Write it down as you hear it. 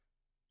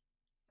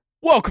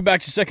Welcome back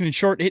to Second and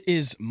Short. It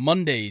is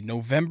Monday,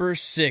 November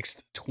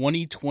 6th,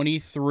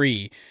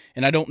 2023.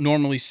 And I don't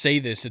normally say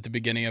this at the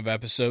beginning of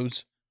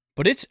episodes,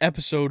 but it's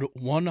episode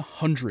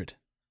 100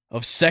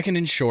 of Second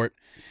and Short.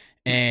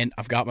 And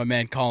I've got my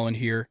man Colin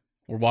here.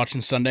 We're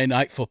watching Sunday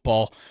Night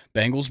Football,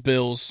 Bengals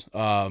Bills.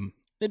 An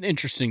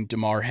interesting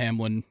Damar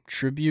Hamlin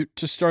tribute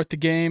to start the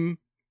game.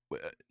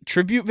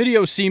 Tribute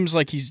video seems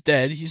like he's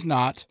dead. He's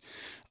not.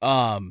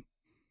 Yeah,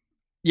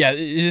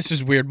 this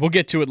is weird. We'll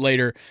get to it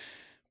later.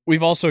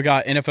 We've also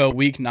got NFL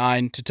Week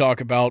 9 to talk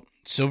about,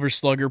 Silver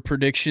Slugger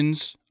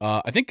predictions.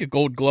 I think the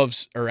Gold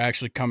Gloves are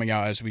actually coming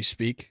out as we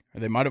speak, or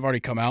they might have already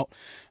come out.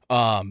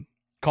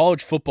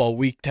 College Football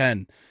Week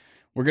 10.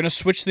 We're going to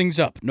switch things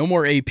up. No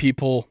more AP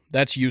poll.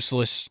 That's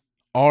useless.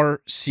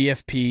 Our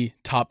CFP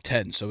top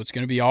 10. So it's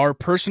going to be our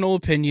personal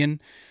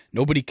opinion.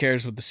 Nobody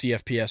cares what the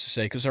CFP has to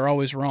say because they're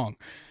always wrong.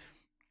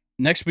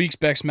 Next week's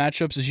best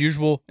matchups as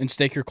usual, and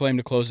stake your claim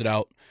to close it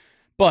out.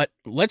 But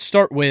let's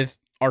start with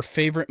our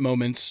favorite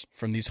moments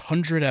from these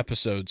 100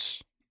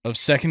 episodes of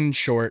Second and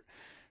Short.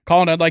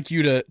 Colin, I'd like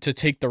you to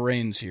take the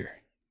reins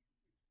here.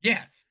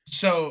 Yeah.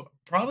 So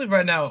probably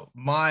right now,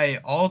 my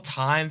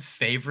all-time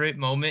favorite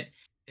moment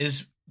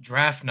is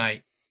draft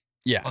night.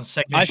 Yeah. On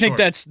Second and I think Short.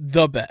 that's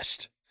the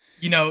best.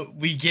 You know,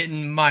 we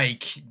getting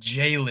Mike,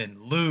 Jalen,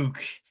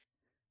 Luke,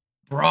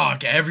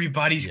 Brock,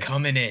 everybody's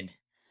coming in.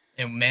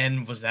 And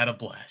man, was that a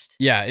blast.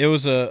 Yeah, it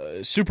was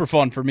super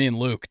fun for me and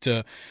Luke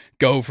to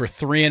go for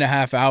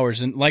 3.5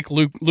 hours. And like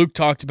Luke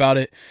talked about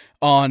it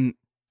on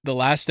the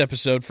last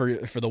episode for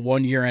the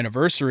 1 year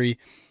anniversary,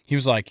 he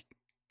was like,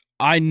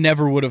 I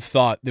never would have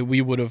thought that we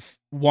would have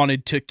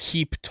wanted to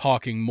keep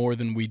talking more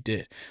than we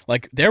did.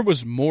 Like, there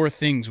was more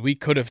things we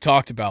could have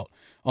talked about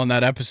on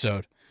that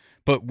episode,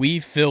 but we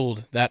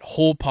filled that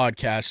whole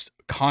podcast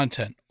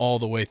content all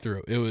the way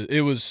through.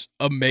 It was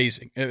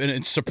amazing, and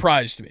it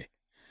surprised me.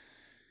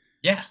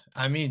 Yeah,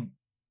 I mean,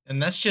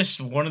 and that's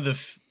just one of the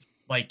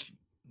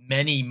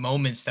many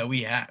moments that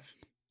we have.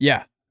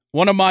 Yeah,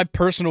 one of my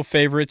personal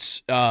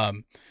favorites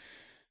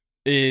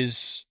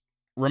is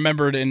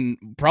remembered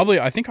in probably,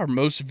 I think, our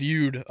most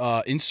viewed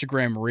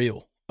Instagram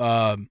reel,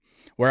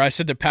 where I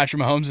said that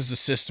Patrick Mahomes is a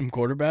system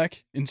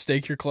quarterback in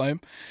Stake Your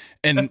Claim,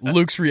 and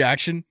Luke's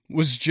reaction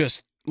was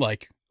just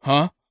like,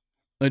 huh?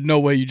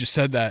 No way you just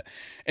said that.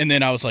 And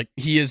then I was like,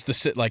 he is the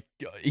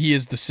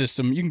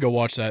system. You can go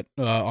watch that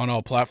on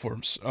all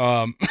platforms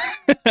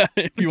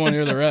if you want to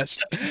hear the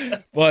rest.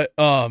 But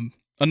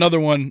another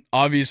one,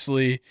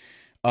 obviously,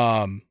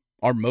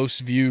 our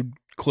most viewed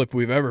clip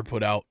we've ever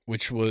put out,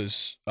 which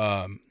was,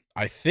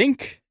 I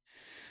think,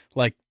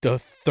 like the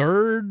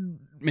third,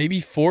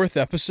 maybe fourth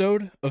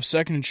episode of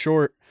Second and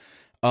Short.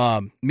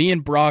 Me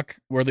and Brock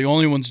were the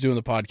only ones doing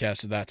the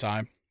podcast at that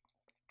time.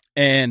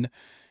 And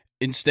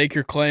in Stake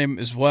Your Claim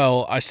as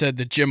well, I said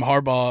that Jim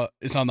Harbaugh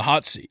is on the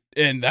hot seat,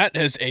 and that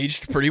has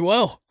aged pretty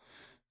well.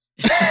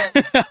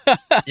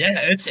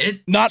 Yeah,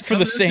 not for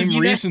the same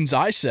reasons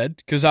I said,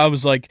 because I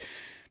was like,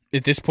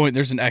 at this point,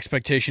 there's an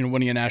expectation of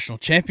winning a national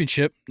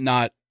championship.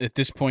 Not at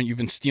this point, you've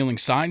been stealing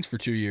signs for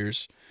 2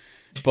 years.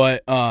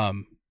 But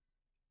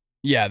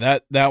yeah,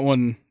 that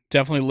one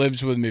definitely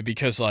lives with me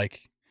because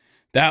like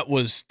that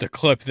was the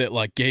clip that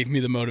like gave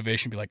me the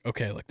motivation to be like,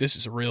 okay, like this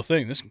is a real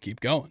thing. This can keep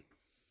going.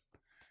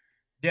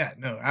 Yeah,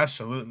 no,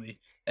 absolutely.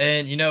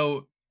 And, you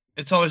know,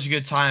 it's always a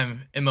good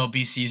time,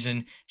 MLB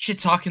season, shit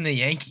talking the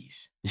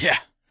Yankees. Yeah,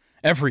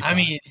 every time. I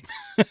mean,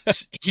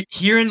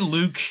 hearing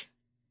Luke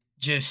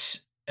just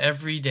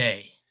every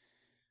day,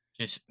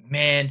 just,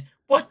 man,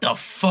 what the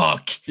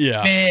fuck?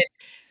 Yeah. Man.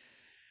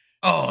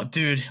 Oh,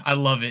 dude, I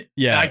love it.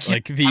 Yeah,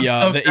 like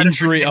the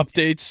injury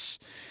updates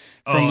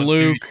from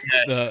Luke,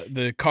 dude, yes.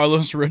 the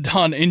Carlos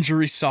Rodon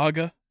injury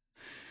saga.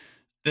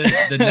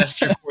 The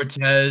Nestor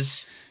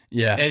Cortez.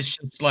 Yeah. It's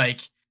just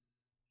like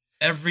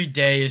every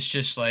day it's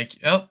just like,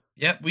 oh,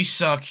 yep, we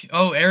suck.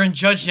 Oh, Aaron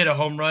Judge hit a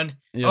home run.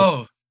 Yep.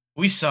 Oh,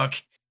 we suck.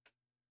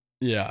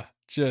 Yeah,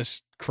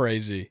 just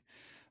crazy.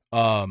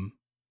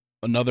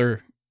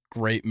 Another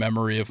great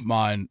memory of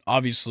mine,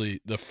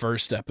 obviously the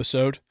first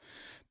episode,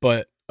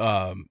 but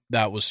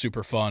that was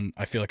super fun.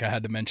 I feel like I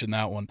had to mention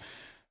that one.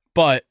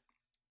 But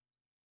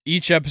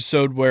each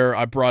episode where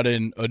I brought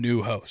in a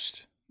new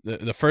host.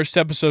 The first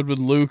episode with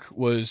Luke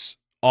was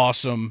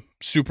awesome,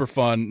 super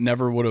fun.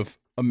 Never would have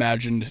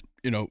imagined,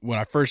 when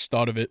I first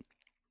thought of it,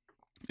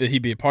 that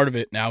he'd be a part of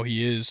it. Now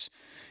he is,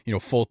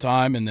 full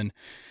time, and then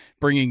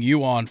bringing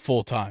you on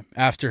full time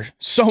after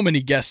so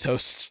many guest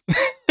hosts.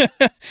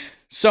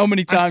 So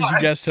many times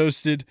you guest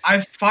hosted.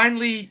 I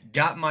finally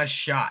got my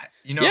shot.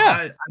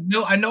 Yeah.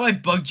 I know I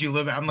bugged you a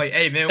little bit. I'm like,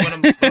 hey man, when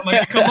am I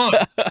gonna come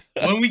on?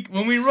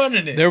 When we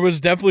running it? There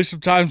was definitely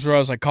some times where I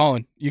was like,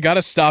 Colin, you got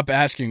to stop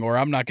asking, or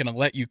I'm not gonna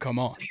let you come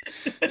on.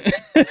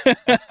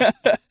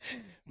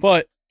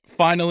 But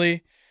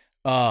finally,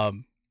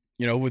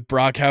 with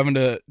Brock having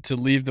to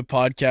leave the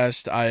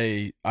podcast,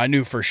 I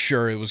knew for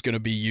sure it was gonna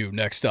be you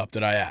next up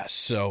that I asked.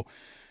 So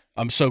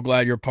I'm so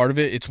glad you're a part of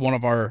it. It's one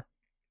of our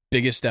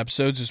biggest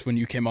episodes is when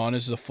you came on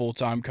as the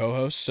full-time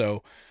co-host.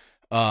 So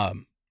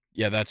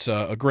Yeah, that's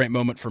a great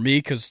moment for me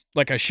because,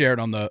 like I shared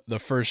on the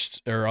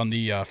first or on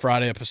the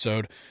Friday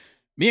episode,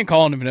 me and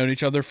Colin have known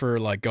each other for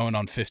like going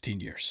on 15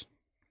 years,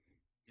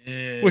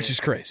 which is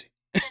crazy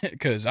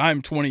because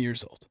I'm 20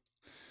 years old.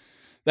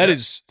 That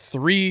is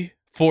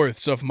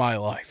 3/4 of my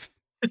life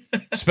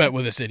spent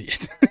with this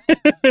idiot.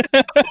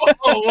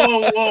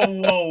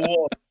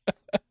 Whoa.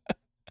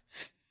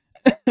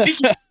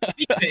 Speaking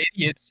of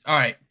idiots, all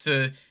right,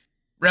 to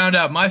round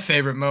out my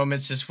favorite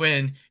moments is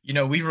when,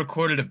 we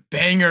recorded a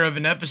banger of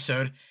an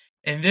episode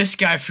and this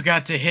guy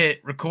forgot to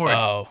hit record.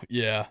 Oh,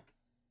 yeah.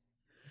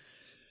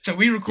 So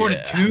we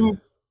recorded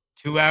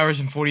 2 hours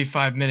and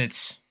 45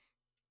 minutes.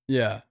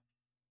 Yeah.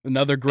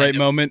 Another great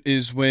moment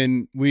is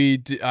when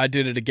I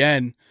did it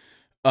again.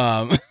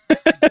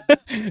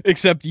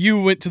 Except you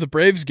went to the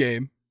Braves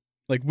game.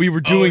 Like, we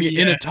were doing it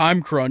in a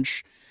time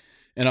crunch.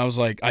 And I was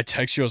like, I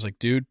text you, I was like,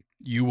 dude,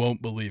 you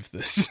won't believe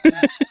this.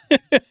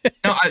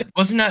 No,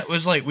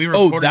 we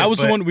recorded. Oh, that was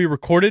the one we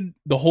recorded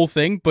the whole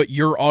thing, but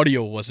your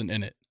audio wasn't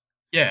in it.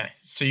 Yeah,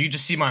 so you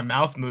just see my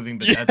mouth moving,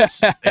 but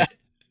that's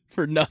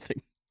for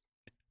nothing.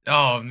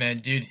 Oh man,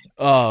 dude.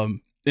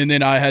 And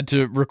then I had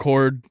to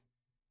record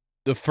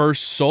the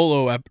first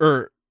solo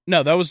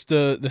that was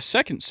the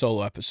second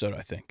solo episode,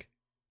 I think.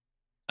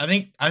 I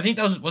think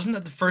that wasn't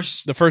that the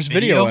first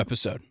video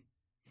episode.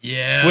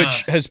 Yeah,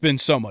 which has been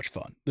so much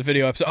fun. The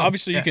video episode.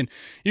 Obviously, you can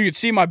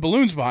see my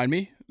balloons behind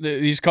me.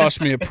 These cost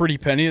me a pretty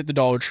penny at the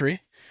Dollar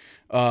Tree.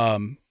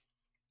 Yeah,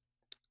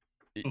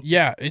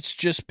 it's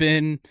just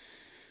been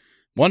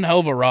one hell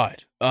of a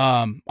ride.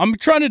 I'm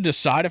trying to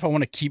decide if I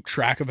want to keep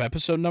track of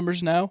episode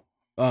numbers now.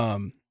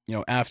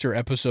 After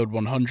episode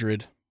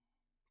 100,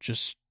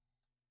 just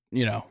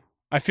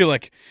I feel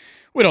like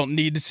we don't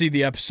need to see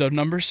the episode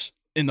numbers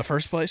in the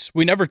first place.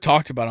 We never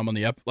talked about them on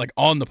the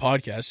on the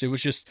podcast. It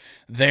was just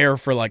there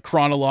for like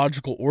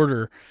chronological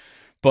order.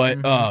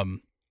 But I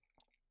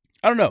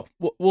don't know.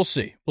 We'll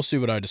see. We'll see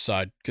what I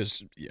decide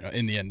because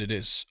in the end it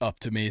is up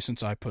to me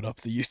since I put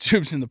up the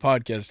YouTubes and the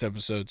podcast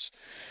episodes.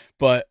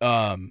 But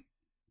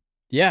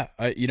yeah,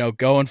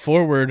 going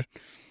forward,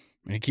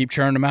 I'm gonna keep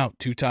churning them out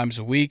 2 times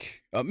a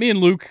week. Me and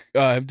Luke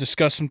have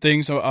discussed some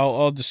things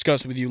I'll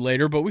discuss with you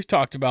later, but we've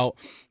talked about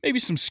maybe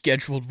some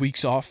scheduled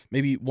weeks off,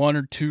 maybe 1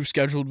 or 2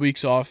 scheduled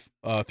weeks off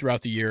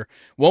throughout the year.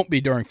 Won't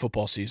be during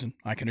football season,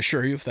 I can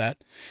assure you of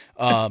that.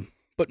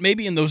 But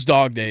maybe in those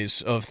dog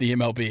days of the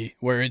MLB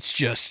where it's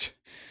just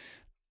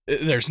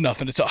there's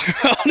nothing to talk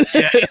about.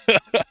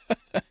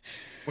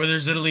 Where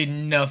there's literally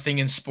nothing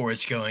in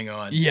sports going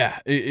on. Yeah,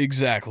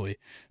 exactly.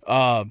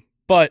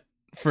 But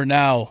for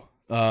now,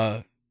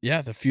 the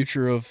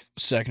future of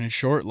Second and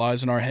Short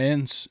lies in our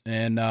hands,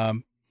 and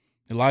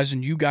it lies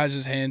in you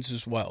guys' hands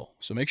as well.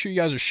 So make sure you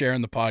guys are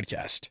sharing the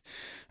podcast.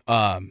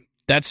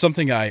 That's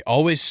something I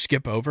always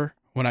skip over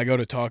when I go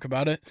to talk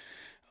about it,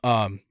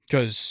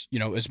 because,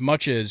 as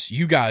much as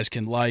you guys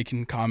can like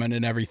and comment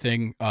and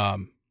everything,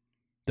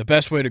 the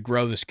best way to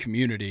grow this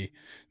community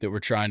that we're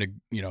trying to,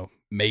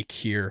 make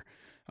here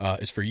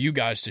is for you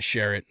guys to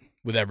share it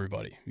with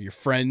everybody, your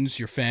friends,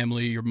 your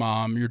family, your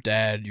mom, your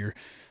dad, your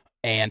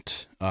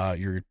aunt,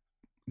 your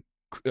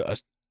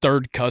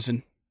third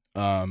cousin.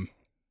 I've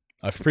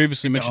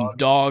previously mentioned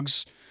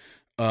dogs,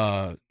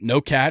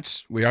 no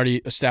cats. We already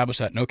established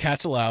that no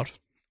cats allowed.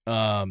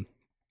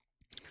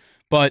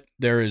 But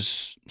there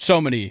is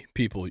so many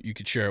people you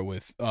could share it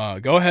with.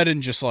 Go ahead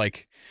and just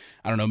make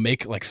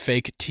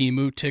fake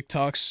Temu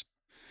TikToks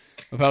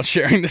about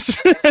sharing this.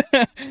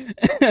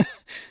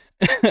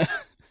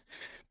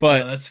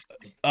 But that's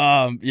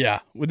funny.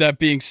 With that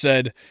being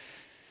said,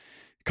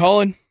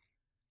 Colin,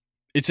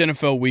 it's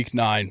NFL Week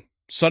 9.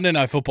 Sunday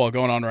Night Football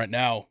going on right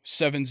now,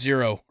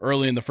 7-0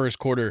 early in the first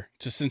quarter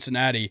to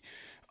Cincinnati.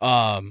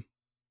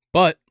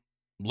 But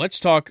let's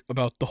talk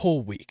about the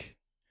whole week.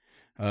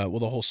 The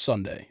whole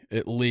Sunday,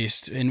 at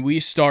least. And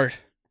we start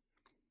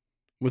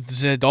with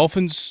the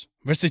Dolphins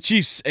versus the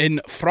Chiefs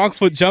in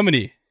Frankfurt,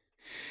 Germany.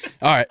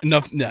 All right,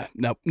 enough.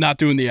 No, not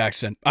doing the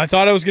accent. I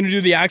thought I was going to do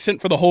the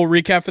accent for the whole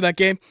recap for that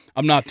game.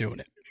 I'm not doing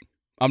it.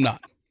 I'm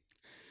not.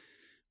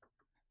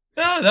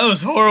 Oh, that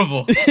was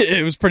horrible.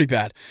 It was pretty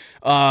bad.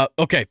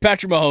 Okay,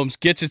 Patrick Mahomes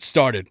gets it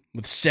started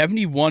with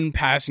 71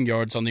 passing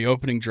yards on the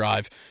opening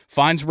drive,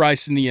 finds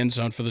Rice in the end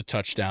zone for the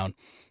touchdown.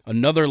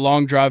 Another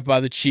long drive by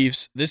the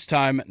Chiefs, this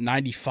time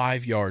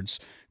 95 yards,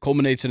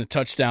 culminates in a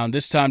touchdown,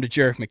 this time to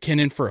Jerick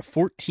McKinnon for a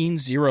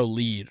 14-0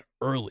 lead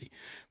early.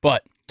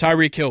 But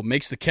Tyreek Hill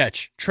makes the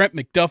catch. Trent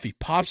McDuffie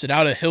pops it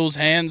out of Hill's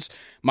hands.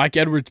 Mike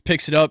Edwards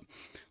picks it up,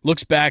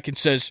 looks back and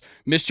says,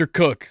 "Mr.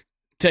 Cook,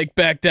 take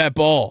back that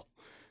ball,"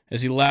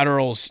 as he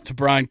laterals to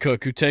Brian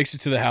Cook, who takes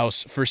it to the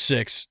house for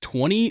 6,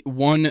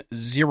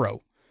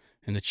 21-0.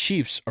 And the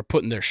Chiefs are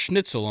putting their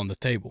schnitzel on the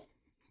table.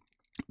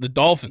 The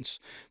Dolphins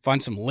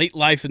find some late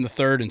life in the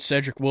third, and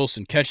Cedric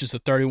Wilson catches the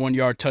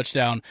 31-yard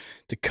touchdown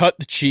to cut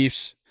the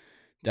Chiefs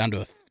down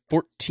to a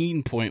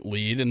 14-point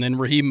lead. And then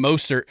Raheem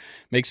Mostert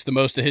makes the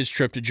most of his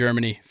trip to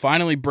Germany,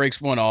 finally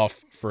breaks one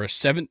off for a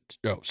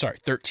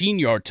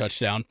 13-yard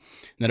touchdown.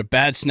 And then a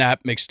bad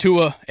snap makes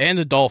Tua and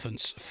the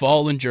Dolphins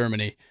fall in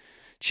Germany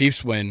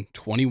Chiefs win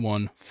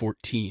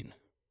 21-14.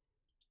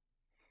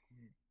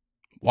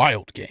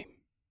 Wild game.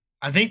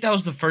 I think that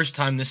was the first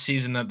time this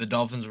season that the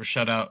Dolphins were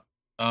shut out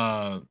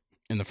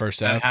in the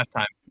first at half.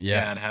 halftime.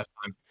 Yeah, at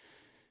halftime.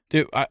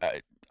 Dude,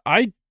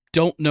 I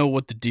don't know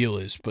what the deal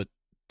is, but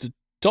the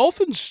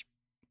Dolphins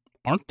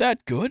aren't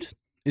that good.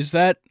 Is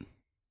that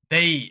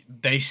they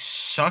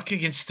suck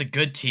against the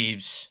good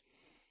teams,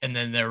 and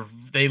then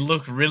they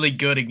look really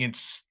good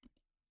against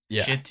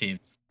shit teams.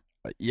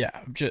 Yeah,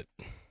 just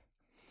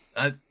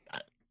I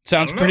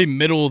sounds pretty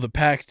middle of the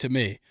pack to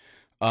me.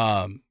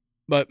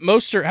 But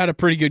Mostert had a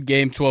pretty good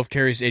game, 12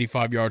 carries,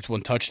 85 yards,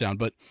 1 touchdown.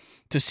 But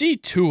to see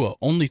Tua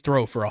only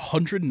throw for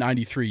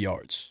 193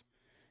 yards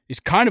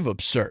is kind of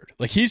absurd.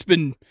 Like, he's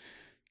been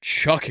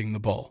chucking the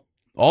ball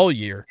all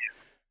year.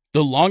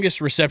 The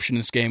longest reception in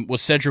this game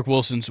was Cedric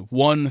Wilson's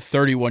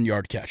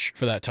 131-yard catch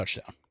for that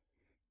touchdown.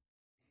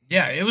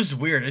 Yeah, it was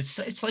weird.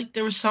 It's like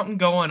there was something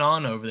going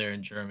on over there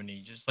in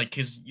Germany. Just like,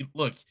 because,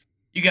 look,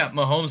 you got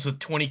Mahomes with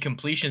 20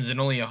 completions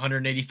and only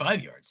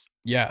 185 yards.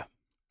 Yeah.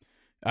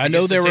 I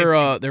know they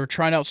were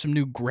trying out some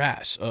new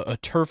grass, a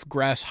turf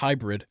grass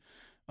hybrid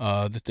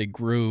that they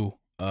grew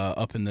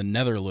up in the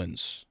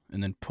Netherlands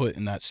and then put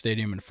in that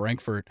stadium in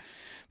Frankfurt.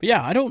 But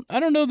yeah, I don't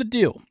know the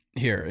deal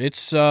here.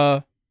 It's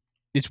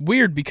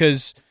weird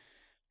because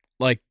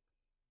like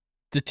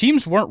the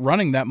teams weren't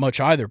running that much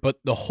either, but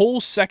the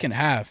whole second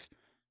half,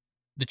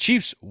 the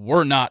Chiefs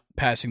were not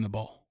passing the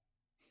ball.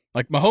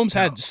 Like Mahomes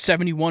had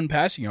 71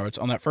 passing yards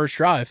on that first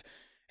drive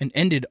and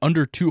ended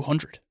under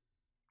 200.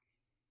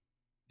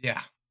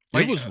 Yeah.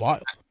 It was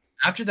wild.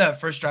 After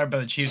that first drive by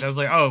the Chiefs, I was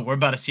like, oh, we're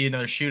about to see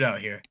another shootout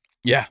here.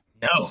 Yeah.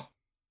 No.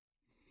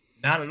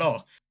 Not at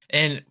all.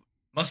 And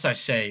must I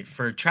say,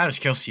 for Travis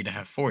Kelce to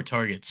have 4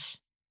 targets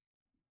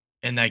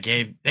in that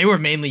game, they were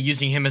mainly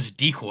using him as a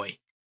decoy.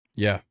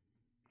 Yeah.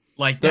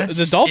 Like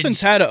the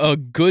Dolphins had a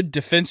good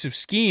defensive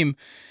scheme.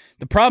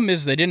 The problem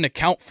is they didn't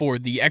account for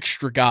the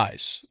extra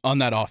guys on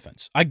that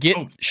offense. I get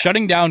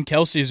shutting down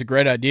Kelce is a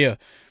great idea,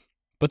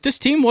 but this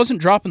team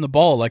wasn't dropping the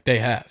ball like they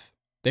have.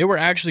 They were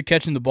actually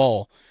catching the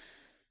ball,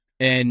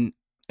 and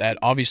that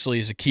obviously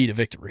is a key to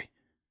victory.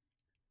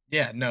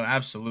 Yeah, no,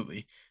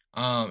 absolutely.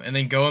 And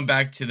then going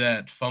back to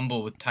that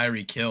fumble with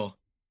Tyreek Hill,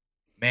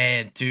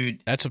 man,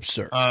 dude. That's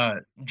absurd.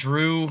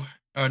 Durham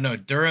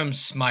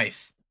Smythe.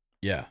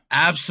 Yeah.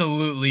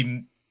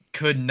 Absolutely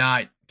could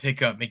not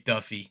pick up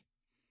McDuffie,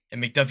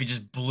 and McDuffie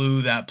just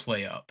blew that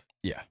play up.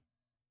 Yeah.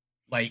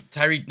 Like,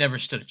 Tyreek never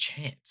stood a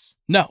chance.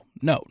 No,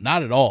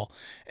 not at all.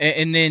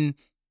 And then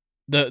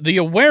the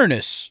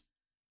awareness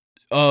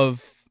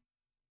of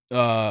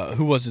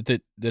who was it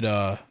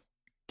that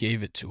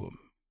gave it to him?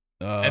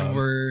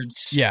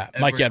 Edwards. Yeah,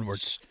 Mike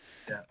Edwards.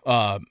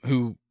 Yeah.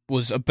 Who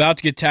was about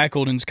to get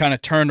tackled and is kind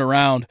of turned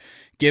around,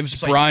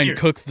 gives Brian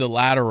Cook the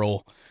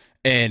lateral,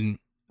 and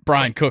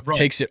Brian Cook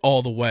takes it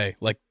all the way.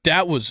 Like,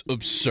 that was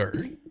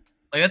absurd.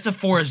 Like, that's a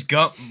Forrest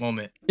Gump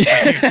moment. Like,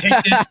 here,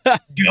 take this,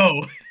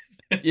 go.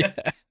 Yeah.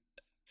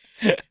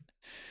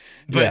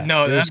 But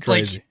no, that's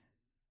crazy. Like,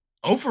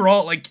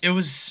 overall, like, it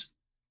was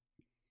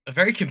a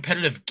very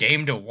competitive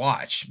game to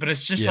watch, but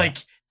it's just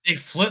like they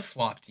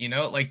flip-flopped, you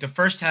know? Like, the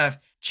first half,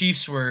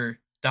 Chiefs were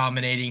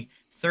dominating.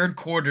 Third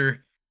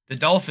quarter, the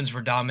Dolphins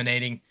were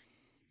dominating.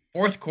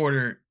 Fourth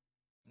quarter,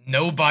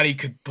 nobody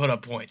could put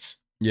up points.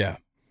 Yeah.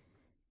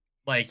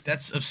 Like,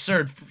 that's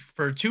absurd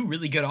for 2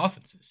 really good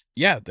offenses.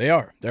 Yeah, they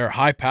are. They're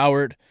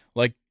high-powered.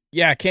 Like,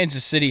 yeah,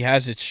 Kansas City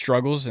has its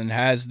struggles and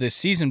has this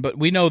season, but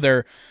we know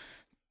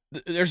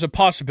there's a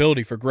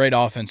possibility for great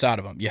offense out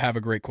of them. You have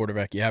a great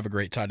quarterback. You have a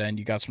great tight end.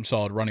 You got some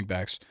solid running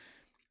backs.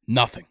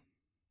 Nothing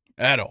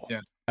at all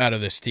out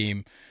of this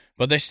team,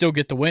 but they still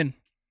get the win.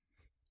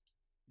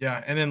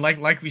 Yeah, and then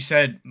like we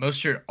said,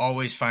 Mostert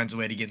always finds a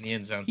way to get in the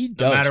end zone. He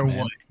does, no matter man.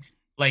 what.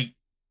 Like,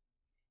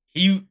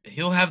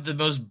 he'll have the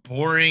most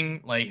boring,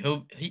 like,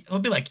 he'll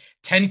be like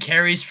 10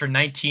 carries for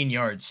 19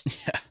 yards.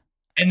 Yeah.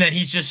 And then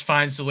he just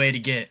finds the way to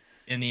get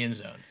in the end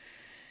zone.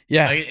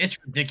 Yeah. Like, it's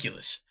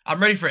ridiculous.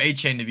 I'm ready for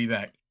A-Chain to be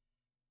back.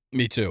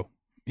 Me too.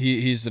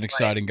 He's an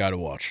exciting guy to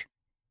watch.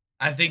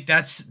 I think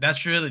that's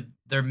really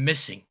they're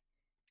missing.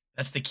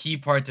 That's the key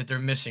part that they're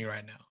missing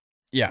right now.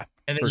 Yeah.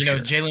 And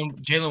then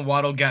Jalen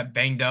Waddle got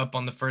banged up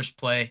on the first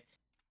play,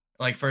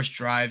 like first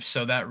drive,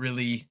 so that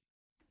really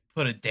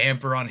put a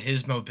damper on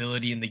his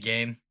mobility in the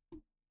game.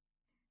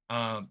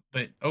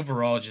 But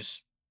overall,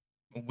 just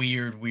a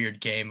weird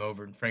game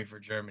over in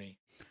Frankfurt, Germany.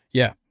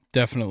 Yeah,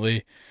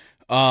 definitely.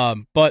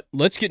 But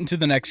let's get into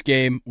the next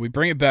game. We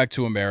bring it back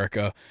to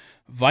America.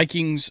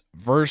 Vikings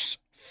versus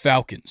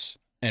Falcons.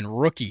 And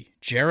rookie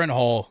Jaren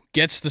Hall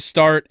gets the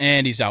start,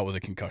 and he's out with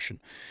a concussion.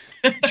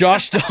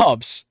 Josh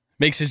Dobbs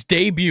makes his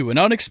debut, an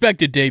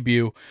unexpected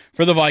debut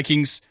for the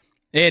Vikings,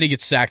 and he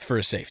gets sacked for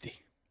a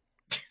safety.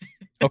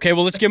 Okay,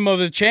 well, let's give him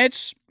another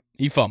chance.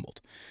 He fumbled.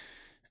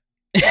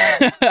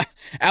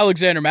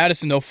 Alexander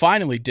Madison, though,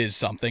 finally did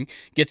something,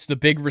 gets the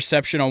big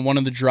reception on one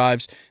of the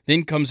drives,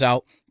 then comes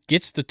out,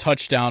 gets the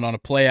touchdown on a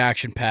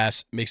play-action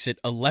pass, makes it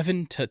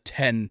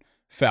 11-10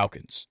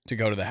 Falcons to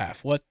go to the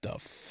half. What the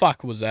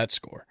fuck was that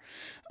score?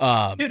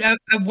 Dude, at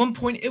one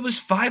point it was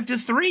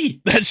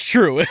 5-3. That's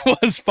true. It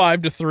was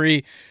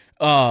 5-3.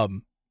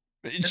 And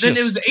then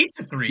it was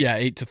 8-3. Yeah,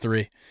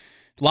 8-3.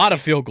 A lot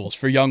of field goals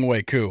for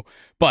Younghoe Koo.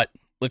 But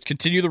let's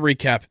continue the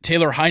recap.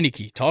 Taylor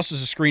Heinicke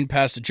tosses a screen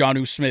pass to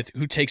Jonnu Smith,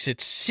 who takes it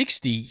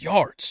 60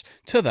 yards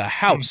to the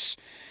house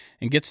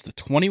and gets the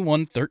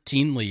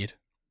 21-13 lead.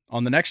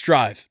 On the next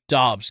drive,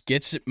 Dobbs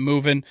gets it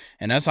moving,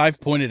 and as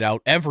I've pointed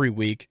out every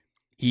week,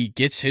 he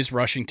gets his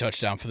rushing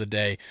touchdown for the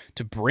day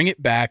to bring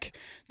it back.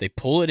 They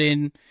pull it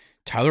in.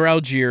 Tyler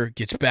Algier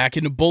gets back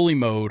into bully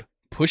mode,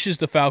 pushes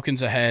the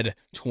Falcons ahead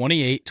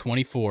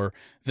 28-24.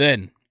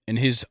 Then, in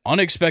his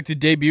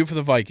unexpected debut for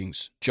the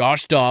Vikings,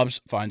 Josh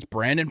Dobbs finds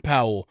Brandon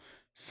Powell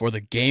for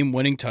the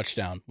game-winning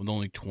touchdown with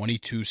only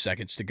 22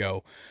 seconds to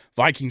go.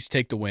 Vikings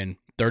take the win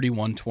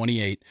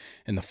 31-28,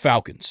 and the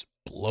Falcons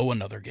blow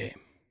another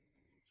game.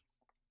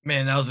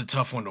 Man, that was a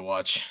tough one to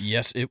watch.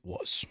 Yes, it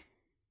was.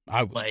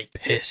 I was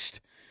pissed.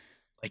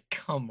 Like,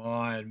 come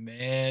on,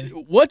 man.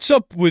 What's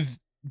up with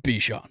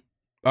Bijan?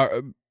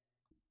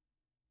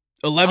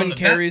 11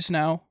 carries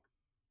now.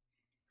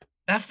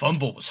 That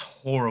fumble was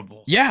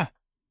horrible. Yeah.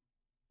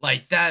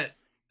 Like, that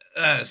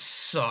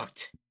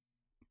sucked.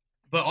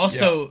 But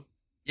also,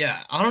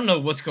 yeah, I don't know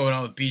what's going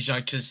on with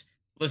Bijan because,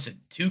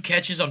 listen, 2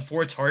 catches on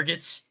 4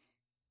 targets.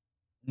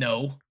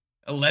 No.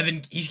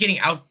 11. He's getting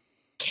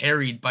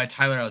out-carried by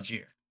Tyler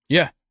Algier.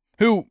 Yeah.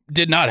 Who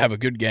did not have a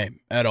good game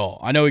at all.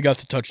 I know he got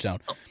the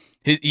touchdown.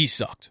 He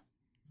sucked.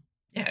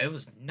 Yeah, it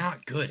was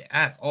not good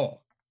at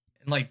all.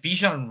 And like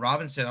Bijan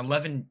Robinson,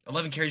 11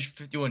 carries for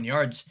 51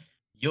 yards.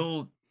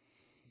 You'll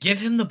give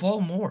him the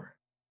ball more.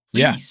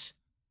 Please.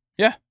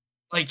 Yeah.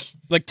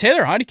 Like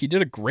Taylor Heinicke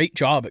did a great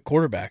job at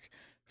quarterback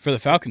for the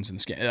Falcons in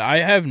this game. I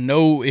have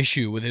no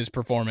issue with his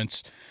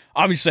performance.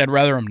 Obviously, I'd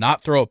rather him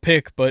not throw a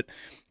pick, but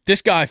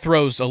this guy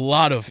throws a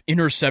lot of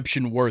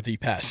interception-worthy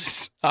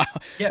passes.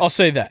 I'll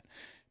say that.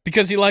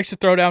 Because he likes to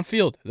throw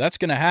downfield. That's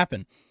going to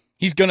happen.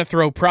 He's going to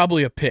throw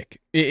probably a pick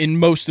in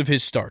most of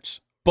his starts.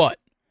 But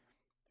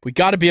we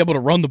got to be able to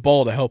run the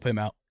ball to help him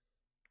out.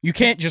 You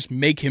can't just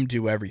make him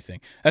do everything.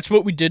 That's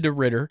what we did to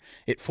Ritter.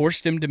 It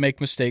forced him to make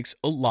mistakes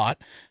a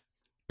lot.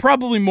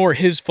 Probably more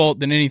his fault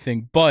than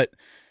anything, but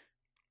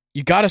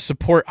you got to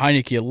support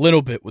Heinicke a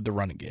little bit with the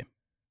running game.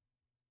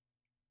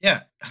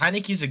 Yeah,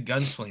 Heinicke's a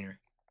gunslinger.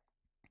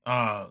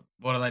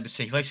 What I like to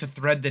say, he likes to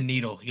thread the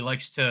needle. He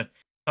likes to.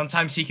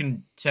 Sometimes he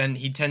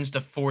tends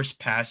to force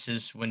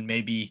passes when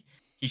maybe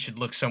he should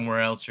look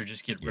somewhere else or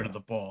just get rid of the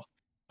ball,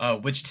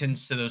 which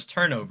tends to those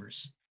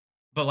turnovers.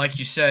 But like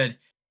you said,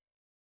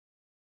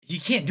 he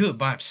can't do it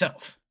by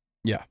himself.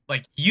 Yeah.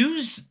 Like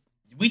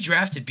we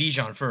drafted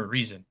Bijan for a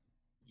reason.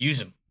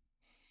 Use him.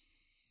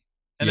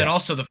 And then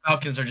also the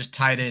Falcons are just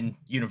tight end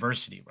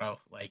university, bro.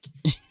 Like,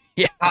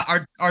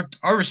 our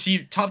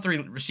top 3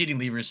 receiving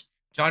levers: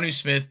 Jonnu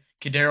Smith,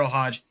 KhaDarel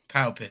Hodge,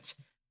 Kyle Pitts.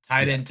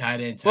 Tight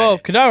end. Well,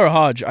 KhaDarel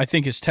Hodge, I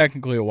think, is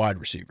technically a wide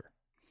receiver.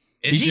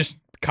 He's just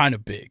kind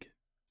of big.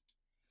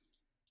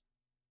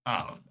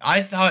 Oh,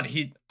 I thought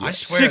I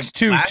swear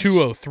 6'2",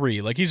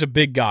 203. Like, he's a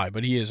big guy,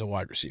 but he is a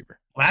wide receiver.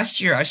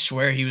 Last year, I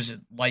swear he was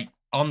like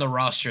on the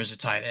roster as a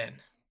tight end.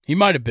 He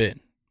might have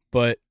been,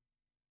 but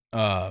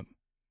Kyle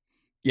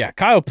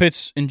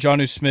Pitts and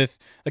Jonnu Smith.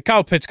 Like,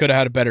 Kyle Pitts could have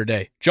had a better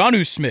day.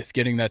 Jonnu Smith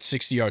getting that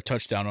 60-yard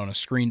touchdown on a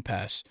screen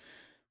pass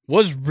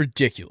was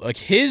ridiculous. Like,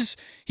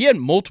 he had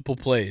multiple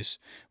plays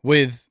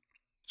with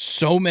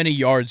so many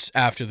yards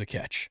after the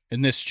catch,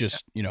 and this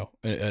just,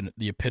 the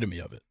epitome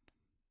of it.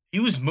 He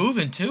was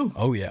moving too.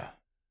 Oh yeah,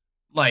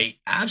 like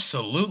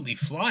absolutely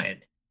flying.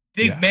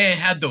 Big man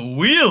had the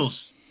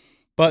wheels.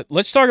 But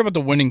let's talk about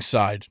the winning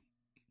side.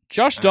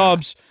 Josh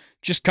Dobbs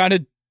just kind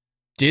of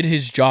did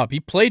his job. He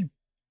played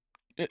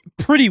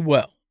pretty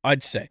well,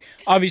 I'd say.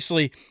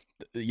 Obviously,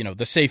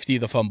 the safety,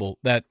 the fumble,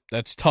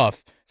 that's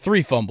tough.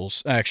 3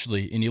 fumbles,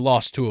 actually, and he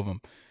lost 2 of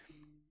them.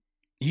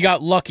 He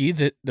got lucky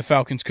that the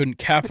Falcons couldn't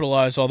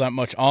capitalize all that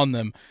much on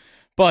them,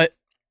 but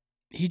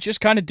he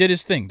just kind of did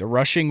his thing. The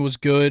rushing was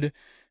good.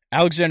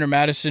 Alexander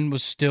Mattison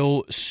was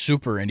still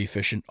super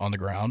inefficient on the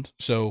ground,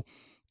 so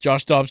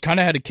Josh Dobbs kind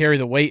of had to carry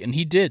the weight, and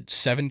he did.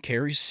 7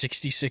 carries,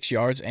 66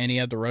 yards, and he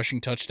had the rushing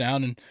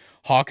touchdown, and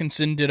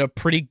Hawkinson did a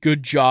pretty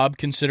good job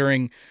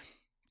considering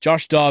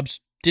Josh Dobbs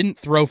didn't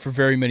throw for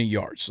very many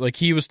yards. Like,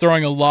 he was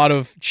throwing a lot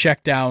of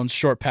checkdowns,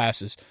 short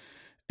passes.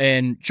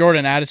 And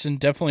Jordan Addison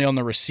definitely on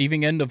the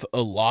receiving end of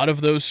a lot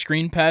of those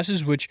screen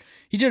passes, which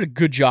he did a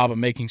good job of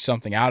making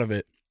something out of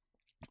it.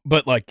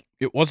 But, like,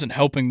 it wasn't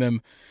helping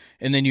them.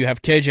 And then you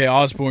have KJ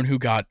Osborne, who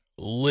got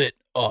lit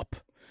up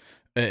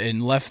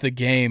and left the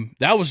game.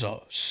 That was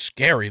a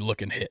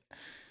scary-looking hit.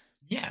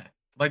 Yeah.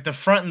 Like, the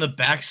front and the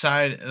back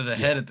side of the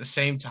head at the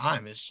same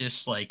time. It's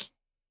just, like,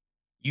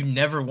 you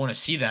never want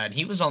to see that. And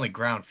he was on the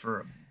ground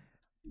for a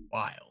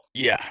while.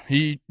 Yeah,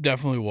 he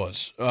definitely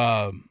was.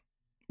 But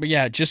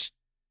yeah, just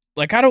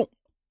like I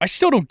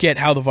still don't get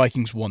how the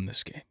Vikings won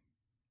this game.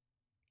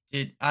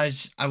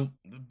 The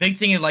big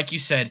thing, like you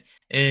said,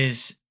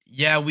 is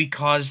we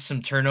caused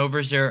some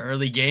turnovers there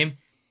early game,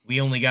 we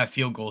only got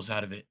field goals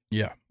out of it.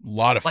 Yeah, a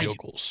lot of Like, field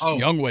goals. oh,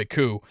 Younghoe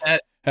Koo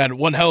that, had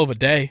one hell of a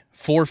day.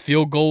 4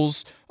 field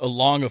goals, a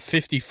long of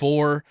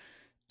 54,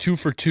 2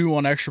 for 2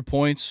 on extra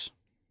points.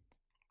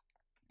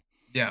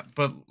 yeah,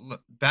 but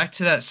back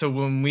to that. So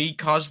when we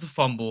caused the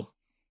fumble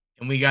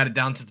and we got it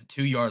down to the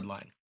 2-yard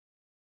line,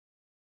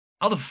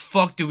 how the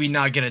fuck do we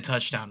not get a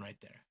touchdown right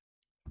there?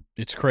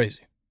 It's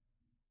crazy.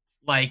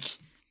 Like,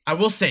 I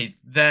will say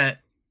that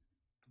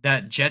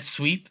jet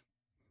sweep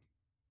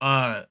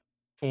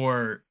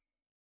for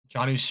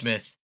Jonnu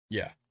Smith,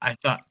 Yeah. I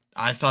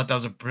thought that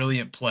was a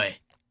brilliant play.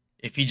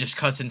 If he just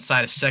cuts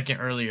inside a second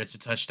earlier, it's a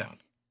touchdown.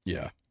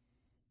 Yeah.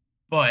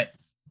 But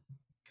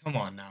come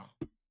on now.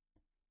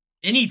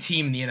 Any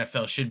team in the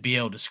NFL should be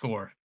able to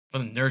score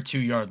from their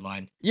 2-yard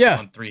line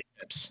on 3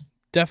 attempts.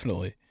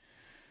 Definitely.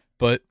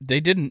 But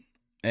they didn't.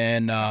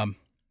 And the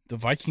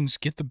Vikings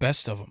get the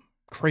best of them.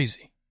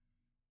 Crazy.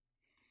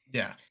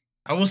 Yeah.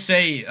 I will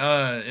say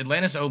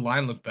Atlanta's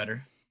O-line looked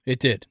better. It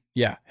did.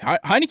 Yeah.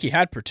 Heineke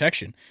had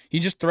protection. He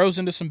just throws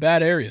into some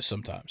bad areas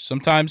sometimes.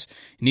 Sometimes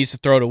he needs to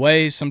throw it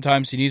away.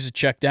 Sometimes he needs to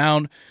check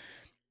down.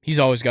 He's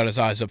always got his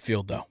eyes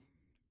upfield, though.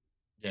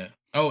 Yeah.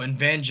 Oh, and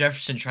Van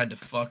Jefferson tried to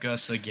fuck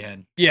us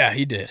again. Yeah,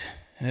 he did.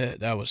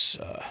 That was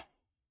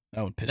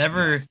that one pissed me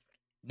off.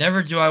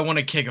 Never do I want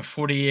to kick a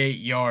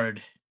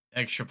 48-yard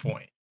extra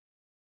point.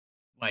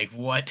 Like,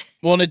 what?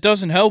 Well, and it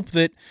doesn't help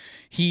that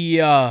we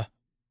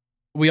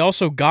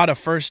also got a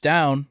first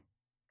down.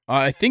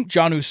 I think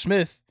Jonnu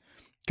Smith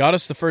got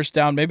us the first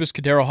down. Maybe it was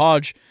KhaDarel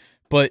Hodge,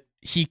 but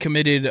he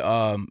committed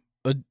an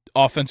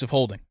offensive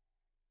holding.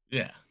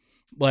 Yeah.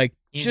 Like,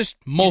 just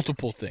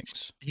multiple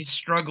things. He's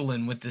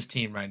struggling with this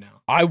team right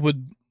now. I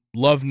would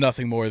love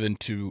nothing more than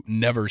to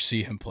never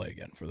see him play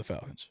again for the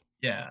Falcons.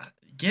 Yeah.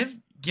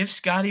 Give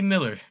Scotty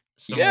Miller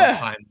some more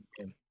time.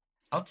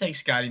 I'll take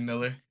Scotty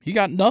Miller. He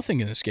got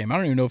nothing in this game. I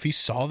don't even know if he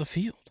saw the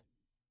field.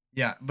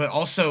 Yeah, but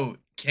also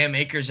Cam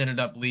Akers ended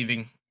up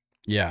leaving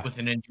with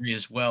an injury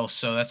as well,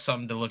 so that's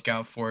something to look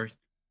out for.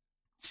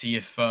 See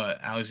if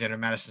Alexander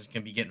Madison's going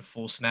to be getting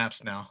full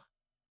snaps now.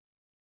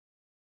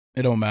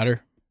 It don't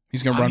matter.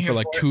 He's going to run for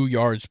like 2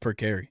 yards per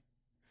carry.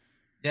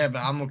 Yeah, but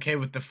I'm okay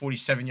with the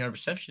 47-yard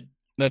reception.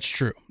 That's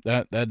true.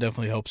 That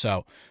definitely helps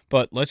out.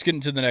 But let's get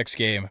into the next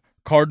game.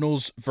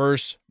 Cardinals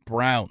versus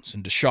Browns,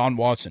 and Deshaun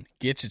Watson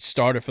gets it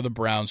started for the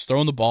Browns,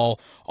 throwing the ball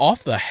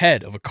off the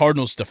head of a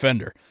Cardinals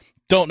defender.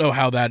 Don't know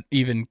how that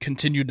even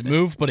continued to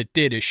move, but it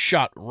did. It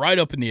shot right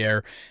up in the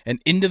air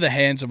and into the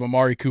hands of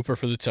Amari Cooper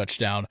for the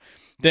touchdown.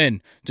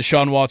 Then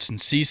Deshaun Watson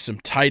sees some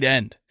tight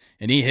end,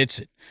 and he hits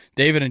it.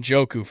 David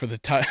Njoku for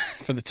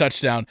the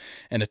touchdown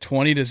and a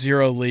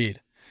 20-0 lead.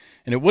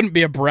 And it wouldn't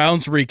be a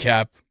Browns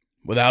recap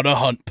without a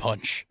Hunt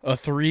punch. A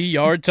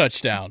 3-yard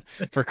touchdown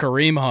for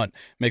Kareem Hunt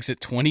makes it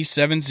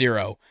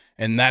 27-0,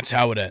 and that's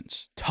how it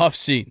ends. Tough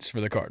scenes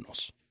for the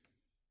Cardinals.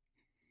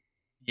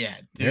 Yeah,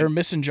 dude. They're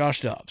missing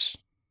Josh Dobbs.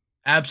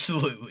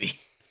 Absolutely.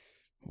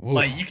 Ooh.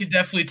 Like, you could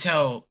definitely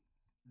tell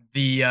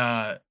the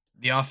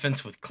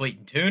offense with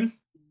Clayton Tune,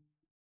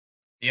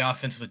 the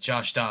offense with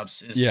Josh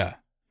Dobbs is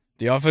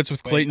the offense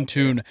with Clayton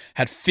Tune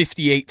had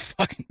 58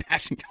 fucking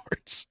passing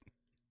yards.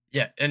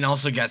 Yeah, and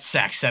also got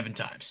sacked 7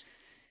 times.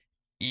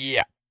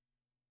 Yeah,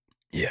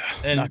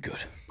 and not good.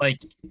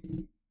 Like,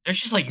 there's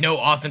just like no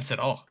offense at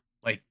all.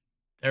 Like,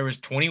 there was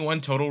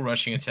 21 total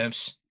rushing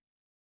attempts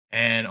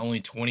and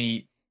only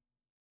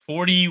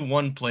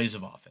 41 plays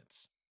of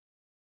offense.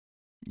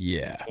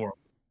 Yeah. Horrible.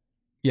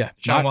 Yeah.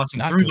 Deshaun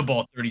Watson threw the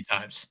ball 30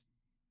 times.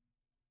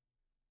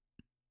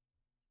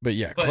 But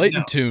yeah,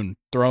 Clayton Tune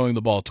throwing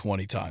the ball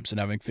 20 times and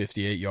having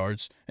 58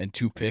 yards and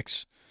 2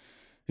 picks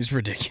is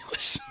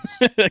ridiculous.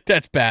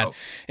 That's bad. Oh.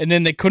 And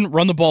then they couldn't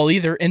run the ball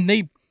either, and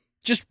they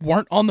just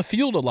weren't on the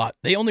field a lot.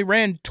 They only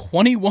ran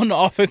 21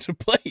 offensive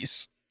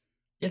plays.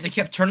 Yeah, they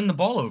kept turning the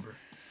ball over.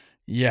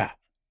 Yeah.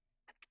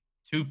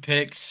 2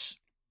 picks.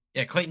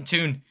 Yeah, Clayton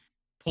Tune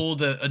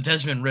pulled a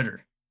Desmond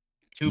Ridder.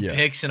 2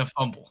 picks and a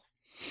fumble.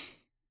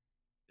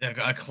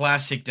 A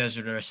classic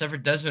Desmond Ridder. Except for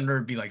Desmond Ridder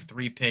would be like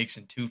 3 picks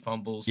and 2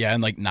 fumbles. Yeah,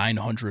 and like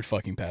 900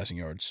 fucking passing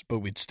yards, but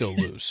we'd still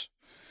lose.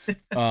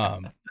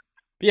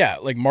 Yeah,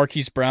 like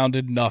Marquise Brown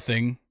did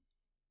nothing.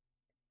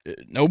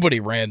 Nobody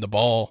ran the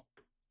ball.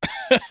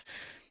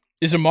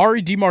 Is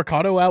Amari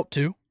DeMarcado out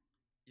too?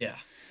 Yeah.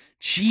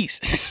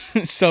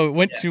 Jeez. So it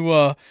went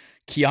to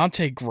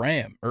Keontae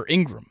Graham or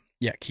Ingram.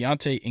 Yeah,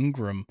 Keontae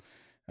Ingram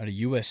out of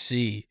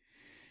USC.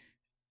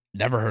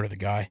 Never heard of the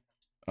guy.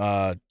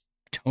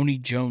 Tony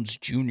Jones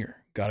Jr.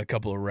 got a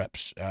couple of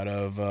reps out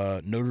of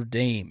Notre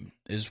Dame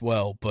as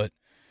well. But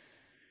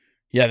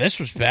yeah, this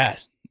was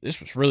bad. This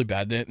was really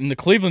bad. And the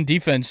Cleveland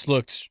defense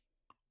looked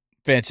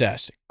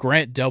fantastic.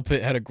 Grant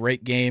Delpit had a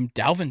great game.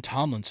 Dalvin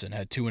Tomlinson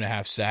had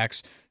 2.5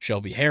 sacks.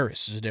 Shelby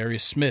Harris,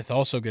 Zadarius Smith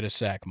also get a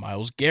sack.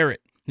 Myles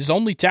Garrett, his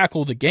only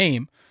tackle of the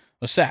game,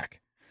 a sack.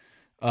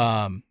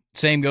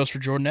 Same goes for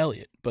Jordan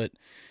Elliott. But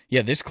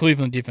yeah, this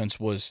Cleveland defense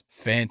was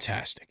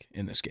fantastic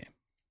in this game.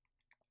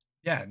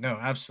 Yeah, no,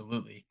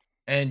 absolutely.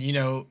 And,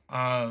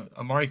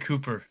 Amari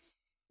Cooper,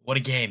 what a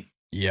game.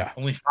 Yeah.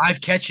 Only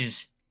 5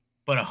 catches,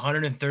 but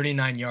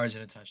 139 yards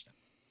and a touchdown.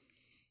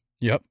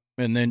 Yep.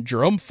 And then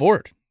Jerome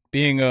Ford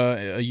being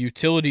a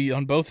utility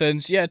on both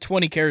ends. Yeah,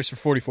 20 carries for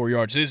 44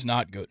 yards is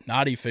not good,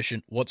 not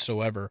efficient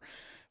whatsoever.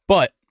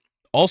 But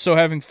also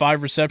having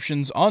 5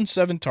 receptions on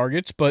 7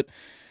 targets, but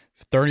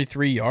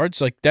 33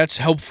 yards, like that's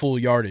helpful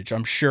yardage.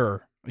 I'm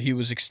sure he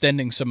was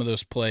extending some of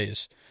those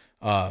plays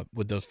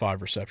with those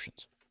 5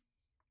 receptions.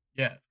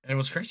 Yeah, and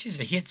what's crazy is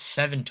that he had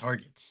 7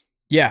 targets.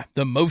 Yeah,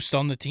 the most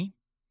on the team.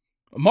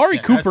 Amari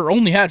Cooper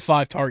only had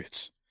 5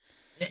 targets.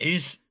 Yeah,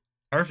 he's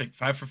perfect,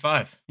 5 for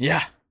 5.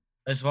 Yeah.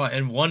 That's why,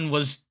 and one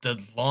was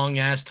the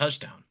long-ass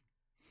touchdown.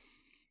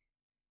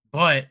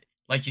 But,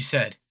 like you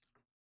said,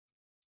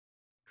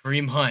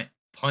 Kareem Hunt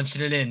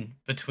punching it in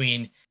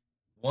between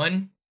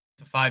 1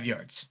 to 5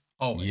 yards.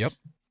 Always. Yep.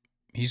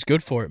 He's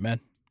good for it, man.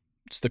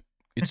 It's the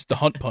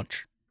Hunt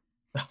punch.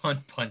 The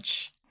Hunt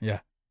punch. Yeah.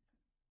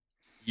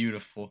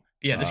 Beautiful.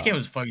 Yeah, this game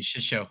was a fucking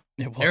shit show.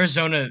 It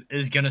Arizona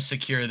is going to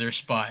secure their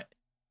spot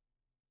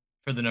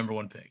for the number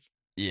 1 pick.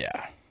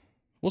 Yeah.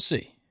 We'll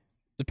see.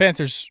 The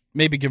Panthers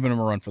may be giving them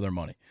a run for their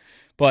money.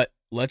 But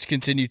let's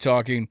continue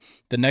talking.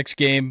 The next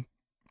game,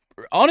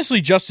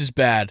 honestly, just as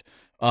bad.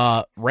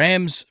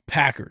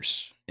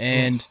 Rams-Packers.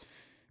 And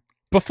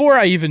before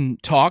I even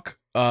talk,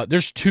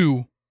 there's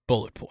 2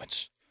 bullet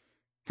points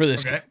for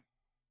this game.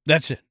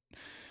 That's it.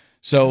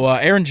 So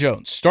Aaron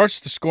Jones starts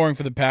the scoring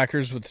for the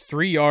Packers with a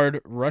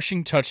 3-yard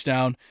rushing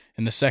touchdown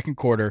in the second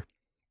quarter.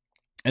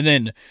 And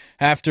then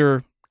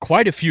after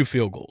quite a few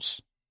field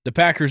goals, the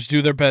Packers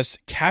do their best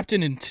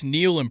Captain and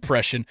Tennille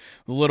impression,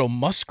 a little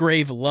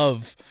Musgrave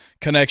love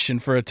connection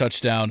for a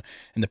touchdown.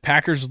 And the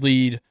Packers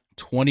lead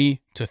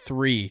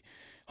 20-3.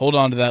 Hold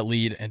on to that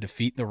lead and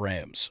defeat the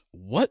Rams.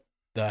 What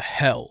the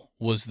hell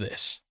was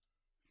this?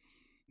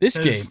 This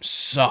game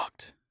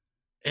sucked.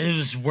 It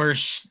was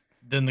worse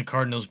than the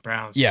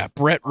Cardinals-Browns. Yeah,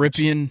 Brett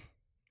Ripien,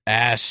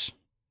 ass.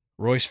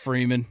 Royce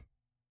Freeman,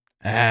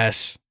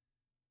 ass.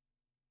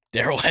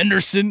 Darrell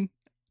Henderson,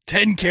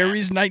 10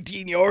 carries,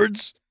 19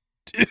 yards.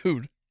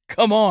 Dude,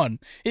 come on.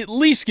 At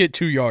least get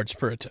 2 yards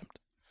per attempt.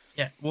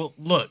 Yeah, well,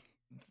 look.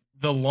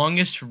 The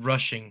longest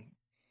rushing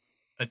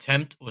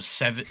attempt was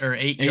 7 or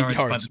 8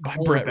 yards by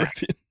Brett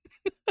Ripien.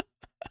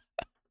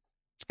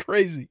 It's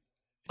crazy.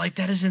 Like,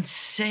 that is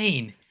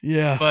insane.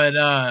 Yeah.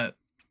 But,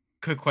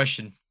 quick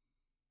question.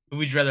 Who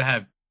would you rather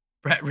have,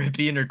 Brett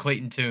Ripien or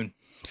Clayton Tune?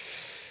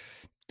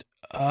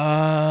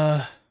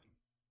 I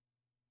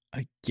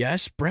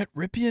guess Brett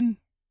Ripien.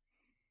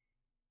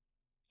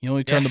 He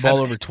only turned the ball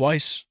over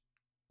twice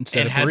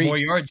instead of 3. And had more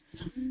yards.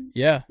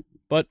 Yeah,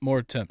 but more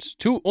attempts.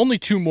 Only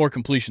 2 more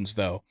completions,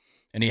 though.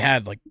 And he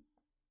had,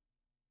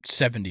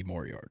 70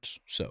 more yards.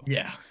 So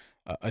yeah,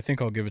 I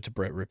think I'll give it to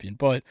Brett Ripien.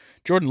 But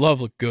Jordan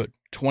Love looked good.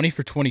 20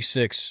 for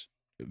 26.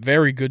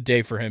 Very good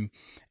day for him.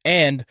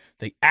 And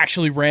they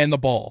actually ran the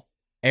ball.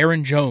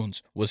 Aaron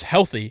Jones was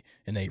healthy,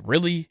 and they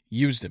really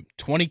used him.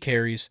 20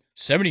 carries,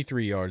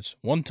 73 yards,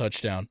 1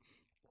 touchdown.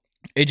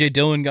 A.J.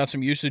 Dillon got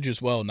some usage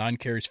as well. 9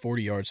 carries,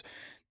 40 yards.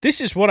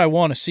 This is what I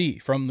want to see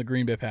from the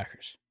Green Bay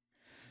Packers.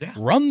 Yeah.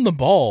 Run the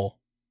ball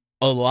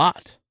a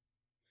lot.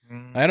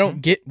 Mm-hmm. I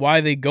don't get why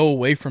they go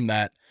away from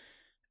that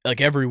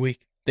every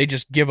week. They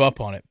just give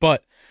up on it.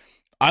 But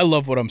I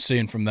love what I'm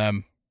seeing from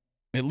them,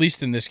 at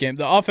least in this game.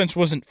 The offense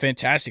wasn't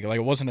fantastic.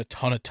 It wasn't a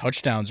ton of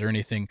touchdowns or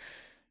anything.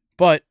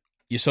 But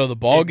you saw the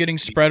ball getting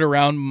spread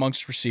around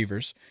amongst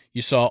receivers.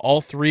 You saw all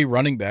 3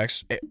 running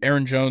backs,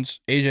 Aaron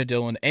Jones, A.J.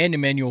 Dillon, and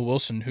Emmanuel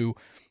Wilson, who,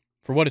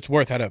 for what it's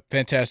worth, had a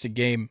fantastic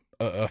game,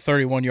 a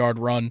 31-yard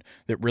run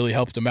that really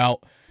helped him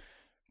out.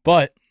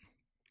 But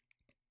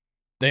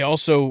they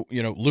also,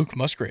 Luke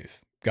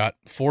Musgrave got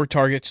 4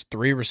 targets,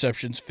 3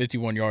 receptions,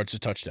 51 yards, a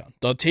touchdown.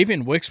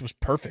 Dontayvion Wicks was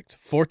perfect.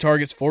 4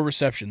 targets, 4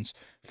 receptions,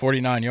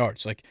 49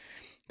 yards.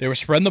 They were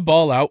spreading the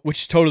ball out,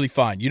 which is totally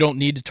fine. You don't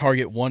need to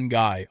target one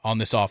guy on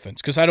this offense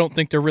because I don't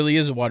think there really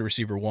is a wide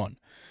receiver 1.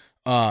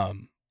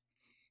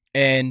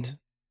 And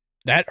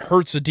that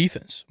hurts the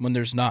defense when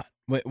there's not.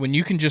 When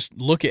you can just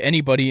look at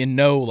anybody and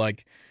know,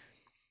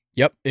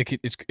 yep,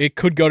 it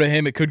could go to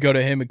him, it could go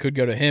to him, it could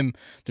go to him.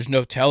 There's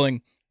no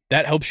telling.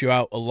 That helps you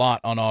out a lot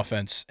on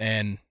offense,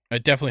 and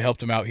it definitely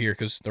helped him out here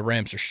because the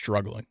Rams are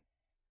struggling.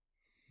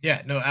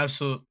 Yeah, no,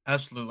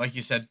 absolutely. Like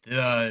you said,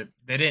 they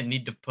didn't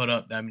need to put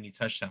up that many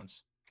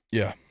touchdowns.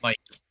 Yeah.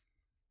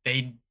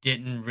 They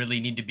didn't really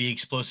need to be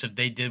explosive.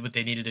 They did what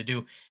they needed to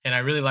do. And I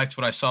really liked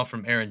what I saw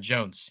from Aaron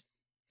Jones.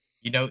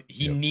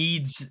 He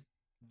needs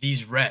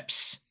these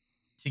reps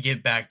to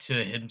get back to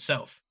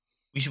himself.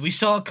 We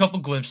saw a couple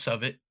glimpses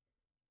of it.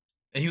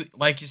 And he,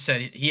 like you said,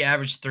 he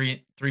averaged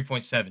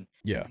 3.7.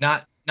 Yeah.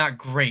 Not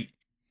great,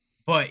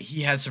 but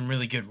he had some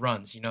really good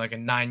runs. A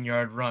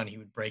 9-yard run, he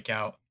would break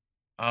out.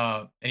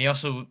 And he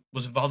also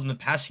was involved in the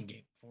passing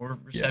game. 4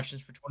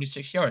 receptions for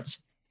 26 yards.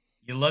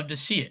 You love to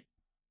see it.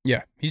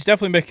 Yeah, he's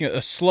definitely making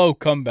a slow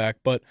comeback,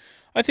 but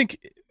I think,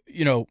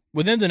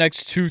 within the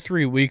next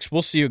 2-3 weeks,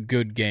 we'll see a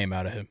good game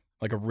out of him,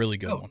 a really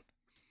good one.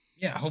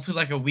 Yeah,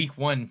 hopefully a week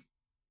 1,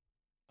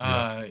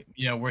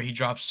 where he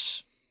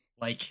drops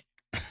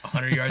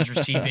 100 yards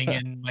receiving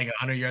and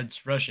 100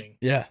 yards rushing.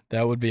 Yeah,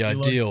 that would be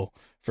ideal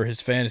for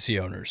his fantasy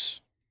owners.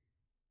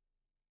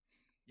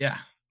 Yeah.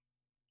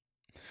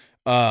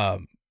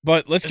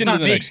 But let's get into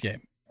the next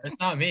game. It's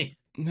not me.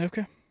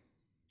 Okay.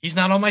 He's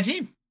not on my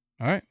team.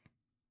 All right.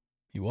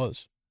 He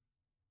was.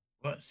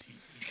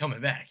 He's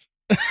coming back.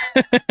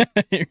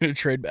 You're going to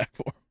trade back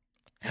for him.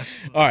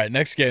 Absolutely. All right,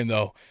 next game,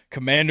 though.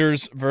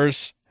 Commanders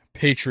versus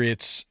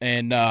Patriots.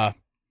 And,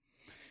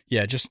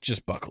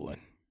 just buckle in.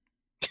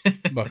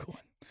 Buckle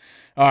in.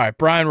 All right,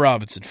 Brian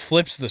Robinson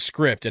flips the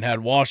script and had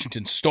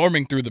Washington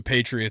storming through the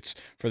Patriots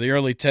for the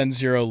early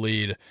 10-0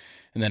 lead.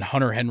 And then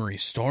Hunter Henry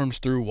storms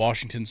through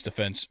Washington's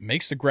defense,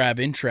 makes the grab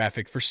in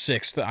traffic for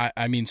six.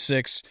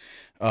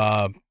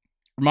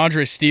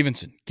 Ramondre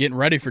Stevenson getting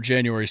ready for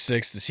January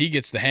 6th as he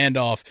gets the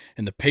handoff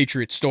and the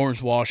Patriots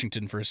storms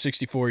Washington for a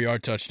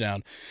 64-yard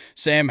touchdown.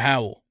 Sam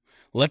Howell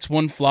lets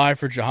one fly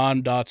for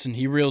Jahan Dotson.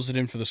 He reels it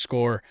in for the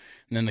score.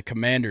 And then the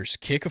Commanders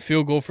kick a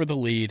field goal for the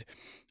lead.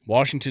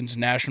 Washington's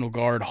National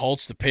Guard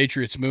halts the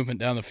Patriots' movement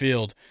down the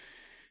field.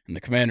 And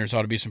the Commanders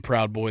ought to be some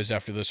proud boys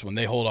after this one.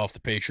 They hold off the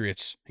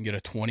Patriots and get a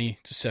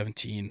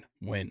 20-17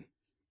 win.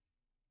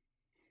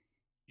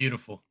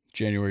 Beautiful.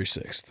 January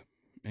 6th.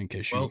 In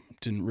case you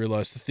didn't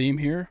realize the theme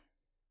here.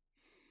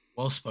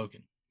 Well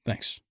spoken.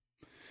 Thanks.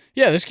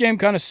 Yeah, this game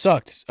kind of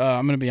sucked.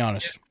 I'm going to be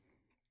honest.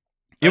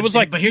 Yeah.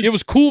 It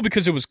was cool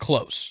because it was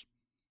close.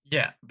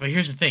 Yeah, but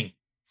here's the thing.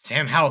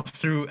 Sam Howell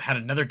had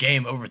another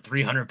game over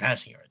 300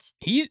 passing yards.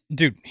 He's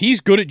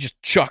good at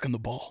just chucking the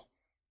ball.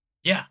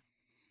 Yeah.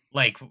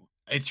 Like,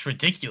 it's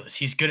ridiculous.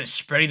 He's good at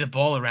spreading the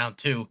ball around,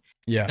 too.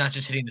 Yeah. He's not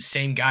just hitting the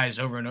same guys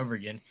over and over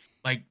again.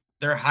 Like,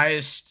 their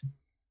highest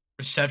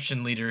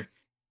reception leader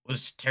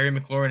was Terry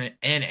McLaurin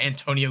and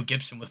Antonio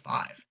Gibson with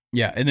 5.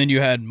 Yeah, and then you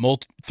had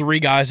 3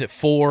 guys at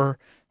 4,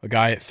 a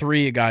guy at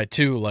 3, a guy at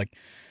 2. Like,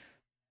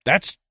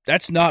 that's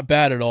not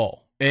bad at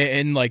all.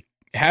 And like,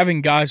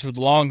 having guys with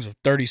longs of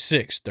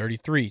 36,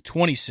 33,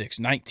 26,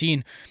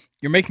 19,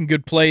 you're making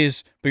good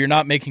plays, but you're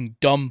not making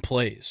dumb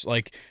plays.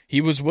 Like,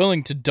 he was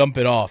willing to dump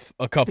it off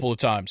a couple of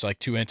times, like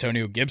to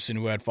Antonio Gibson,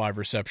 who had 5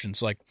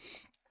 receptions. Like,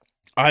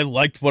 I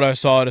liked what I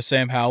saw out of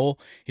Sam Howell.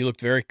 He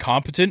looked very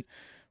competent.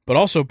 But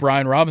also,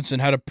 Brian Robinson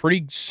had a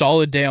pretty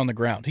solid day on the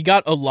ground. He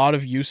got a lot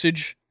of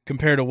usage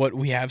compared to what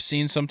we have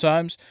seen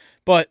sometimes,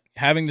 but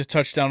having the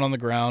touchdown on the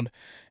ground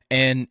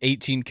and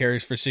 18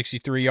 carries for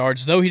 63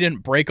 yards, though he didn't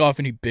break off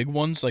any big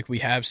ones like we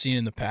have seen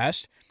in the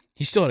past,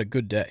 he still had a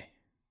good day.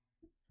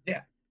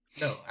 Yeah,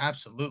 no,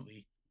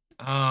 absolutely.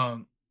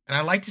 And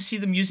I like to see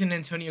them using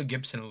Antonio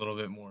Gibson a little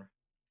bit more.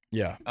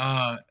 Yeah.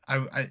 I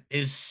think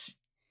his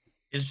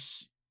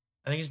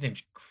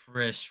name's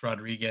Chris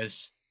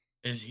Rodriguez.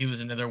 He was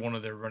another one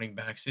of their running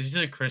backs. Is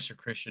either Chris or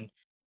Christian?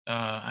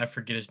 I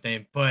forget his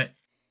name. But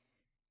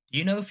do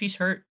you know if he's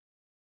hurt?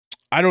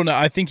 I don't know.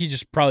 I think he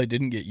just probably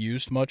didn't get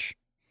used much.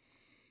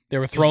 They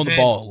were throwing the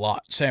ball a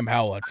lot. Sam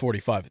Howell had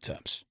 45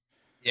 attempts.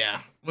 Yeah,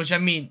 which, I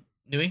mean,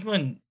 New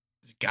England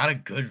has got a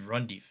good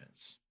run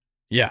defense.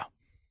 Yeah.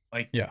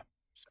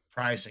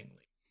 Surprisingly.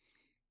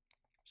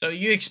 So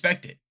you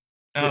expect it.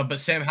 But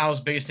Sam Howell's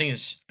biggest thing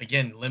is,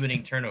 again,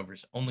 limiting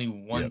turnovers. Only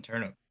one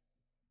turnover.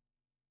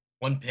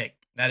 One pick.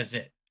 That is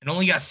it. And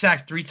only got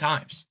sacked 3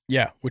 times.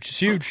 Yeah, which is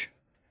huge.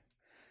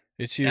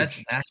 It's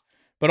huge. That's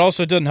but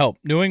also, it doesn't help.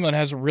 New England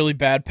has a really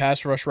bad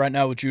pass rush right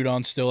now with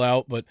Judon still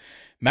out, but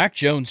Mac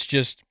Jones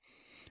just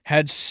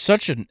had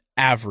such an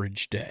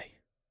average day.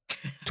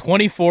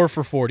 24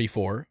 for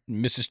 44,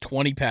 misses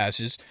 20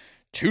 passes,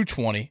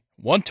 220,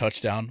 1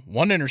 touchdown,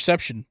 1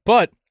 interception,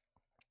 but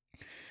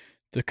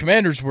the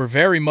Commanders were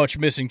very much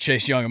missing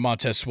Chase Young and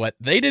Montez Sweat.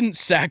 They didn't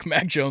sack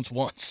Mac Jones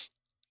once.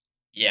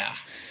 Yeah.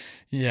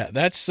 Yeah,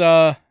 that's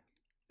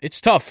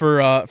it's tough for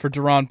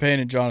Daron Payne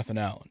and Jonathan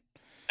Allen.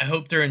 I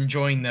hope they're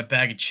enjoying that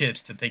bag of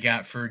chips that they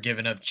got for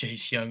giving up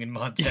Chase Young and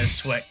Montez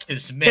Sweat.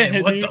 Because,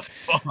 man, what the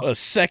fuck? A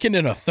second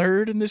and a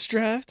third in this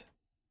draft?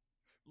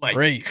 Like,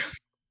 great.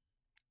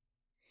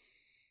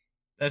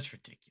 That's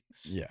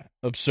ridiculous. Yeah,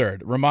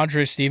 absurd.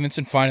 Ramondre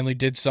Stevenson finally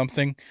did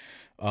something.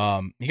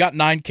 He got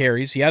 9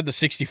 carries. He had the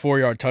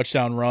 64-yard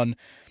touchdown run.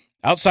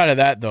 Outside of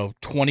that, though,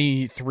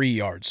 23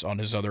 yards on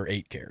his other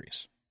 8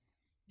 carries.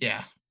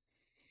 Yeah.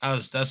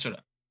 It's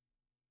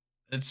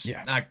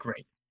not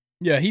great.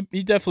 Yeah, he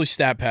definitely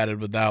stat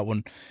padded with that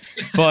one.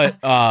 But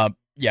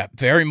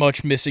very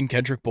much missing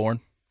Kendrick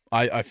Bourne,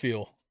 I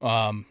feel.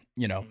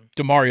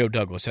 Demario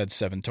Douglas had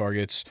 7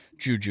 targets.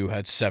 Juju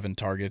had 7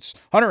 targets.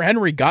 Hunter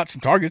Henry got some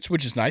targets,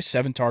 which is nice.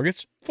 7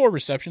 targets, 4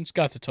 receptions.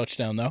 Got the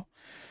touchdown, though.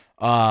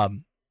 Are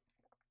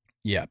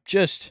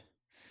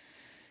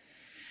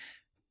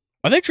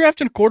they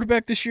drafting a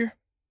quarterback this year?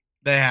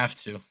 They have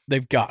to.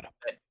 They've got to.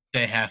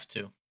 They have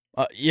to.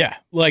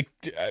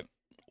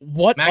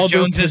 What Mac other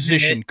Jones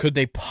position could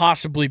they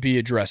possibly be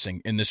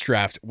addressing in this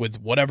draft with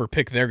whatever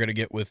pick they're going to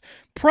get with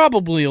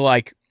probably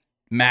like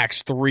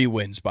max 3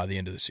 wins by the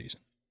end of the season?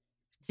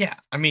 Yeah,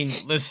 I mean,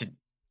 listen,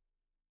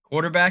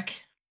 quarterback,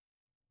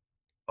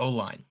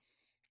 O-line.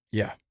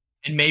 Yeah.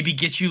 And maybe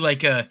get you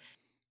like a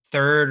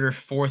 3rd or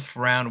 4th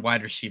round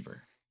wide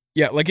receiver.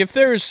 Yeah, like if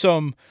there is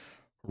some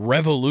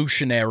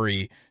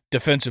revolutionary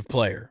defensive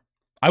player,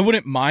 I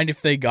wouldn't mind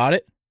if they got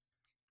it.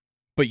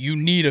 but you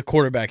need a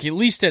quarterback, at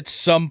least at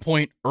some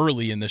point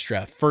early in this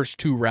draft, first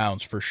 2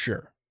 rounds for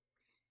sure.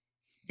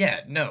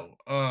 Yeah, no,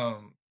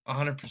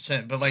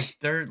 100%. But like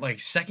they're like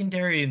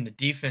secondary and the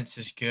defense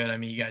is good. I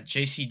mean, you got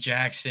J.C.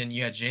 Jackson,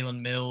 you got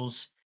Jalen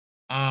Mills,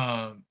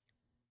 um,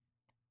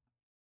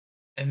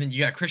 and then you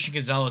got Christian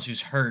Gonzalez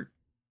who's hurt,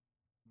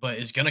 but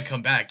is gonna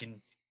come back.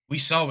 And we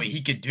saw what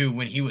he could do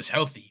when he was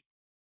healthy.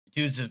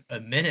 Dude's a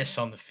menace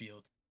on the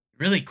field.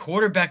 Really,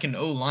 quarterback and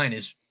O line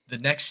is the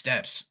next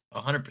steps,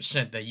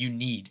 100% that you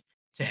need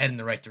to head in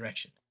the right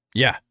direction.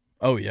 Yeah.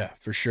 Oh yeah,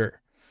 for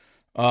sure.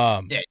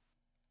 Yeah,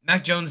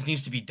 Mac Jones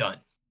needs to be done.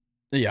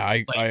 Yeah,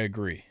 I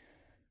agree.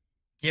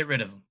 Get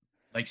rid of him.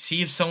 Like,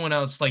 see if someone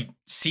else,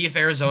 see if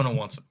Arizona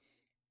wants him.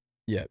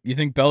 Yeah. You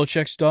think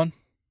Belichick's done?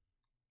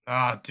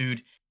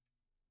 Dude.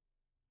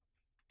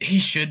 He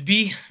should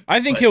be.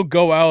 I think he'll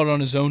go out on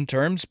his own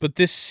terms, but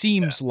this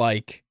seems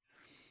like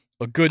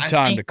a good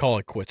time to call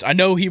it quits. I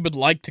know he would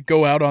like to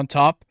go out on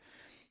top.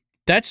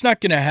 That's not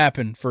going to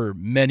happen for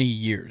many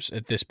years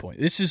at this point.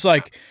 This is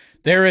like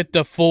they're at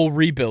the full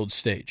rebuild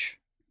stage.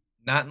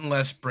 Not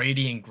unless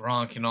Brady and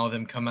Gronk and all of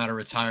them come out of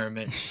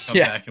retirement, come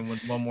back and win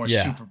one more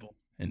Super Bowl.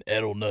 And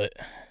Edelnut.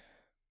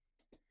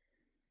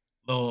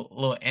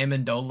 Little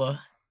Amendola.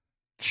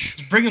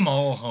 Just bring them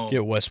all home.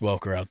 Get Wes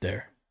Welker out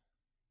there.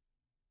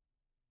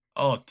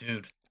 Oh,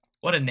 dude.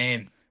 What a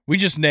name. We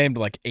just named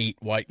like 8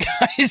 white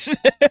guys.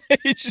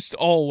 It's just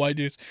all white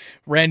dudes.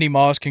 Randy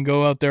Moss can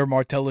go out there.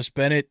 Martellus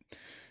Bennett.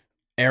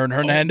 Aaron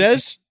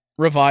Hernandez.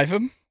 Revive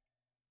him.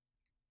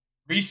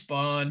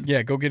 Respawn.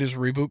 Yeah, go get his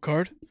reboot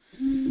card.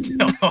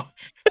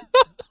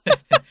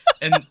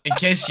 And in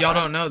case y'all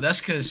don't know, that's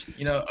because,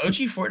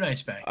 OG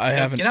Fortnite's back. I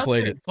haven't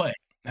played it. Play.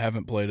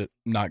 Haven't played it.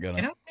 Not gonna.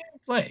 Get out there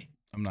and play.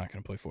 I'm not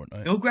gonna play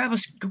Fortnite. Go grab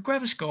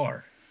a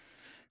scar.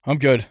 I'm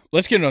good.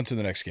 Let's get on to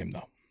the next game,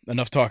 though.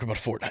 Enough talk about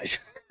Fortnite.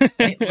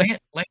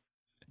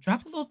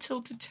 Drop a little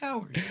Tilted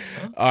Towers.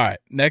 Huh? All right,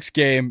 next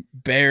game,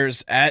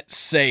 Bears at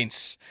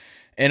Saints.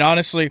 And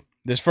honestly,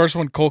 this first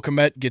one, Cole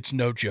Kmet gets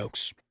no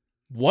jokes.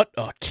 What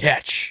a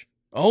catch.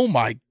 Oh,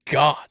 my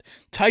God.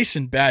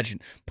 Tyson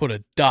Bagent put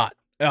a dot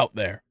out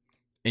there,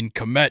 and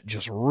Kmet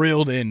just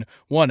reeled in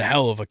one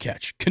hell of a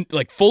catch.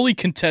 Fully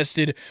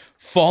contested,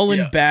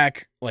 falling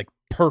back,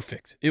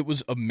 perfect. It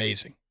was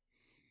amazing.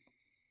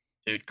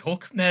 Dude, Cole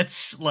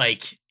Kmet's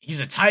he's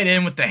a tight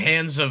end with the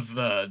hands of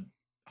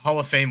Hall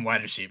of Fame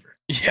wide receiver.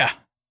 Yeah.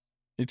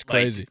 It's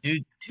crazy.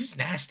 Dude's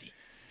nasty.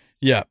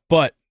 Yeah,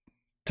 but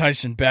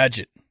Tyson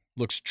Bagent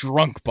looks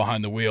drunk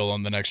behind the wheel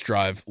on the next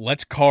drive.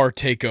 Lets Carr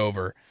take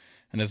over.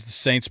 And as the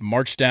Saints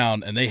march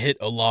down and they hit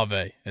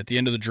Olave at the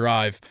end of the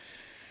drive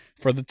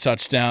for the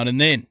touchdown, and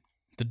then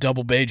the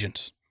double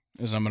Bagent,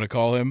 as I'm going to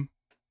call him,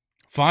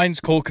 finds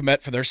Cole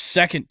Kmet for their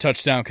second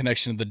touchdown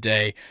connection of the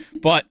day.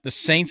 But the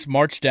Saints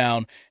march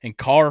down, and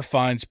Carr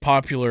finds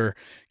popular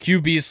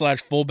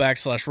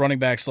QB/fullback/running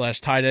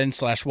back/tight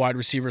end/wide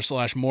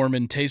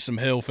receiver/Mormon Taysom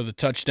Hill for the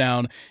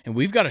touchdown. And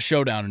we've got a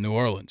showdown in New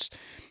Orleans.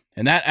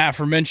 And that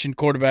aforementioned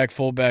quarterback,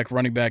 fullback,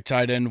 running back,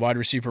 tight end, wide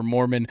receiver,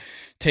 Mormon,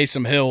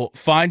 Taysom Hill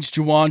finds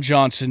Juwan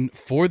Johnson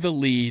for the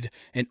lead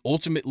and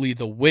ultimately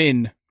the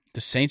win.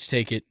 The Saints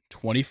take it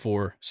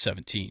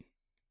 24-17.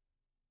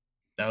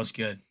 That was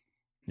good.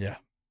 Yeah.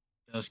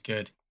 That was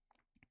good.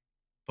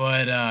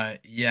 But,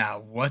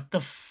 what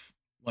the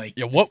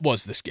what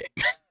was this game?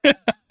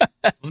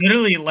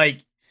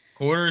 Literally,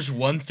 quarters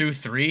 1 through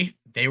 3,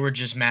 they were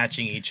just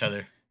matching each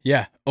other.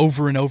 Yeah,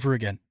 over and over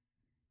again.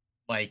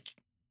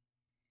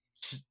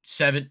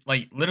 7,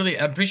 literally,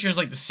 I'm pretty sure it's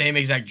the same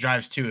exact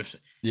drives too. If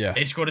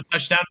they scored a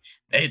touchdown,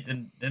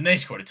 then they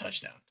scored a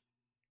touchdown.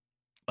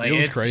 It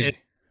was crazy.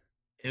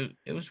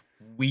 It was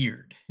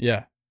weird.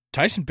 Yeah,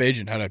 Tyson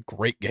Bagent had a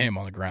great game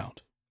on the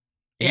ground.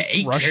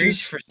 8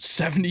 rushes for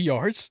 70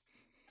 yards.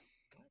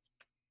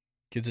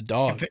 Kid's a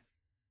dog.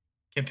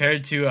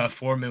 Compared to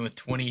Foreman with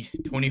 20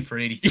 for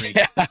 83.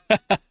 Yeah.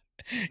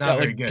 Not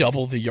very good.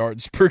 Double the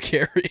yards per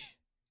carry.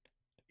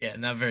 Yeah,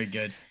 not very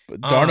good.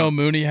 But Darnell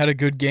Mooney had a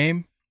good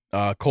game.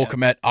 Cole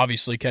Kmet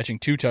obviously catching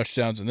 2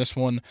 touchdowns in this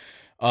one.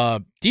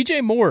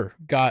 DJ Moore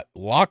got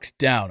locked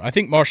down. I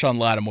think Marshawn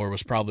Lattimore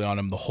was probably on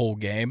him the whole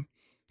game.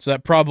 So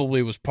that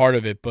probably was part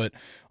of it, but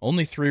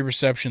only 3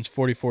 receptions,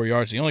 44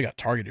 yards. He only got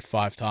targeted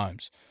 5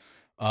 times.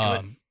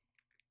 I'm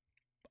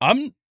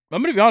going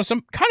to be honest.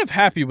 I'm kind of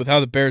happy with how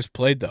the Bears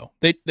played, though.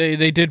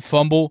 They did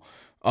fumble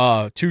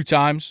 2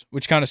 times,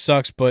 which kind of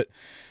sucks. But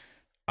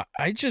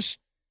I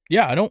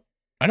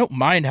don't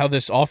mind how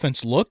this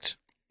offense looked,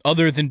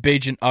 other than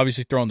Bagent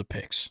obviously throwing the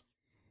picks.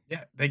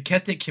 Yeah, they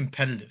kept it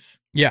competitive.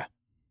 Yeah,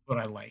 what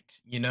I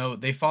liked.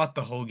 They fought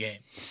the whole game.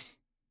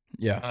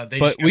 Yeah,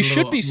 but we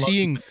should be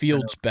seeing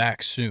Fields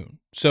back soon.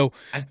 So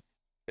I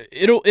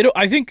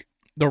think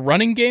the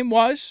running game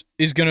wise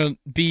is going to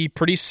be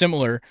pretty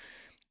similar.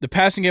 The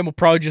passing game will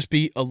probably just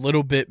be a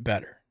little bit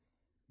better.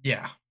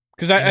 Yeah,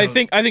 because I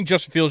think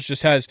Justin Fields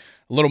just has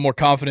a little more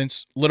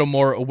confidence, a little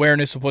more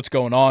awareness of what's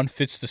going on,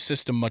 fits the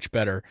system much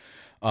better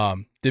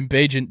than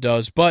Bagent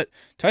does. But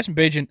Tyson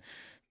Bagent,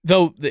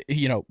 though,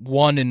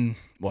 1 and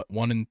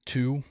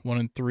 2, 1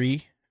 and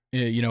 3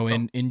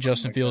 in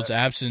Justin like Fields' that.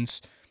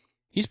 absence,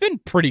 he's been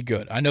pretty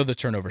good. I know the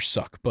turnovers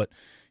suck, but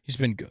he's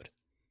been good.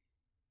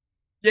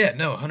 Yeah,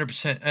 no,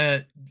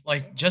 100%.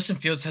 Like Justin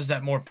Fields has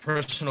that more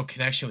personal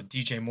connection with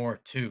DJ Moore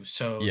too,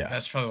 so Yeah,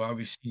 that's probably why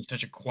we've seen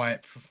such a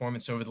quiet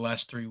performance over the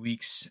last 3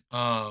 weeks.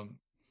 Yeah,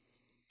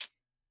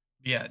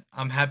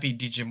 I'm happy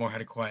DJ Moore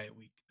had a quiet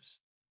week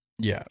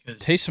yeah.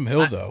 because Taysom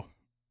Hill, I though,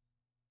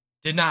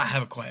 did not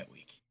have a quiet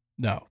week.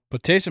 no.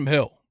 But Taysom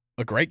Hill,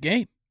 a great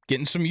game.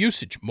 Getting some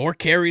usage. More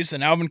carries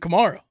than Alvin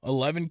Kamara.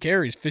 11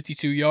 carries,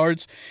 52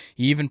 yards.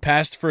 He even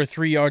passed for a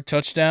 3-yard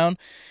touchdown.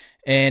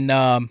 And,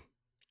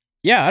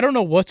 yeah, I don't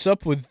know what's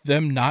up with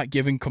them not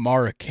giving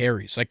Kamara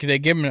carries. Like, they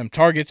give him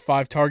targets,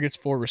 5 targets,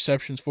 4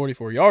 receptions,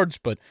 44 yards,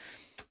 but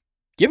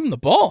give him the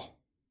ball.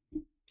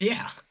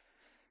 Yeah,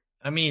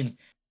 I mean,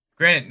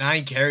 granted,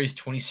 9 carries,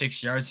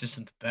 26 yards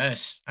isn't the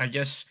best. I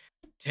guess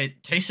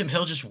Taysom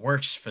Hill just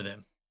works for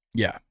them.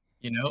 Yeah.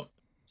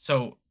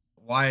 So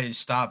why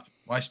stop?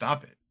 Why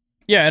stop it?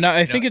 Yeah, and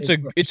I think It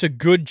works. it's a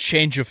good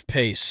change of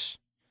pace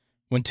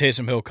when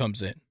Taysom Hill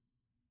comes in.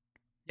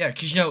 Yeah,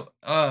 because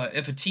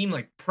if a team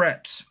like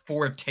preps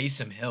for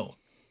Taysom Hill,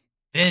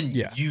 then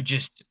Yeah. you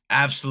just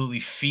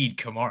absolutely feed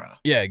Kamara.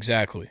 Yeah,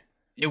 exactly.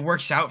 It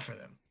works out for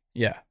them.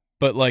 Yeah.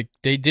 But, like,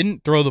 they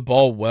didn't throw the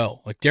ball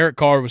well. Like, Derek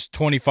Carr was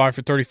 25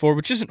 for 34,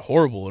 which isn't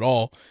horrible at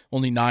all.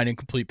 Only 9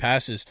 incomplete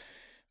passes.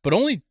 But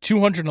only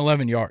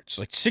 211 yards.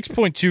 Like,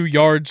 6.2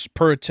 yards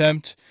per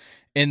attempt.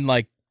 And,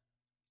 like,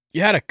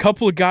 you had a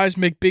couple of guys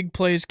make big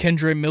plays.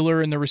 Kendre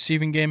Miller in the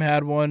receiving game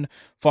had one.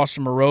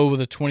 Foster Moreau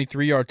with a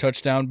 23-yard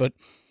touchdown. But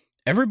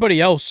everybody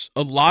else,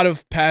 a lot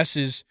of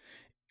passes.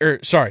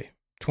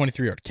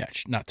 23-yard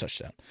catch, not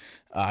touchdown.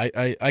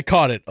 I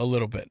caught it a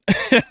little bit.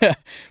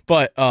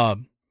 But,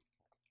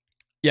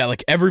 yeah,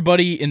 like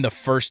everybody in the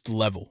first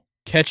level,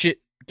 catch it,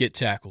 get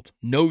tackled.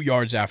 No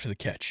yards after the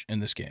catch in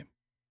this game.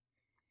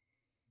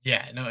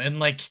 Yeah, no, and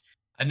like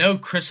I know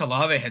Chris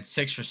Olave had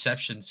 6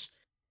 receptions,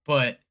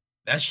 but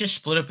that's just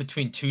split up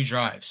between 2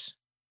 drives.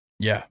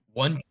 Yeah.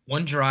 One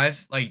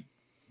drive, like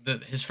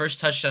his first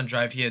touchdown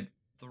drive, he had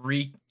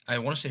I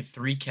want to say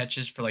 3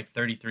 catches for like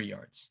 33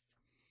 yards.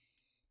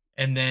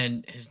 And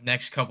then his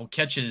next couple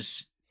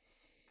catches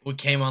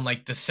came on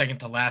like the second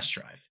to last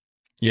drive.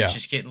 Yeah. He's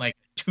just getting like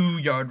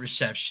 2-yard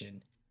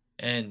reception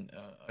and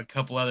a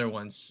couple other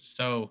ones.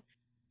 So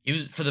he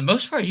was, for the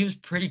most part, he was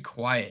pretty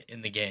quiet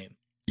in the game.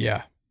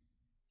 Yeah.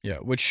 Yeah,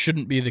 which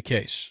shouldn't be the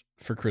case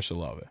for Chris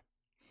Olave.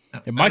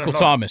 No, And not Michael at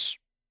all. Thomas,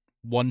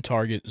 1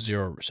 target,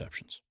 0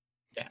 receptions.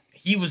 Yeah,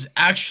 he was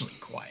actually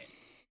quiet.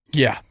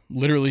 Yeah,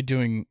 literally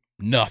doing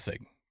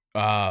nothing.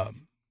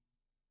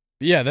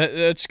 Yeah,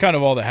 that's kind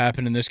of all that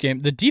happened in this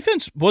game. The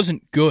defense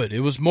wasn't good.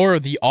 It was more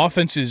of the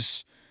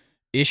offense's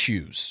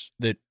issues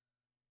that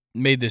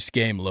made this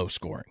game low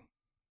scoring.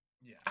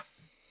 Yeah.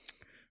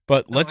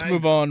 But No, let's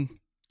move on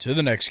to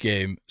the next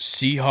game,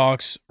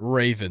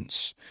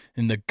 Seahawks-Ravens.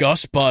 And the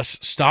Gus Bus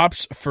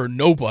stops for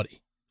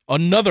nobody.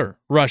 Another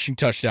rushing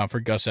touchdown for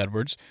Gus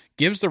Edwards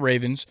gives the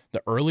Ravens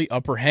the early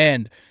upper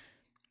hand.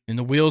 And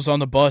the wheels on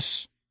the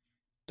bus,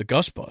 the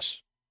Gus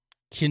Bus,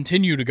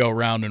 continue to go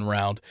round and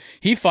round.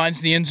 He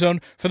finds the end zone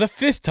for the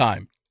 5th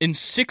time in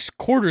 6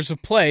 quarters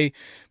of play.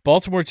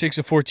 Baltimore takes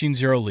a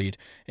 14-0 lead,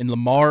 and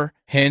Lamar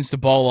hands the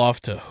ball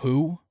off to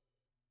who?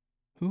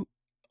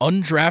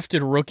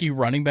 Undrafted rookie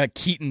running back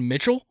Keaton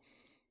Mitchell?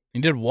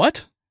 He did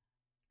what?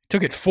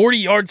 Took it 40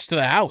 yards to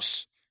the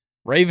house.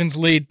 Ravens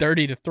lead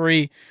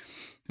 30-3.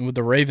 And with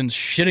the Ravens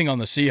shitting on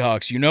the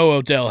Seahawks, you know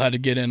Odell had to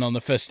get in on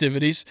the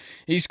festivities.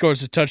 He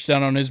scores a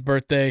touchdown on his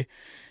birthday,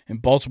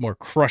 and Baltimore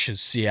crushes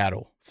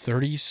Seattle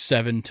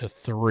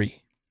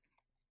 37-3.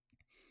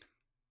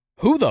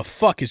 Who the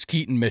fuck is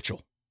Keaton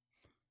Mitchell?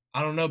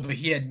 I don't know, but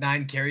he had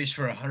 9 carries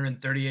for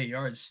 138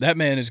 yards. That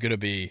man is going to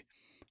be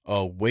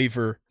a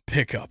waiver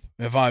pickup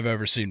if I've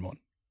ever seen one.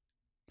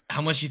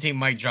 How much do you think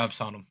Mike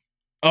drops on him?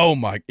 Oh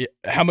my!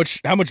 How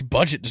much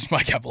budget does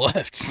Mike have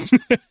left?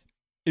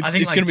 I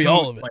think it's going to be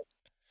all of it.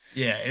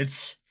 Yeah,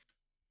 it's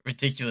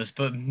ridiculous.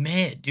 But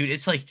man, dude,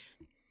 it's like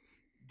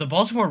the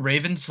Baltimore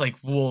Ravens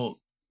will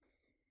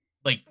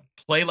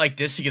play like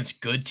this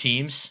against good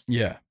teams.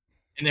 Yeah.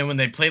 And then when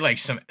they play like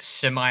some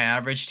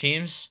semi-average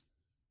teams,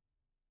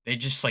 they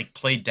just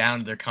play down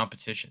to their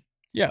competition.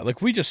 Yeah,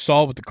 like we just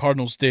saw what the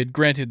Cardinals did.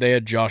 Granted, they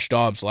had Josh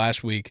Dobbs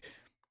last week.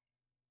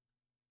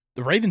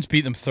 The Ravens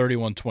beat them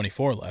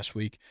 31-24 last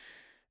week.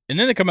 And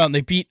then they come out and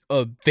they beat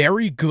a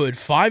very good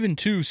 5-2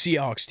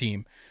 Seahawks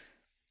team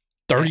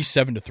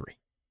 37-3.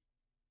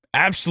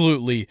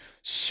 Absolutely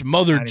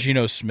smothered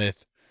Geno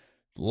Smith,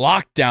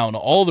 locked down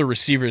all the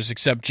receivers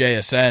except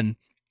JSN,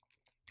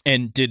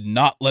 and did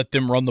not let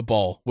them run the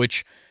ball,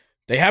 which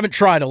they haven't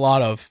tried a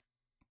lot of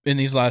in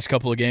these last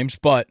couple of games,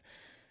 but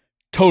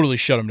totally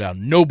shut them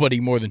down. Nobody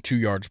more than 2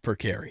 yards per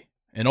carry,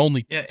 and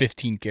only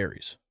 15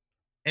 carries.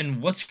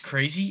 And what's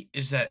crazy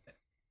is that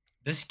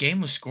this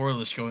game was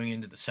scoreless going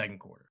into the second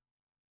quarter.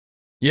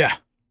 Yeah.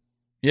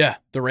 Yeah.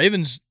 The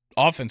Ravens'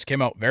 offense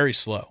came out very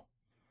slow.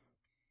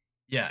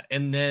 Yeah.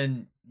 And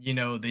then,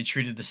 they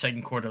treated the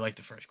second quarter like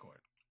the first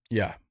quarter.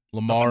 Yeah.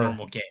 Lamar. A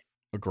normal game.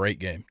 a great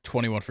game.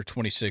 21 for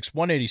 26,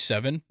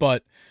 187,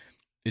 but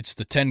it's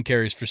the 10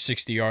 carries for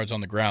 60 yards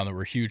on the ground that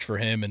were huge for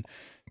him, and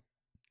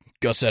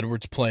Gus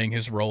Edwards playing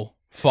his role.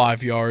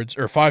 5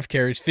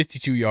 carries,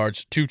 52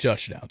 yards, 2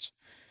 touchdowns.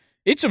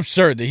 It's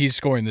absurd that he's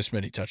scoring this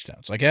many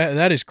touchdowns. Like,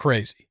 that is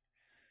crazy.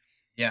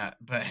 Yeah,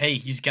 but hey,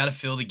 he's got to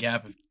fill the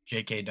gap of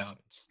J.K.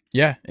 Dobbins.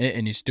 Yeah,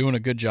 and he's doing a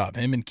good job.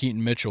 Him and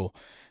Keaton Mitchell.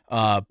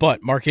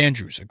 But Mark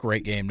Andrews, a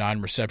great game.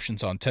 9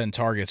 receptions on 10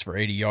 targets for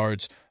 80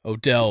 yards.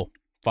 Odell,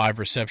 5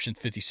 receptions,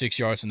 56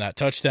 yards in that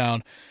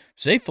touchdown.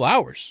 Zay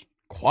Flowers,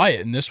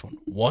 quiet in this one.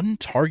 1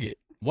 target,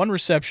 1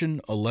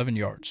 reception, 11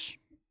 yards.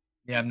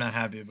 Yeah, I'm not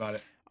happy about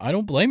it. I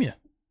don't blame you.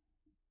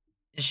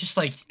 It's just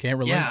like, can't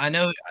relate. Yeah, I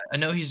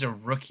know he's a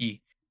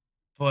rookie,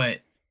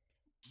 but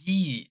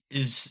he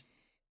is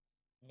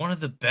one of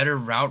the better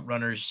route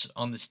runners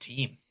on this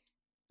team.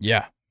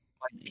 Yeah.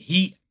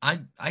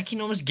 I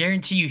can almost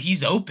guarantee you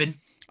he's open.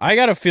 I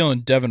got a feeling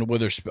Devin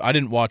Witherspoon, I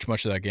didn't watch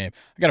much of that game.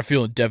 I got a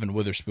feeling Devin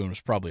Witherspoon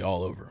was probably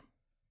all over him.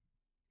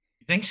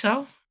 You think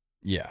so?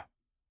 Yeah.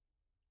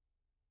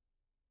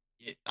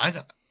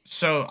 I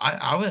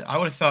would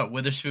have thought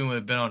Witherspoon would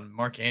have been on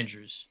Mark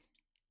Andrews.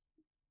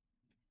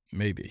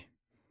 Maybe.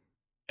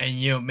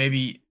 And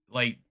maybe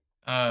like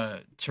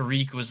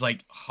Tariq was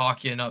like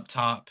hawking up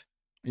top.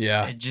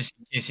 Yeah. Just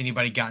in case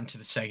anybody got into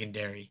the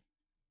secondary.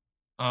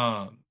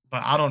 But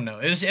I don't know.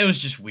 It was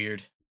just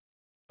weird.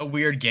 A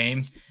weird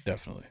game.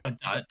 Definitely.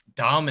 A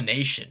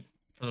domination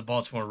for the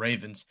Baltimore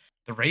Ravens.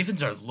 The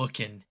Ravens are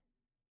looking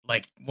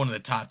like one of the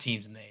top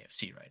teams in the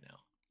AFC right now.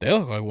 They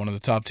look like one of the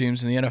top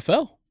teams in the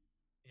NFL.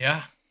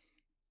 Yeah.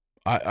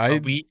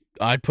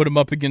 I'd put them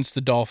up against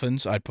the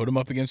Dolphins. I'd put them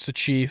up against the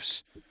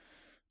Chiefs.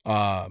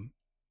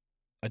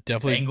 I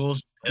definitely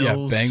Bengals.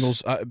 Bills. Yeah,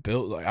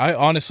 Bengals. I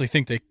honestly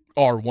think they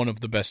are one of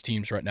the best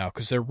teams right now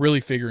because they're really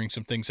figuring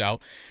some things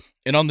out.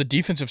 And on the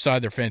defensive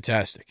side, they're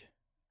fantastic.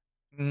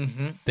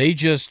 Mm-hmm. They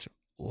just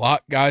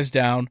lock guys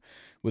down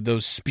with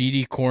those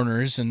speedy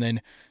corners, and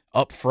then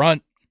up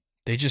front,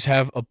 they just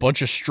have a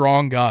bunch of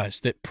strong guys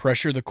that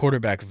pressure the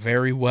quarterback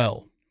very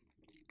well.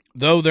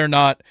 Though they're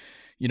not,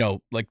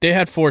 like they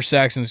had 4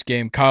 sacks in this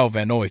game. Kyle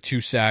Van Noy,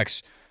 2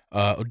 sacks.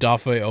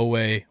 Odafe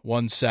Owe,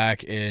 1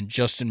 sack, and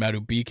Justin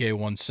Madubuike,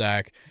 1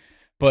 sack.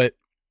 But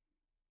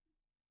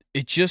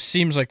it just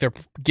seems like they're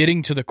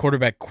getting to the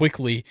quarterback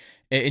quickly,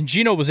 and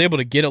Geno was able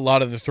to get a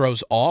lot of the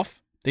throws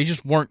off. They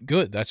just weren't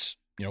good. That's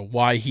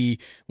why he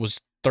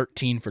was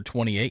 13 for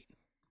 28.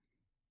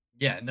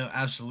 Yeah, no,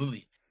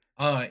 absolutely.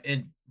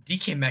 And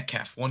DK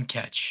Metcalf, 1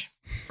 catch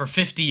for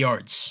 50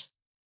 yards,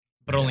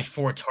 but only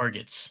 4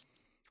 targets.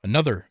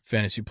 Another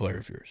fantasy player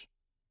of yours.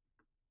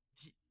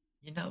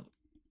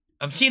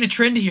 I'm seeing a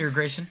trend here,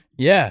 Grayson.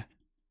 Yeah.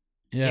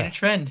 Seeing a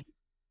trend.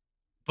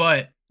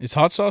 But is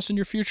hot sauce in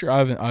your future? I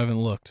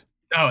haven't looked.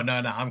 No,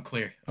 I'm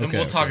clear. Okay, and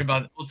we'll talk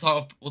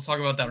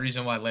about that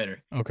reason why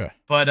later. Okay.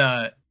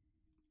 But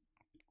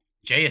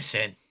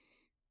JSN.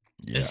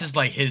 Yeah. This was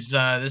like his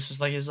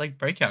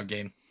breakout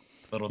game.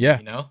 A little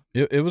bit,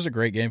 It was a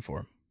great game for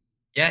him.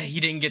 Yeah, he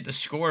didn't get the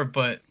score,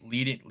 but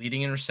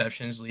leading in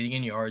receptions, leading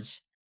in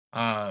yards,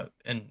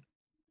 and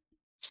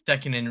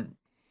second in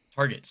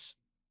targets.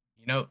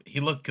 He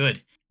looked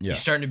good. Yeah.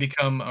 He's starting to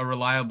become a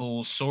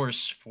reliable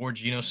source for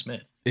Geno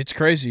Smith. It's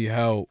crazy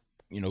how,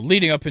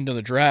 leading up into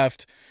the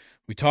draft,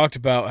 we talked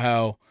about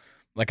how,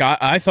 like,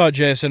 I thought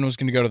JSN was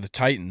going to go to the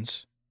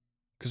Titans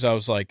because I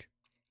was like,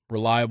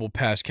 reliable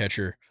pass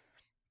catcher,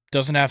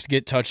 doesn't have to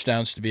get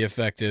touchdowns to be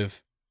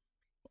effective,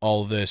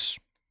 all of this.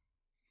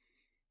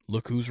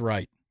 Look who's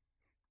right.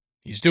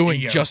 He's doing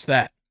just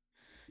that.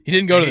 He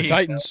didn't go to the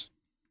Titans,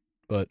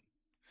 but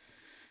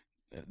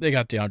they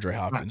got DeAndre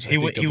Hopkins. He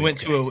went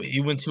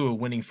to a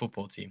winning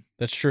football team.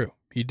 That's true.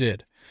 He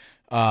did.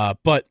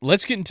 But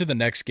let's get into the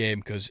next game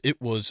because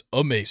it was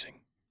amazing.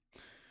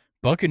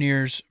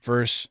 Buccaneers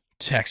versus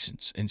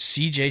Texans, and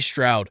C.J.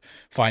 Stroud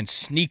finds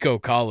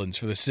Sneeko Collins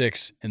for the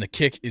 6, and the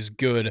kick is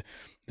good.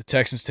 The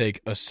Texans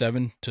take a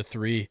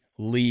 7-3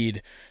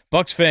 lead.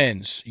 Bucs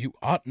fans, you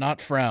ought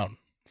not frown,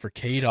 for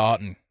Cade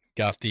Otton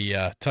got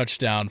the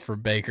touchdown for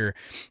Baker,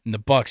 and the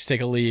Bucs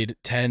take a lead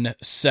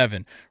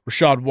 10-7.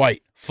 Rachaad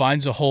White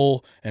finds a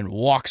hole and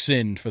walks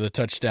in for the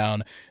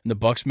touchdown, and the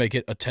Bucs make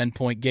it a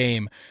 10-point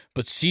game.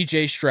 But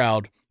C.J.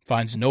 Stroud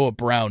finds Noah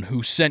Brown,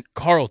 who sent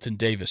Carlton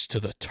Davis to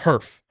the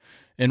turf,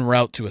 en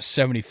route to a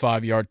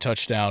 75-yard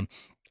touchdown.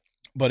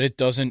 But it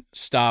doesn't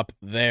stop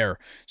there.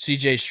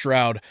 C.J.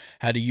 Stroud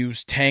had to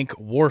use tank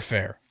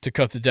warfare to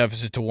cut the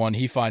deficit to 1.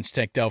 He finds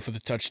Tank Dell for the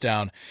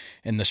touchdown,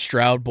 and the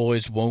Stroud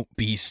boys won't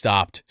be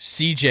stopped.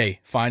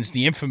 C.J. finds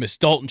the infamous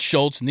Dalton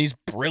Schultz, and these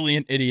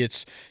brilliant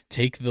idiots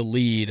take the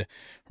lead.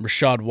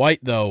 Rachaad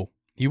White, though,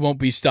 he won't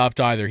be stopped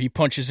either. He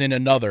punches in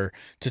another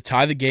to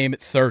tie the game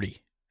at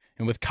 30.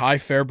 And with Kai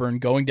Fairburn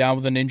going down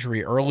with an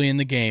injury early in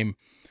the game,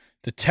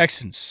 the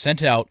Texans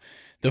sent out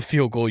the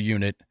field goal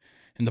unit,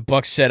 and the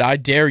Bucs said, "I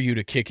dare you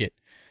to kick it,"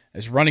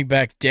 as running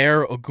back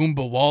Dare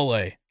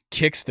Ogunbowale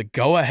kicks the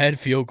go-ahead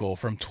field goal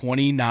from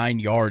 29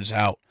 yards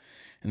out.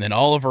 And then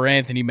Oliver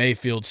Anthony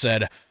Mayfield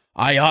said,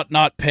 "I ought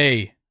not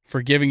pay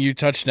for giving you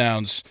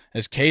touchdowns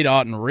as Cade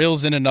Otton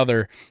reels in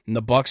another, and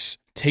the Bucs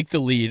take the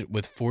lead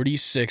with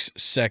 46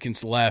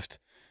 seconds left.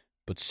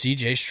 But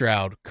C.J.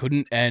 Stroud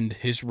couldn't end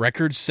his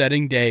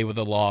record-setting day with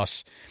a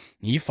loss.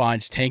 He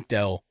finds Tank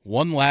Dell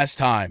one last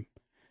time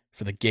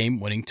for the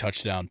game-winning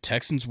touchdown.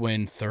 Texans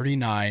win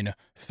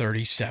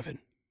 39-37.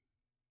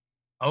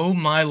 Oh,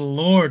 my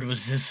Lord,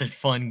 was this a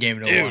fun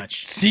game to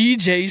watch.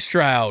 C.J.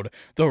 Stroud,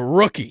 the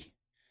rookie,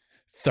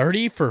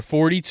 30 for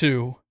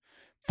 42,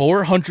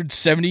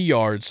 470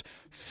 yards,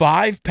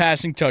 5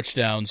 passing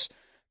touchdowns,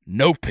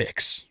 no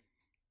picks.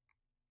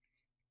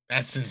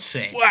 That's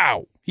insane.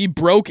 Wow. He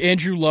broke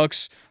Andrew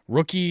Luck's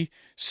rookie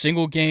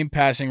single-game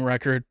passing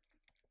record.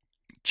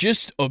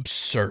 Just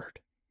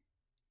absurd.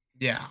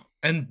 Yeah,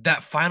 and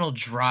that final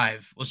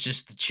drive was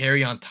just the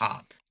cherry on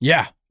top.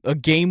 Yeah, a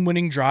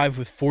game-winning drive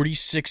with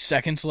 46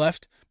 seconds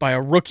left by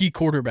a rookie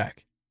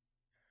quarterback.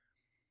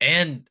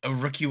 And a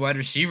rookie wide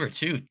receiver,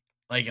 too.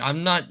 Like,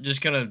 I'm not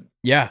just going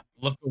to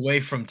look away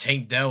from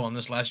Tank Dell on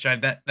this last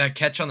drive. That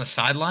catch on the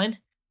sideline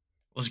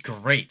was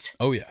great.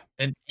 Oh, yeah.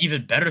 And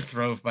even better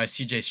throw by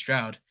C.J.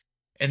 Stroud.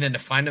 And then to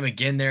find him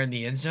again there in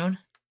the end zone.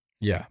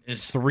 Yeah.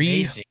 Is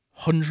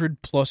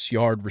 300-plus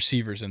yard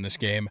receivers in this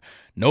game.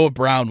 Noah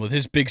Brown with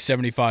his big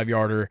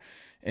 75-yarder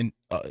and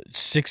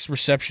 6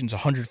 receptions,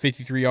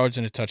 153 yards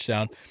and a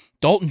touchdown.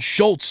 Dalton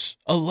Schultz,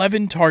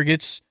 11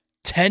 targets,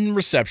 10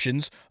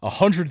 receptions,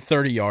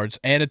 130 yards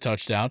and a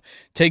touchdown.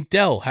 Tank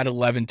Dell had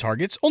 11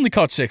 targets, only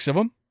caught 6 of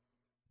them.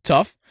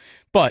 Tough,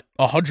 but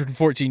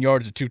 114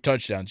 yards and 2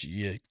 touchdowns.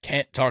 You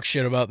can't talk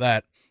shit about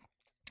that.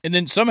 And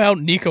then somehow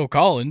Nico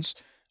Collins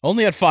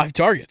only had 5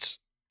 targets,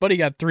 but he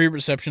got 3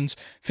 receptions,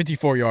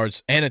 54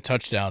 yards, and a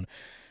touchdown.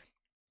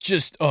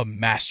 Just a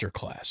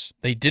masterclass.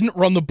 They didn't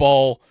run the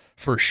ball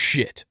for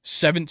shit.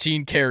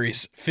 17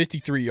 carries,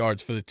 53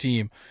 yards for the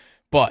team,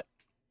 but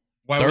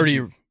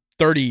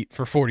 30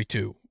 for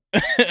 42,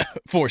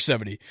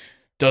 470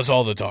 does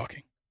all the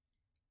talking.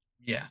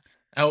 Yeah.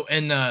 Oh,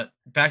 and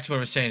back to what I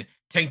was saying,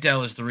 Tank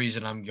Dell is the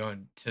reason I'm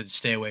going to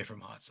stay away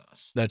from hot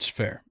sauce. That's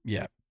fair.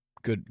 Yeah.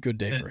 Good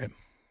day for him.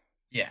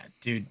 Yeah,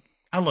 dude.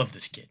 I love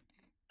this kid.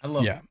 I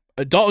love him.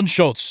 Dalton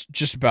Schultz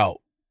just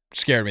about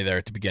scared me there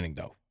at the beginning,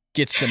 though.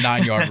 Gets the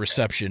 9-yard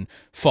reception,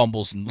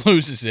 fumbles, and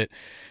loses it.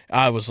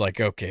 I was like,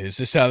 okay, is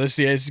this how this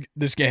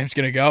game's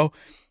going to go?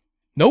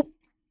 Nope,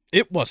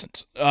 it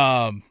wasn't.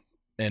 And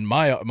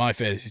my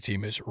fantasy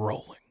team is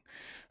rolling.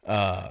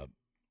 I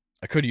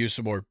could use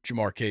some more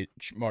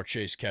Jamar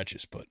Chase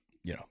catches, but,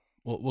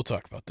 we'll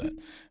talk about that.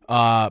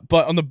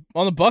 But on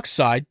the Bucs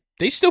side,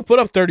 they still put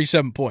up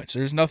 37 points.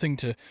 There's nothing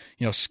to,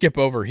 skip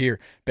over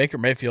here. Baker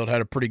Mayfield had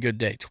a pretty good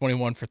day.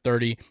 21 for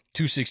 30,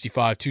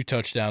 265, 2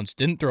 touchdowns.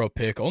 Didn't throw a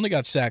pick. Only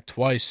got sacked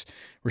twice.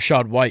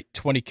 Rachaad White,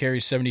 20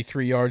 carries,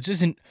 73 yards.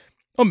 Isn't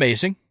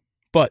amazing,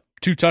 but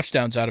 2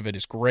 touchdowns out of it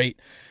is great.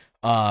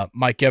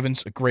 Mike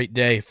Evans, a great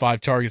day. 5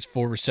 targets,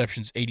 4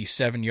 receptions,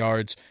 87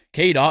 yards.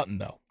 Cade Otton,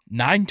 though,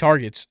 9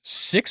 targets,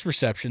 6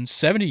 receptions,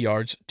 70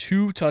 yards,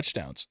 2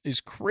 touchdowns.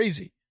 Is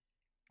crazy.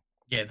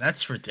 Yeah,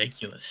 that's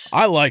ridiculous.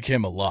 I like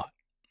him a lot.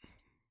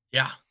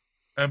 Yeah.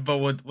 But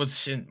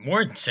what's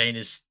more insane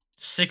is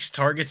 6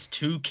 targets,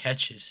 2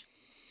 catches.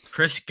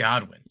 Chris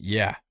Godwin.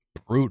 Yeah,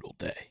 brutal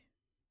day.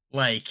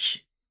 Like,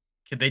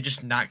 could they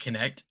just not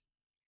connect?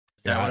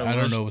 Yeah, I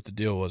don't know what the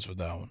deal was with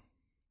that one.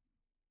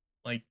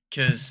 Like,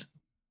 because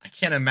I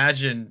can't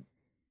imagine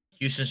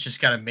Houston's just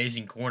got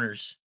amazing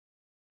corners.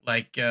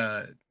 Like,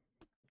 trying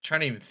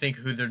to even think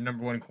who their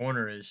number 1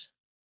 corner is.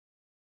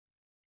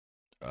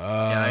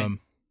 I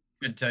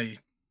couldn't tell you.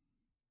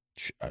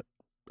 I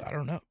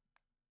don't know.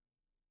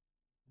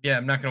 Yeah,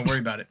 I'm not going to worry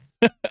about it.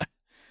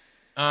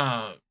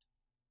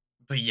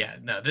 But yeah,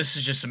 no, this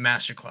is just a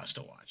masterclass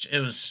to watch. It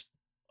was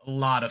a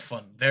lot of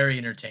fun, very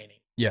entertaining.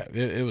 Yeah,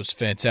 it was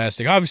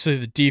fantastic. Obviously,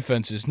 the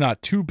defense is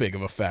not too big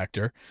of a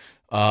factor.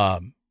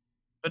 But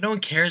no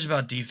one cares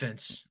about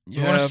defense.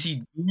 We want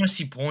to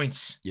see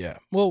points. Yeah.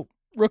 Well,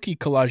 rookie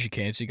Kalaji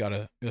Kancey got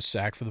a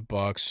sack for the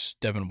Bucs.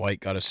 Devin White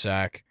got a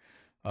sack.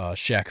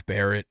 Shaq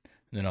Barrett.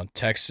 And then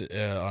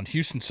on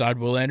Houston side,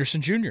 Will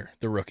Anderson Jr.,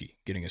 the rookie,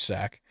 getting a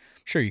sack.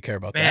 I'm sure you care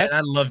about that. Man,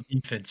 I love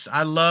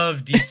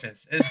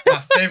defense. It's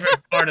my favorite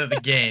part of the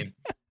game.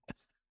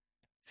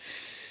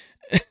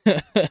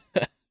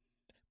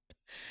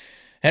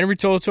 Henry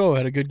To'oTo'o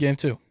had a good game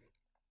too.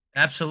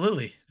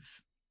 Absolutely.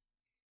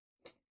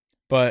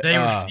 But they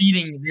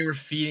were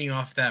feeding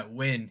off that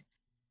win.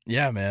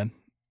 Yeah, man.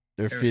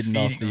 They're feeding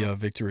off the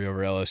victory over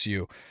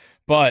LSU.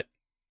 But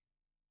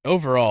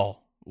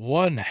overall,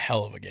 one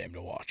hell of a game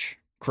to watch.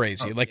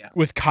 Crazy.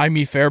 With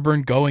Kaimi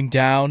Fairburn going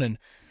down and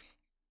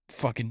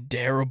fucking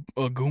Dare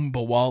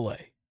Ogunbowale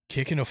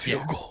kicking a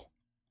field goal.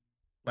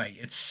 Like,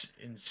 it's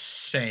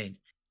insane.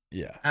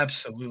 Yeah.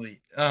 Absolutely.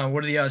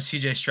 What are the odds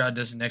CJ Stroud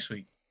does it next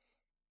week?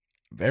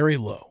 Very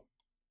low.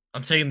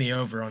 I'm taking the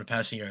over on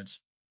passing yards.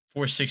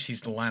 460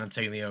 is the line. I'm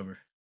taking the over.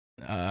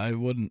 I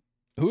wouldn't.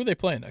 Who are they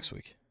playing next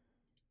week?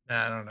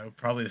 I don't know.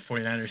 Probably the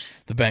 49ers.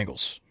 The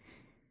Bengals.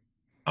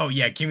 Oh,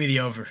 yeah. Give me the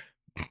over.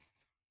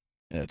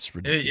 That's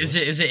ridiculous.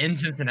 Is it in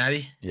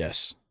Cincinnati?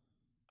 Yes.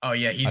 Oh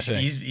yeah, I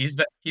think.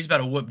 he's about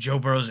to whoop Joe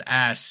Burrow's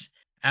ass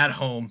at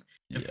home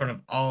in Yeah. front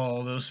of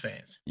all those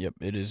fans. Yep,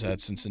 it is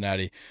at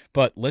Cincinnati.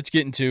 But let's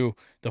get into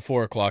the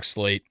 4 o'clock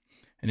slate,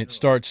 and it Ugh.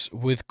 starts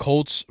with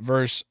Colts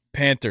versus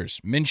Panthers.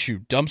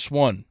 Minshew dumps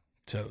one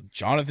to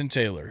Jonathan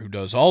Taylor, who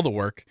does all the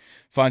work,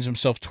 finds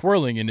himself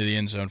twirling into the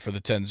end zone for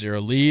the 10-0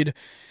 lead,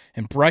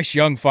 and Bryce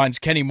Young finds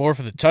Kenny Moore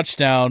for the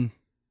touchdown.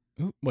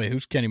 Wait,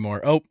 who's Kenny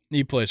Moore? Oh,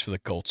 he plays for the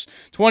Colts.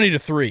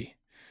 20-3.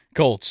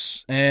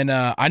 Colts. And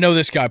I know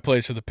this guy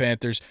plays for the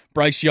Panthers.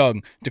 Bryce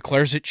Young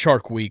declares it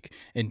Chark Week,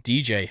 and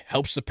DJ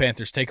helps the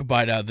Panthers take a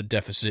bite out of the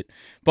deficit.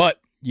 But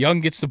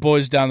Young gets the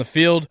boys down the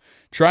field,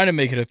 trying to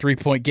make it a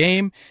 3-point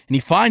game, and he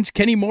finds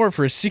Kenny Moore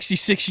for a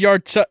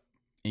 66-yard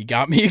He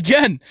got me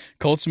again.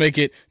 Colts make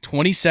it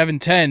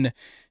 27-10,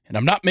 and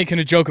I'm not making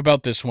a joke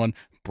about this one.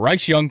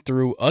 Bryce Young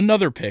threw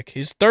another pick,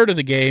 his third of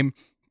the game,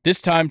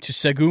 this time to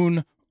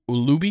Segun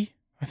Ulubi,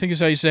 I think is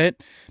how you say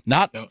it.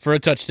 Not for a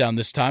touchdown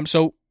this time,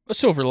 so a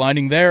silver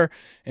lining there,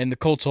 and the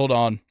Colts hold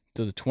on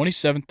to the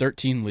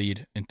 27-13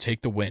 lead and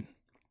take the win.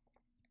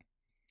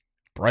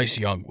 Bryce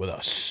Young with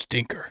a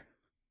stinker.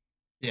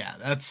 Yeah,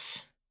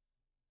 that's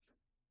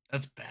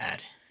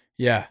bad.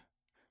 Yeah.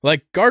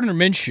 Like Gardner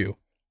Minshew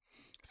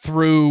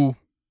threw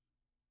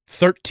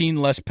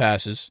 13 less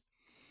passes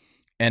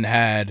and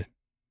had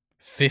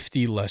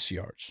 50 less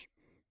yards.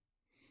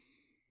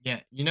 Yeah,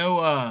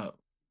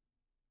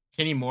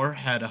 Kenny Moore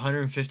had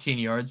 115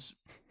 yards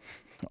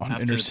on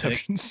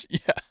interceptions. Yeah.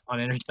 On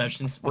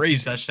interceptions.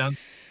 Crazy. 2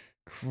 touchdowns.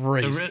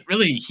 Crazy. So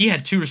really, he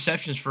had 2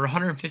 receptions for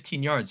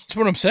 115 yards. That's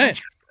what I'm saying.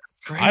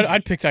 Crazy.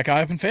 I'd pick that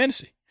guy up in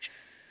fantasy.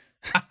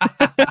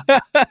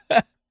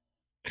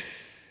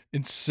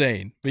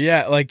 Insane. But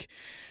yeah, like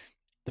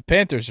the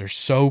Panthers are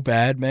so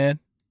bad, man.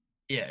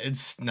 Yeah,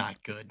 it's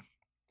not good.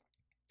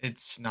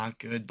 It's not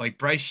good. Like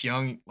Bryce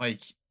Young,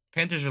 like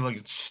Panthers are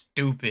looking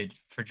stupid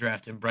for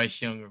drafting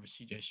Bryce Young over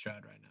CJ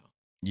Stroud right now.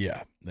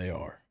 Yeah, they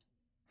are.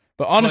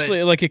 But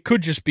honestly, like it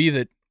could just be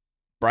that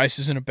Bryce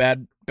is in a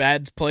bad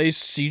place,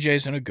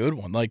 CJ's in a good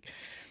one. Like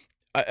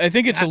I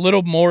think it's a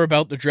little more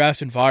about the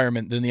draft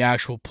environment than the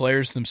actual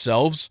players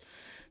themselves.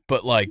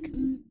 But like,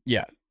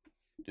 yeah,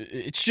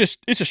 it's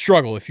a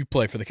struggle if you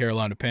play for the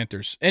Carolina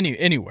Panthers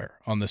anywhere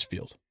on this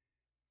field.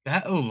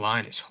 That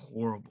O-line is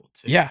horrible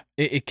too. Yeah,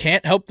 it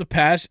can't help the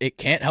pass. It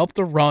can't help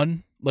the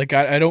run. Like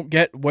I don't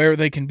get where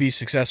they can be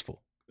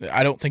successful.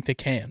 I don't think they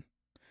can.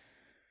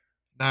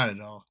 Not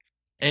at all.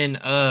 And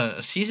a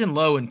season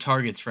low in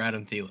targets for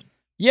Adam Thielen.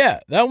 Yeah,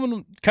 that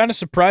one kind of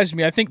surprised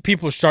me. I think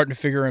people are starting to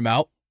figure him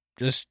out.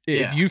 Just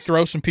if you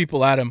throw some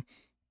people at him,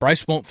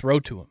 Bryce won't throw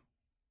to him.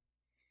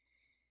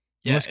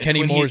 Yeah, unless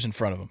Kenny Moore's in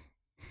front of him.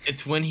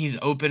 It's when he's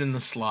open in the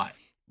slot.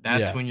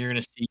 That's when you're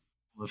going to see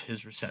all of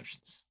his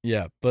receptions.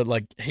 Yeah, but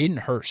like Hayden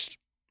Hurst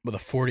with a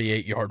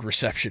 48-yard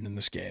reception in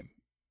this game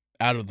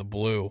out of the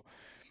blue.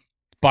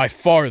 By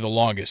far the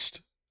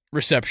longest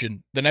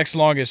reception. The next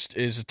longest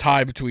is a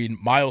tie between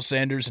Miles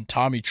Sanders and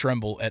Tommy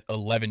Tremble at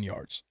 11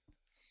 yards.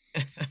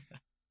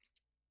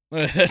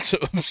 That's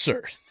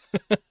absurd.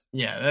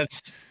 Yeah,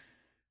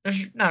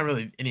 there's not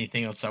really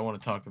anything else I want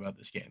to talk about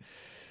this game.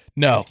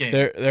 No,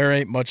 there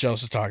ain't much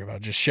else to talk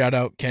about. Just shout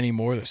out Kenny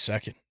Moore the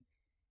second.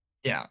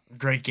 Yeah,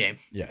 great game.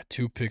 Yeah,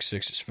 2 pick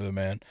sixes for the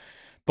man.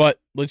 But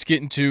let's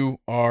get into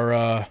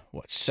our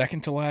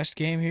second to last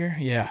game here?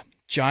 Yeah,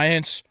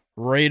 Giants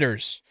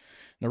Raiders.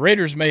 The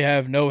Raiders may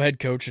have no head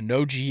coach and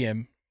no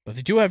GM, but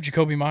they do have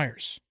Jacoby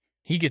Myers.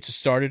 He gets it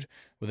started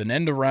with an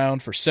end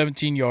around for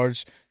 17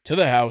 yards to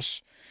the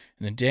house,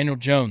 and then Daniel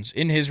Jones,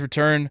 in his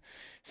return,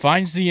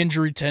 finds the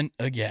injury tent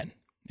again.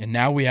 And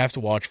now we have to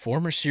watch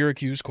former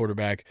Syracuse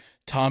quarterback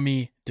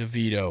Tommy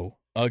DeVito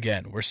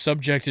again. We're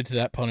subjected to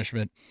that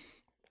punishment.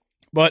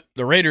 But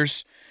the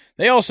Raiders,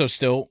 they also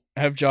still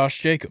have Josh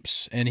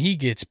Jacobs, and he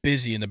gets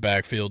busy in the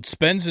backfield,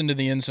 spins into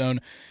the end zone,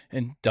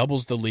 and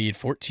doubles the lead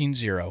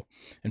 14-0.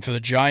 And for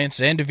the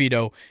Giants and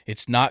DeVito,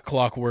 it's not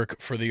clockwork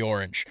for the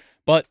Orange.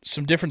 But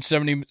some different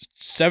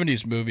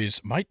 70s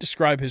movies might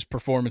describe his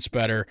performance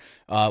better.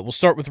 We'll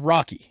start with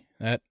Rocky.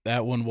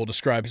 That one will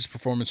describe his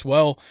performance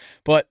well.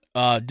 But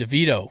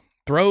DeVito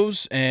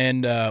throws,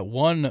 and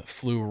one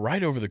flew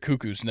right over the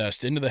cuckoo's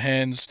nest into the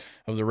hands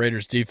of the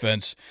Raiders'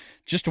 defense.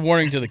 Just a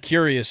warning to the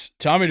curious,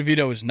 Tommy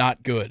DeVito is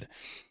not good.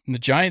 And the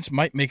Giants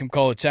might make him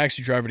call a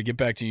taxi driver to get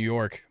back to New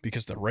York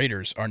because the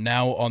Raiders are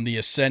now on the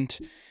ascent,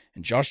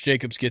 and Josh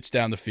Jacobs gets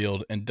down the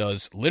field and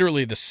does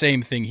literally the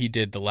same thing he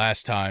did the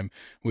last time,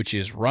 which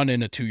is run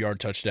in a 2-yard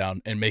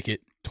touchdown and make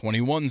it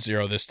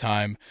 21-0 this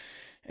time.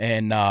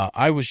 And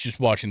I was just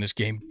watching this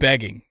game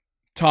begging,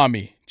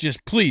 Tommy,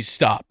 just please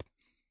stop.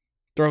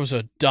 Throws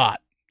a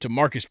dot to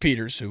Marcus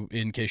Peters, who,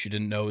 in case you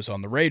didn't know, is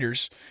on the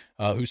Raiders,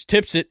 who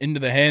tips it into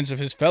the hands of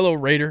his fellow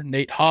Raider,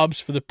 Nate Hobbs,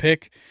 for the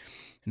pick.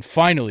 And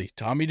finally,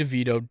 Tommy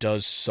DeVito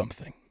does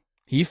something.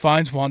 He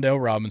finds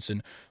Wan'Dale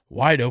Robinson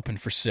wide open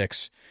for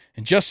 6,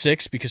 and just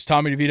 6 because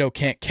Tommy DeVito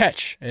can't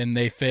catch, and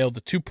they failed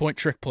the 2-point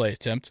trick play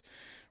attempt.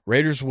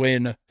 Raiders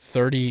win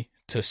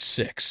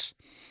 30-6.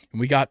 And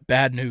we got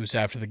bad news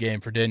after the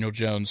game for Daniel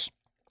Jones.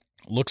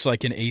 Looks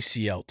like an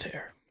ACL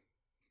tear.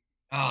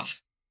 Ah,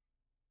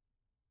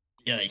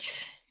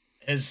 Yikes.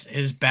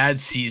 His bad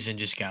season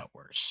just got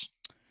worse.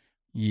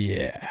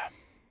 Yeah.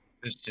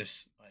 It's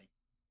just like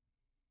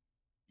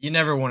you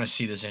never want to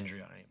see this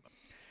injury on anybody.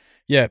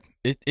 Yeah,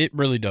 it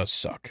really does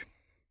suck.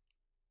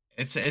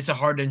 It's a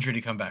hard injury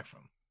to come back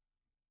from.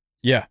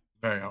 Yeah.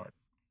 Very hard.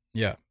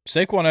 Yeah.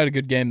 Saquon had a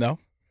good game, though.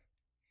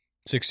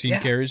 16 Yeah.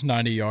 carries,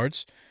 90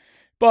 yards.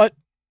 But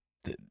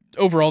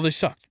overall, they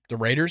sucked. The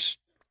Raiders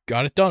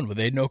got it done with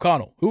Aiden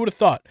O'Connell. Who would have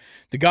thought?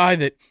 The guy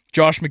that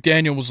Josh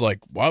McDaniel was like,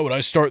 why would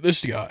I start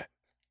this guy?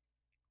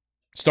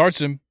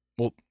 Starts him.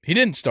 Well, he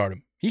didn't start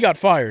him. He got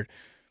fired.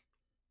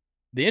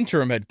 The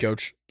interim head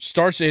coach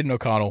starts Aiden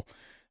O'Connell.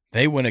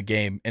 They win a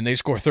game, and they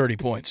score 30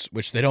 points,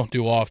 which they don't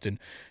do often.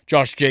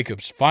 Josh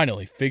Jacobs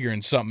finally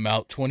figuring something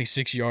out.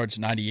 26 yards,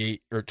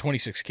 98, or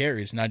 26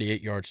 carries,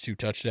 98 yards, 2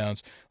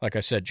 touchdowns. Like I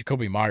said,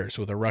 Jacoby Myers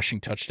with a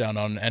rushing touchdown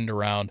on an end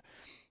around.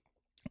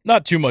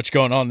 Not too much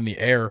going on in the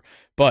air,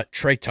 but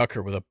Trey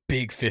Tucker with a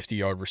big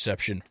 50-yard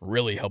reception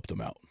really helped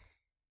him out.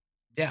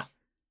 Yeah.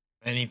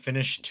 And he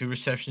finished 2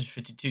 receptions,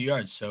 52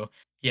 yards. So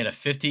he had a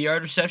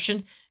 50-yard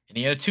reception, and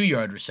he had a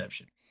 2-yard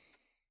reception.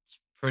 It's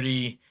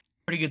pretty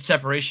good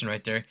separation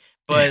right there.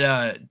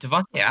 But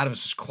Devontae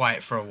Adams was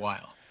quiet for a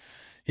while.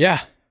 Yeah.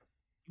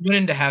 He went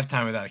into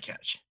halftime without a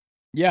catch.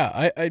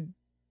 Yeah, I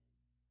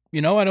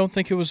don't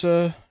think it was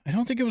a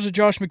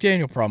Josh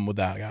McDaniel problem with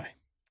that guy.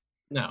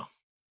 No.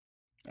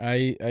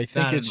 I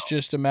think it's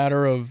just a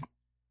matter of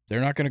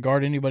they're not going to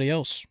guard anybody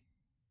else.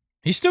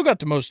 He still got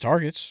the most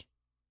targets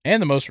and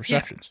the most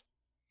receptions.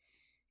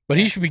 But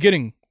he should be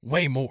getting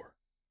way more.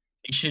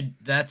 He should.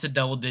 That's a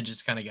double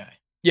digits kind of guy.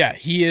 Yeah,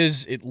 he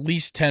is at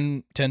least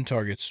 10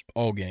 targets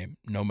all game,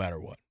 no matter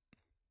what.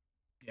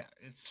 Yeah,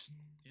 it's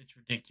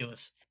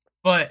ridiculous.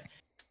 But,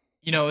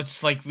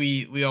 it's like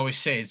we always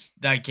say, it's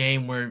that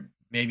game where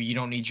maybe you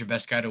don't need your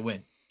best guy to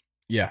win.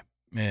 Yeah,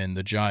 and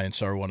the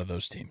Giants are one of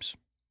those teams.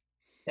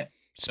 Yeah.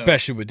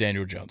 Especially with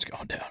Daniel Jones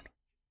going down.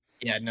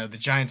 Yeah, no, the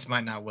Giants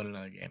might not win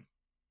another game.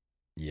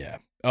 Yeah.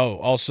 Oh,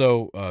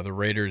 also, the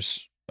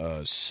Raiders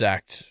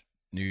sacked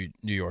New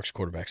York's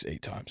quarterbacks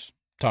 8 times.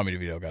 Tommy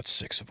DeVito got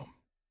 6 of them.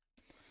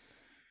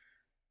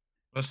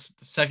 That's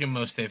the second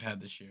most they've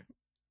had this year.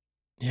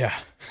 Yeah.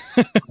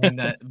 behind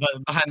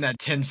that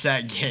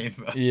 10-sack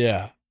game.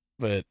 Yeah,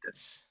 but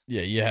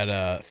yeah, you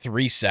had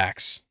 3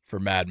 sacks for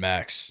Mad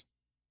Max.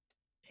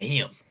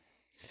 Damn.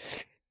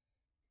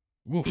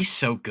 Oof. He's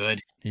so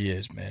good. He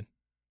is, man.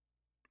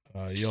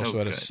 You also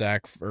had a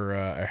sack for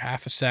a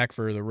half a sack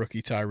for the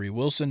rookie Tyree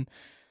Wilson.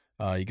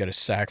 You got a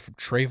sack from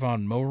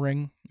Trayvon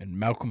Moehring and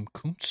Malcolm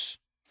Kuntz.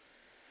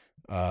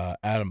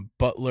 Adam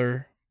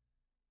Butler,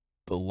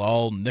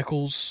 Bilal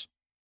Nichols,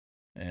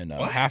 and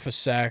half a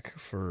sack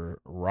for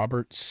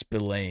Robert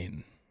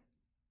Spillane.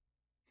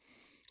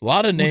 A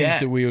lot of names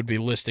that we would be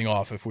listing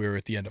off if we were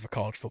at the end of a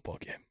college football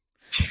game.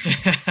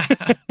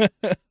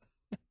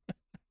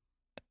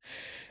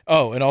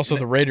 Oh, and also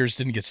the Raiders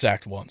didn't get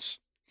sacked once.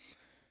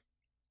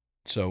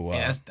 So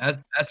yeah,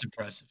 that's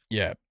impressive.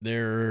 Yeah,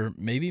 they're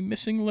maybe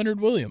missing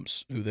Leonard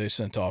Williams, who they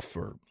sent off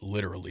for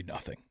literally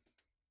nothing.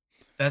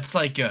 That's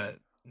like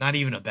not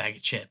even a bag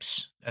of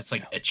chips. That's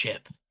like a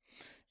chip.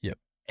 Yep.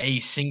 A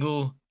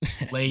single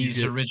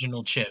Lay's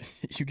original chip.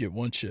 You get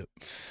 1 chip.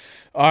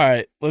 All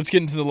right, let's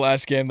get into the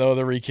last game, though,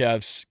 the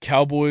recaps.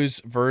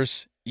 Cowboys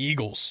versus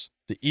Eagles.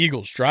 The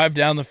Eagles drive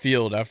down the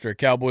field after a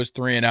Cowboys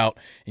 3-and-out,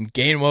 and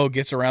Gainwell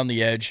gets around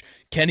the edge.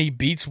 Kenny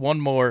beats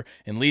one more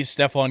and leads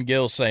Stephon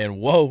Gilmore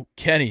saying, "Whoa,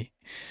 Kenny,"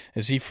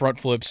 as he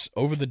front flips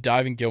over the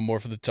diving Gilmore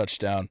for the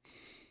touchdown.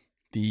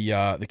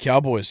 The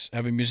Cowboys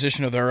have a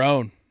musician of their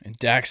own, and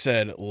Dak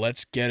said,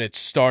 "Let's get it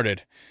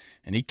started."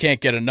 And he can't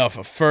get enough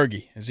of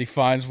Fergie as he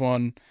finds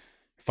him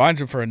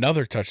for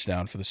another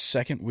touchdown for the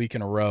second week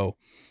in a row.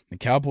 The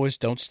Cowboys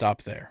don't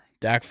stop there.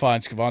 Dak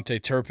finds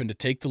KaVontae Turpin to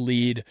take the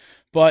lead,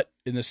 but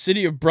in the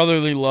city of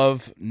brotherly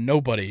love,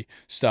 nobody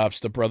stops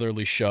the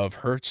brotherly shove.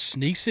 Hurts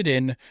sneaks it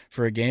in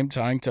for a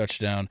game-tying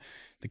touchdown.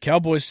 The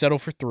Cowboys settle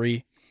for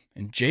 3,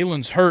 and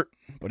Jalen's hurt,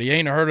 but he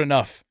ain't hurt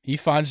enough. He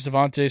finds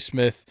Devontae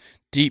Smith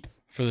deep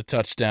for the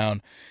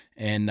touchdown,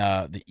 and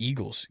the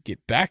Eagles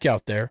get back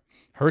out there.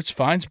 Hurts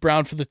finds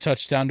Brown for the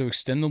touchdown to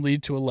extend the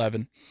lead to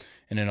 11,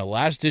 and in a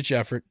last-ditch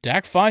effort,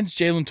 Dak finds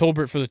Jalen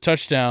Tolbert for the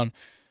touchdown,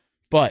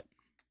 but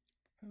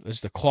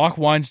as the clock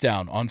winds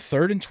down on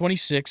 3rd and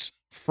 26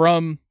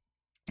 from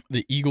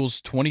the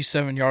Eagles'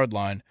 27-yard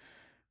line,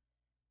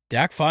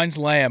 Dak finds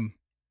Lamb,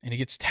 and he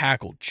gets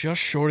tackled just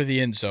short of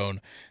the end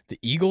zone. The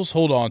Eagles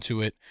hold on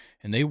to it,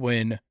 and they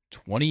win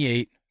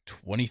 28-23.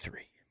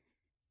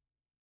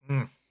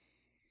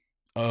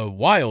 A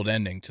wild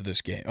ending to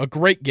this game. A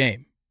great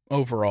game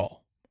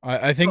overall.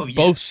 I think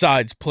both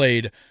sides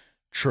played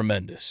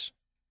tremendous.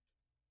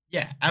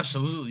 Yeah,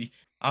 absolutely.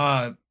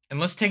 And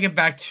let's take it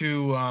back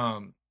to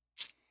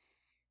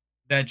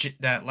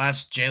that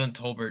last Jalen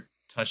Tolbert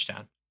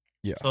touchdown.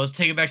 Yeah. So let's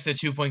take it back to the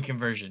 2-point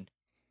conversion.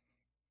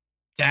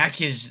 Dak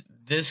is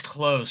this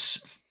close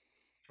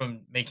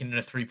from making it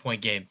a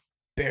 3-point game.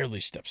 Barely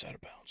steps out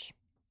of bounds.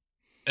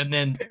 And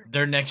then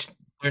their next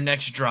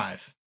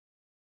drive,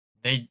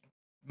 they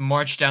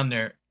march down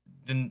there.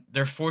 then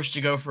they're forced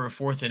to go for a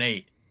 4th and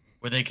 8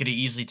 where they could have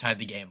easily tied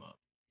the game up.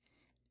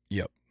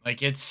 Yep.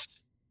 Like it's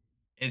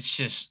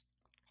just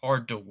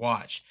hard to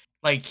watch.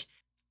 Like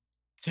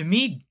to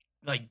me,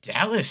 like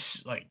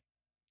Dallas like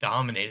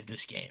dominated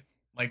this game.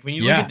 Like when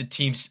you look Yeah. at the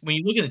teams, when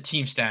you look at the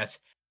team stats,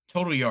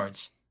 total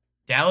yards,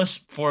 Dallas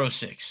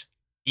 406,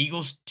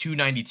 Eagles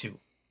 292.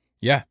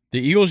 Yeah. The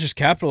Eagles just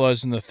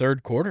capitalized in the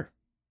third quarter.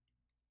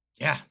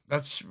 Yeah,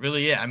 that's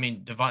really it. I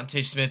mean,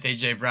 Devontae Smith,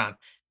 AJ Brown,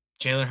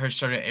 Jalen Hurts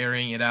started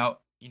airing it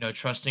out,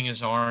 trusting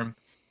his arm,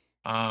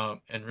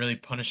 and really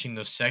punishing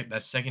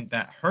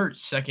that hurt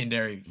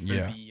secondary for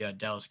Yeah. the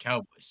Dallas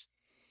Cowboys.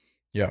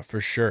 Yeah,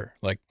 for sure.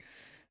 Like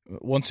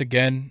once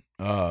again,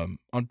 on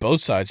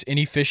both sides,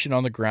 inefficient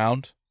on the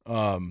ground,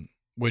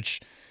 which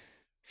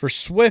for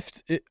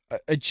Swift, it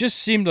just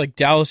seemed like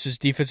Dallas's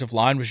defensive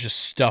line was just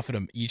stuffing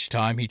him each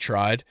time he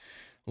tried.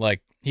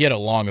 Like he had a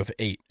long of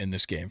 8 in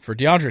this game. For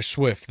DeAndre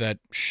Swift, that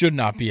should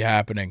not be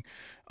happening.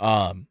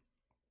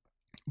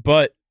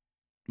 But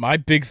my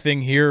big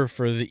thing here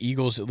for the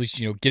Eagles, at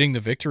least, getting the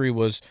victory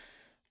was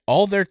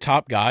all their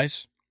top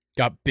guys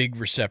got big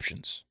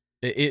receptions.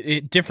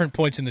 At different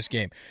points in this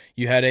game.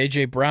 You had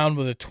A.J. Brown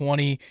with a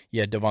 20. You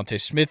had Devontae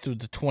Smith with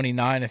the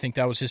 29. I think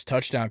that was his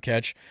touchdown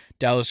catch.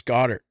 Dallas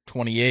Goedert,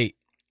 28.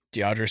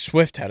 DeAndre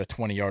Swift had a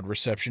 20-yard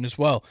reception as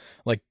well.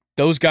 Like,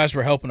 those guys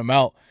were helping him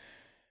out.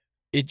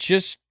 It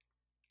just,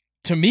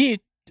 to me,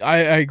 I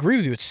agree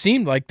with you. It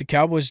seemed like the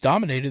Cowboys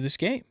dominated this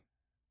game.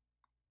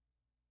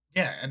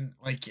 Yeah, and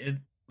like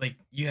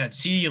you had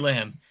CeeDee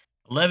Lamb,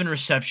 11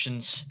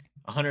 receptions,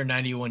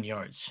 191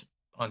 yards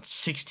on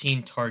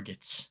 16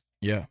 targets.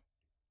 Yeah.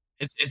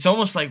 It's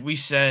almost like we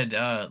said,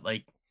 I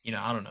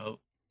don't know,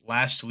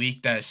 last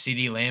week that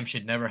CeeDee Lamb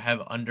should never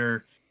have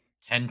under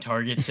 10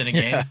 targets in a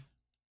game.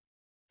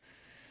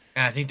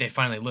 And I think they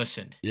finally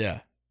listened.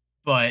 Yeah.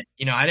 But,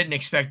 I didn't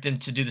expect them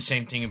to do the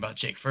same thing about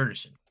Jake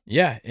Ferguson.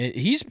 Yeah,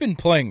 he's been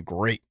playing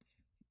great.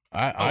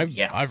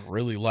 Yeah. I've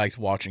really liked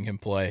watching him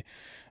play.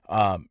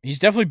 He's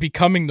definitely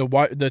becoming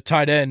the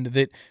tight end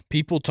that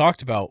people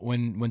talked about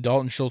when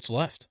Dalton Schultz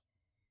left.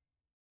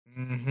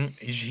 Mm-hmm.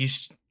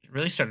 He's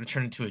really starting to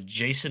turn into a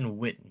Jason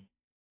Witten.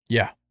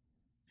 Yeah.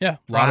 A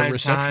lot of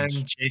receptions.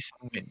 Time Jason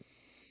Witten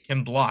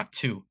can block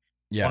too.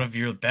 Yeah. One of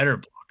your better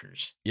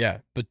blockers. Yeah,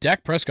 but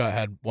Dak Prescott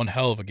had one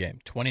hell of a game.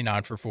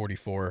 29 for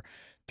 44,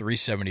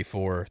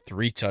 374,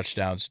 3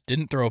 touchdowns,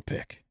 didn't throw a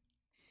pick.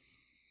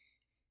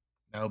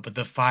 No, but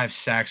the 5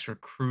 sacks were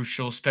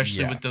crucial,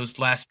 especially with those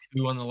last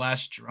 2 on the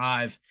last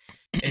drive.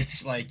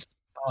 It's like,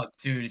 oh,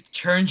 dude, it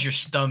turns your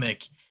stomach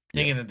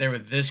thinking that they were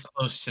this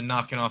close to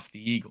knocking off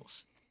the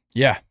Eagles.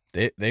 Yeah,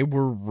 they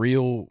were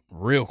real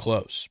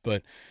close,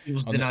 but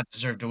Eagles did not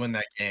deserve to win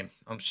that game.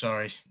 I'm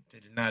sorry. They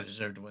did not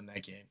deserve to win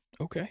that game.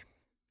 Okay.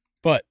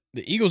 But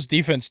the Eagles'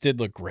 defense did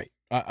look great.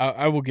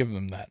 I will give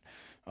them that.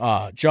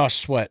 Josh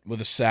Sweat with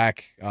a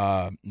sack.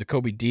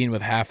 Nakobe Dean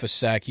with half a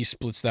sack. He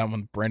splits that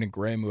one with Brandon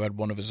Graham, who had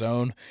one of his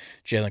own.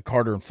 Jalen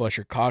Carter and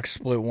Fletcher Cox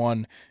split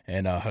one,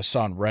 and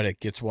Hassan Reddick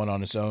gets one on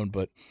his own.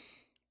 But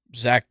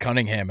Zach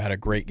Cunningham had a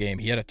great game.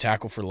 He had a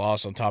tackle for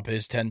loss on top of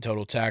his 10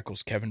 total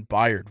tackles. Kevin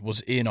Byard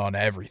was in on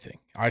everything.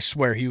 I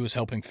swear he was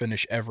helping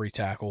finish every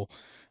tackle.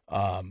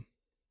 The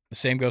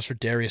same goes for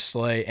Darius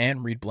Slay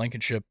and Reed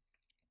Blankenship.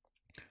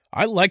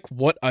 I like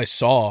what I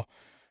saw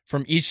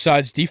from each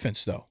side's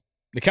defense, though.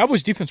 The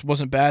Cowboys' defense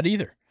wasn't bad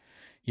either.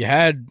 You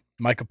had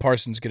Micah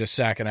Parsons get a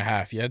sack and a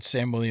half. You had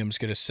Sam Williams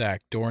get a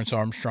sack. Dorrance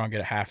Armstrong get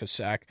a half a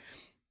sack.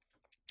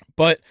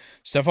 But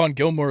Stephon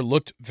Gilmore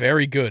looked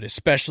very good,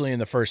 especially in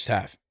the first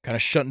half, kind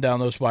of shutting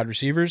down those wide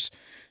receivers.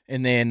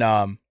 And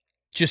then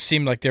just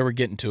seemed like they were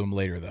getting to him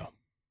later, though.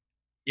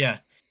 Yeah,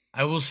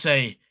 I will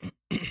say,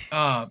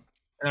 and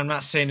I'm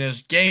not saying it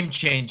was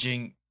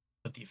game-changing,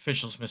 but the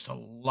officials missed a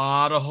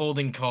lot of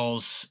holding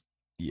calls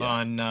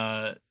on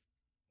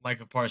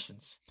Micah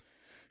Parsons.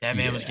 That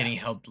man was getting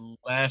held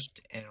left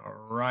and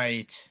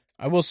right.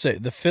 I will say,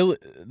 the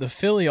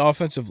Philly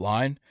offensive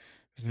line,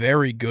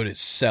 very good at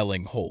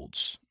selling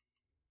holds.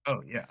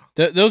 Oh, yeah.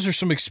 Those are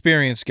some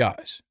experienced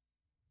guys.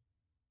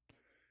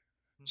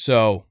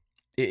 So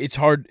it's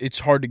hard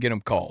to get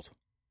them called.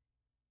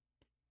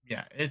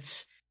 Yeah,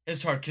 it's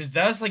hard because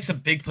that's like some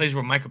big plays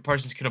where Micah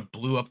Parsons could have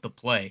blew up the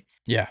play.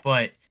 Yeah.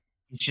 But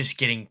it's just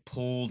getting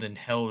pulled and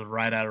held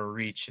right out of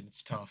reach, and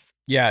it's tough.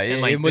 Yeah,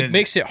 and what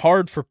makes it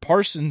hard for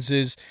Parsons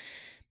is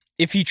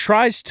if he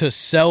tries to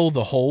sell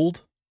the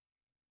hold,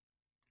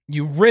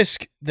 you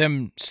risk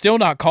them still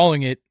not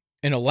calling it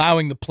and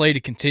allowing the play to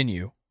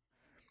continue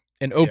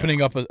and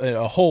opening up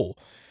a hole.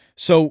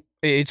 So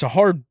it's a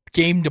hard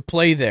game to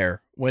play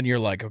there when you're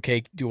like,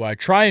 okay, do I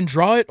try and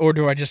draw it or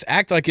do I just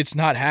act like it's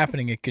not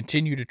happening and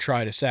continue to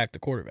try to sack the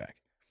quarterback?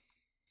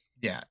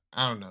 Yeah,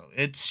 I don't know.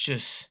 It's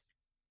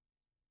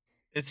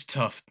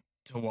tough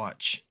to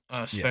watch,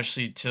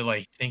 especially to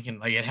like thinking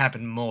like it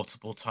happened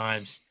multiple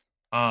times.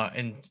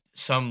 And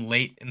some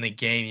late in the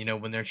game,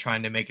 when they're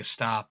trying to make a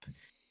stop,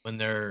 when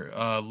they're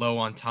low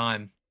on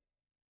time,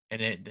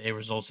 and it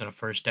results in a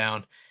first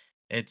down.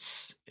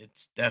 It's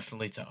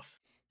definitely tough.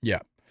 Yeah.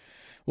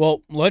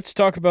 Well, let's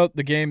talk about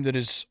the game that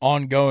is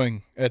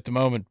ongoing at the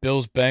moment.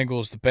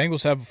 Bills-Bengals. The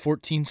Bengals have a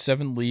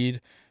 14-7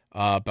 lead.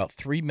 About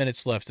 3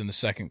 minutes left in the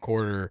second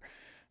quarter.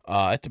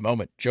 At the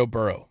moment, Joe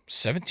Burrow,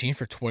 17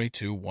 for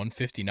 22,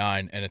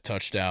 159, and a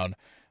touchdown.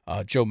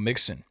 Joe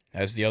Mixon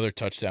has the other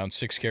touchdown,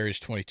 6 carries,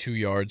 22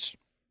 yards.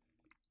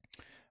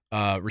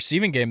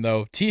 Receiving game,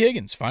 though, T.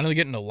 Higgins finally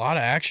getting a lot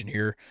of action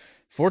here.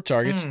 4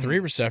 targets, 3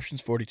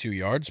 receptions, 42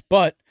 yards.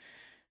 But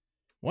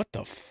what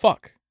the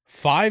fuck?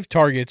 5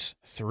 targets,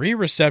 3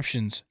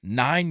 receptions,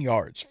 9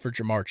 yards for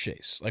Jamar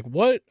Chase. Like,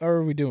 what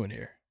are we doing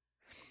here?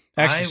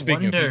 Actually,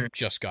 speaking of, he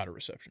just got a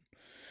reception.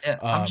 Yeah,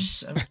 I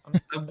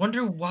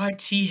wonder why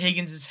T.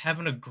 Higgins is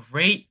having a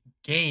great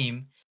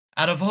game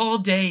out of all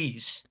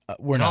days.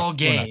 We're not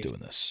doing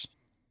this.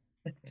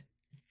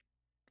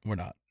 We're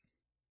not.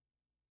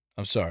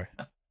 I'm sorry.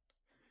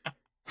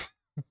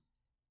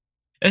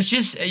 It's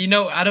just,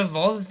 out of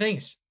all the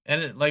things,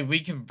 and we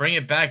can bring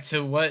it back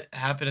to what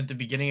happened at the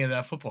beginning of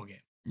that football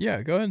game.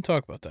 Yeah, go ahead and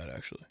talk about that,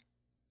 actually.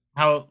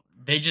 How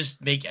they just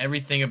make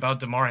everything about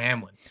Damar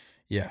Hamlin.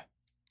 Yeah.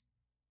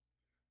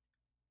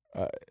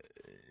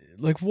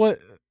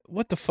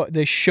 What the fuck?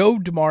 They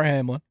showed Damar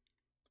Hamlin,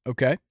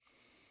 okay?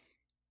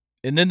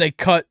 And then they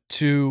cut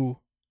to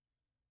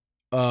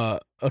a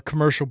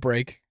commercial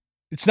break.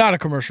 It's not a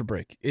commercial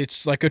break.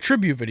 It's like a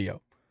tribute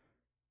video.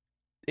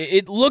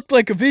 It looked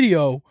like a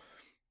video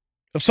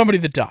of somebody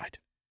that died.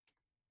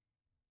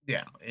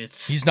 Yeah,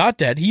 he's not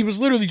dead. He was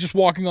literally just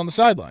walking on the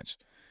sidelines.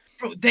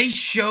 Bro, they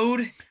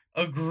showed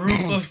a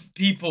group of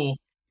people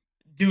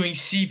doing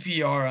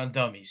CPR on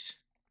dummies.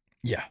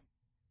 Yeah.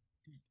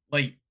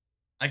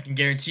 I can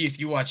guarantee if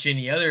you watch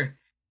any other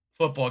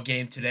football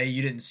game today,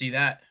 you didn't see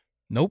that.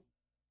 Nope.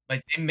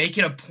 They make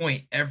it a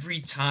point every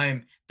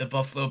time the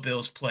Buffalo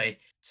Bills play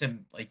to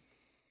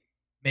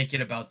make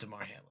it about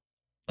Damar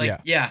Hamlin.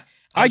 Yeah.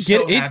 I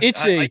get it.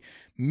 It's a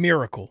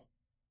miracle.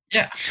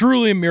 Yeah.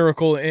 Truly a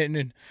miracle.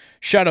 And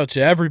shout out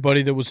to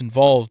everybody that was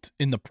involved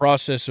in the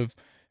process of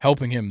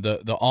helping him.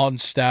 The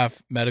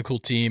on-staff medical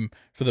team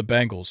for the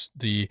Bengals,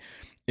 the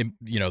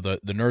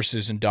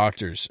nurses and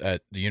doctors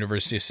at the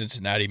University of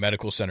Cincinnati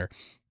Medical Center.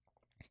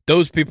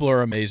 Those people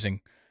are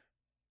amazing.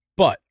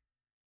 But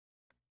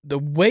the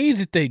way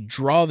that they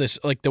draw this,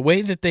 the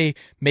way that they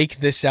make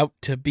this out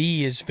to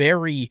be is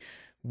very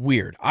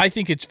weird. I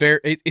think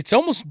it's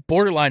almost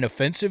borderline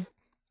offensive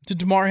to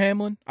Damar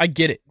Hamlin. I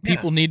get it. Yeah.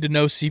 People need to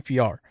know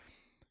CPR.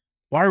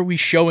 Why are we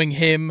showing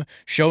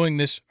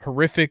this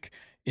horrific,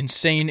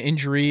 insane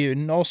injury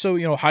and also,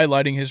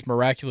 highlighting his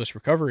miraculous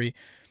recovery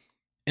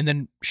and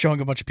then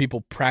showing a bunch of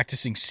people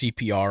practicing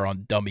CPR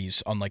on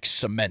dummies on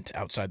cement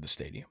outside the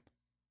stadium?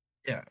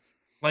 Yeah.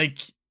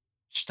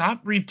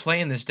 Stop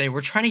replaying this day.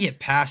 We're trying to get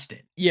past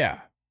it. Yeah.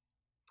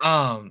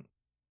 And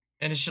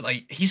it's just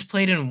he's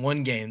played in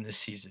 1 game this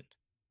season.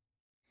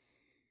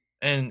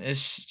 And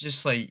it's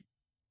just I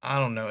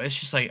don't know. It's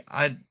just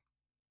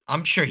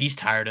I'm sure he's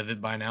tired of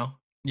it by now.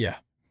 Yeah.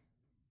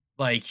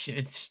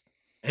 It's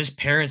his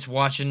parents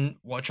trying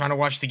to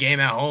watch the game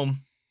at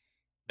home.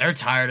 They're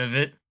tired of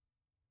it.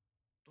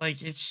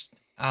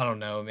 I don't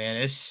know, man.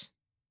 It's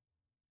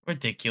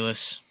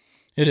ridiculous.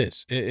 It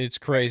is. It's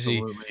crazy.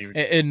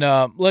 Absolutely. And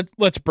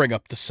let's bring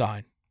up the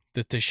sign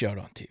that they showed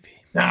on TV.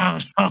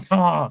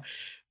 Oh,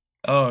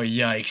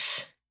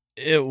 yikes.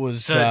 It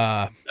was go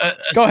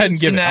ahead and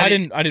give it. I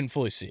didn't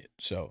fully see it,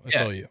 so it's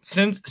all you.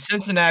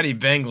 Cincinnati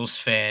Bengals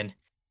fan,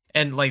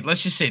 and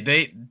let's just say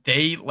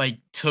they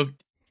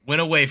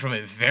went away from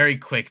it very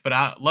quick.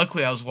 But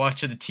luckily I was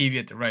watching the TV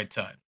at the right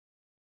time.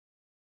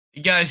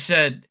 The guy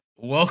said,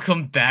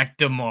 "Welcome back,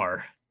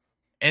 Damar,"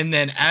 and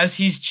then as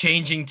he's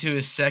changing to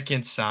his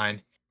second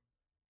sign,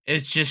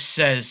 it just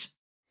says,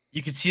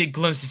 you can see a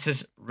glimpse. It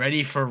says,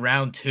 "Ready for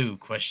round 2?" ?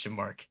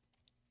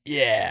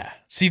 Yeah.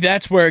 See,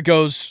 that's where it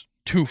goes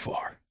too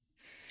far.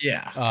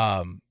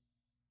 Yeah.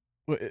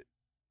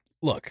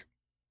 Look,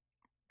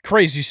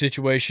 crazy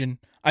situation.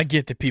 I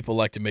get that people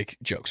like to make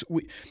jokes.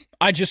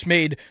 I just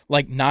made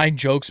 9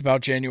 jokes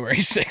about January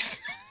 6th.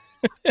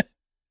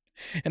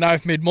 And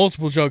I've made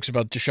multiple jokes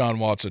about Deshaun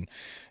Watson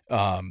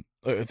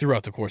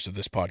throughout the course of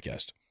this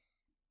podcast.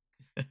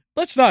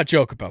 Let's not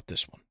joke about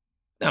this one.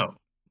 No,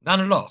 not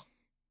at all.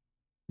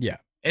 Yeah.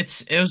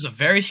 It was a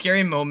very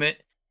scary moment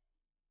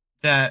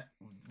that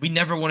we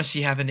never want to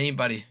see happen to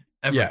anybody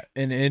ever. Yeah,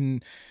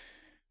 and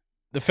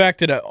the fact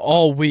that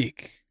all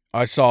week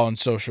I saw on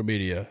social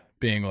media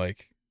being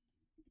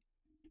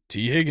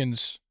T.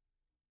 Higgins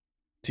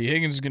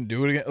is going to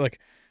do it again.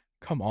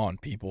 Come on,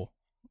 people.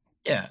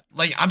 Yeah,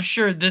 I'm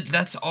sure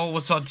that's all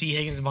what's on T.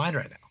 Higgins' mind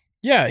right now.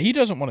 Yeah, he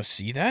doesn't want to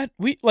see that.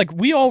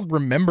 We all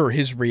remember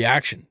his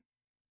reaction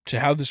to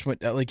how this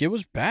went. It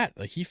was bad.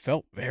 He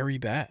felt very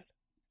bad.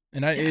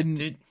 And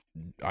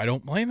I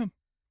don't blame him.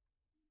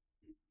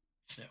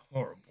 It's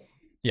horrible.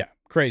 Yeah,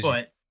 crazy.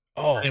 But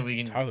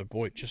Tyler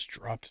Boyd just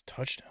dropped a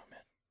touchdown, man.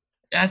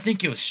 I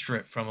think it was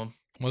stripped from him.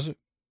 Was it?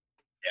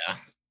 Yeah.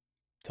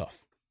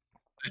 Tough.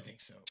 I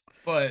think so.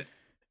 But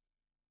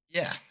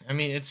yeah,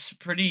 it's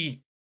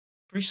pretty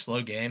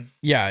slow game.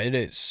 Yeah, it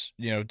is.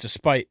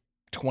 Despite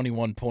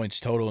 21 points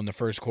total in the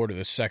first quarter.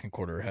 The second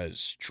quarter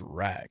has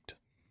dragged.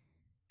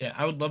 Yeah,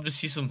 I would love to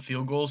see some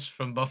field goals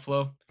from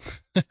Buffalo.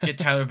 Get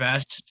Tyler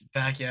Bass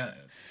back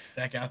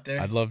out there.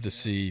 I'd love to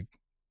see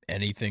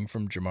anything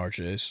from Ja'Marr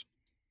Chase.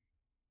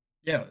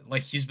 Yeah,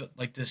 like he's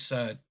like this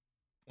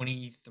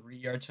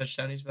 23-yard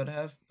touchdown he's about to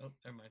have. Oh,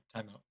 never mind.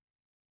 Timeout.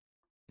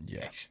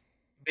 Yeah. Thanks.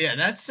 But yeah,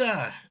 that's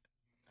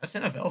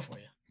NFL for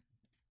you.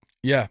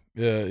 Yeah,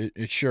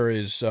 it sure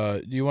is.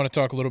 Do you want to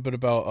talk a little bit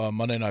about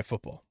Monday Night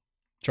Football?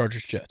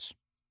 Chargers-Jets.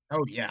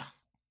 Oh, yeah.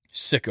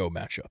 Sicko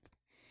matchup.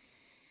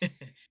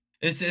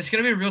 It's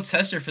going to be a real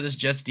tester for this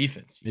Jets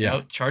defense. You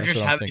know, Chargers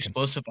have an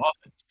explosive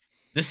offense.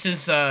 This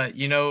is, a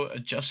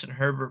Justin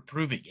Herbert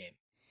prove-it game.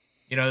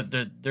 You know,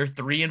 they're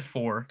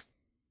 3-4,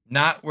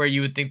 not where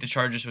you would think the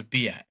Chargers would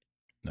be at.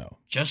 No.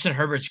 Justin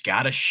Herbert's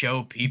got to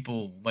show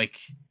people, like,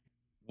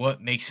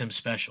 what makes him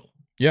special.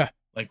 Yeah.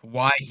 Like,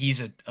 why he's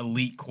an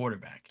elite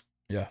quarterback.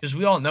 Yeah. Because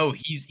we all know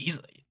he's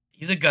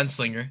a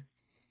gunslinger,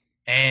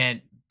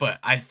 but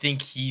I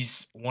think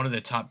he's one of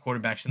the top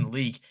quarterbacks in the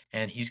league,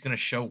 and he's going to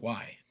show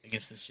why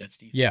against this Jets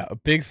defense. Yeah, a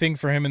big thing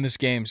for him in this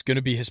game is going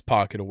to be his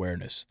pocket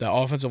awareness. The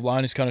offensive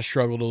line has kind of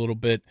struggled a little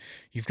bit.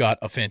 You've got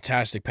a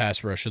fantastic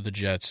pass rush of the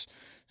Jets,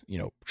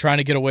 trying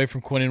to get away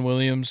from Quinnen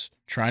Williams,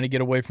 trying to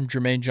get away from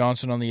Jermaine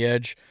Johnson on the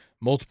edge,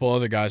 multiple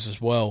other guys as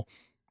well.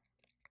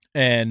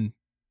 And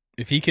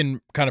if he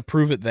can kind of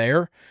prove it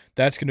there,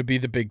 that's going to be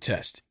the big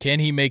test. Can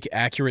he make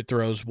accurate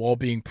throws while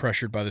being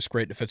pressured by this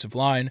great defensive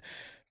line?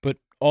 But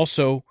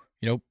also,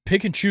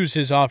 pick and choose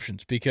his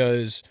options,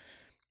 because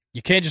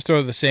you can't just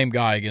throw the same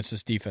guy against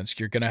this defense.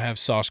 You're going to have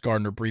Sauce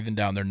Gardner breathing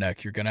down their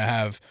neck. You're going to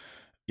have,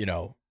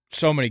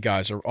 so many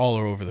guys are all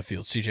over the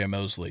field. CJ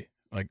Mosley,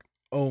 like,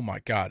 oh my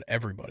God,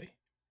 everybody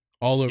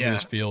all over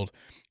this field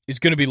is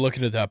going to be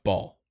looking at that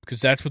ball, because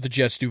that's what the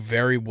Jets do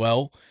very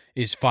well,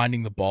 is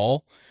finding the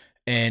ball.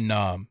 And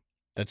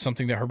that's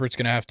something that Herbert's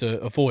going to have to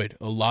avoid.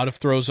 A lot of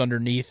throws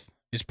underneath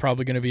is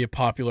probably going to be a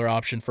popular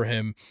option for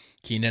him.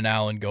 Keenan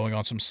Allen going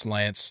on some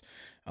slants,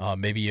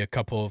 maybe a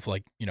couple of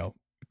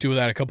do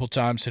that a couple of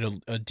times, hit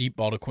a deep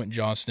ball to Quentin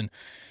Johnston.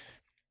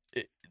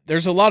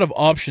 There's a lot of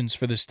options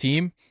for this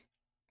team.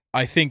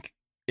 I think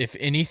if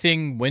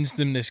anything wins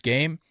them this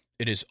game,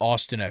 it is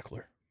Austin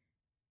Ekeler.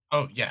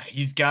 Oh, yeah.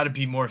 He's got to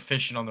be more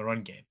efficient on the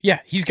run game.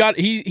 Yeah,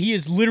 he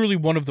is literally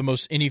one of the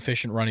most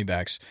inefficient running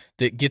backs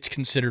that gets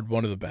considered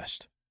one of the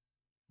best.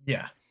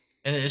 Yeah.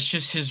 And it's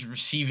just his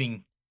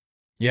receiving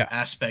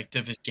aspect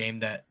of his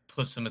game that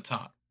puts him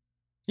atop.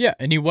 Yeah,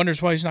 and he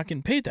wonders why he's not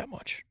getting paid that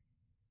much.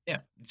 Yeah,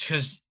 it's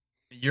because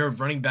you're a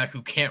running back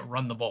who can't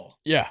run the ball.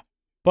 Yeah,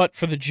 but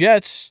for the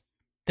Jets,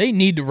 they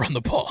need to run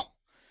the ball.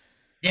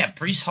 Yeah,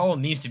 Breece Hall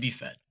needs to be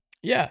fed.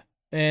 Yeah,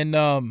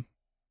 and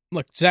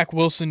look, Zach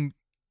Wilson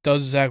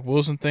does Zach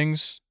Wilson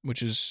things,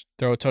 which is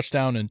throw a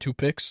touchdown and 2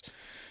 picks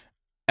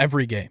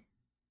every game.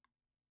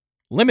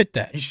 Limit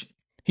that.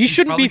 He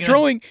shouldn't be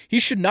throwing. He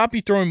should not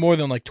be throwing more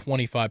than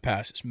 25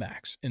 passes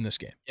max in this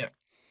game. Yeah.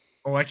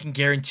 Oh, I can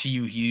guarantee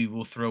you he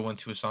will throw one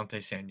to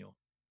Asante Samuel.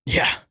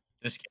 Yeah.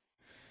 This game.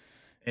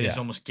 It is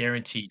almost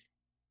guaranteed.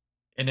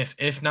 And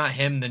if not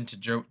him, then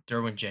to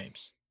Derwin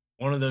James.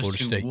 One of those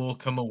two will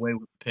come away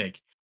with a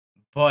pick.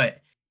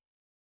 But,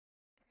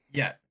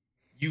 yeah,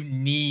 you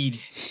need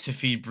to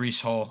feed Breece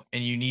Hall,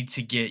 and you need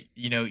to get,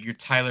 your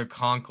Tyler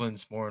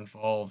Conklins more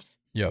involved.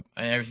 Yep.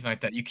 And everything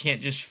like that. You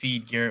can't just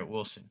feed Garrett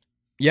Wilson.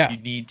 Yeah. You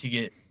need to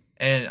get –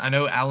 and I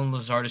know Allen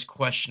Lazard is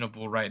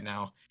questionable right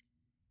now.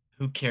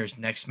 Who cares?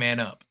 Next man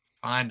up.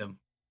 Find him.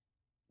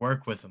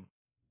 Work with him.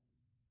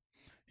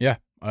 Yeah,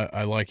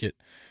 I like it.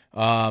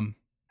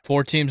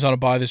 4 teams on a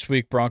bye this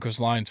week: Broncos,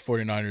 Lions,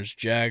 49ers,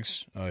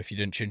 Jags. If you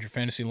didn't change your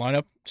fantasy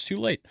lineup, it's too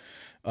late,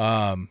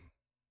 in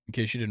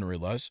case you didn't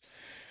realize.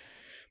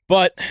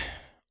 But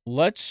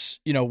let's,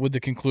 with the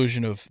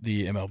conclusion of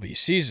the MLB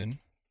season,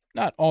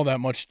 not all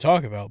that much to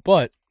talk about,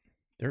 but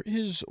there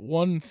is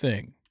one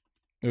thing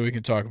that we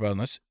can talk about, and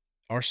that's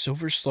our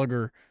Silver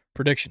Slugger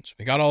predictions.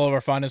 We got all of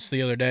our finalists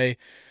the other day.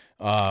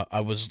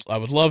 I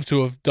would love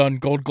to have done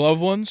Gold Glove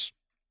ones.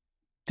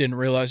 Didn't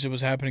realize it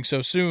was happening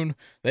so soon.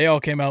 They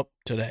all came out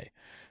today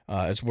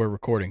as we're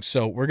recording.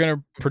 So we're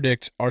gonna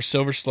predict our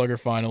Silver Slugger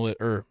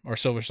our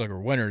Silver Slugger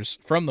winners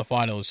from the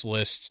finalist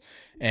lists.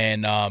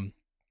 And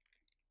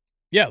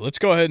let's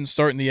go ahead and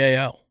start in the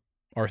AL.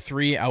 Our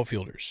 3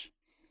 outfielders.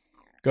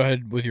 Go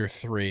ahead with your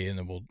 3, and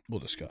then we'll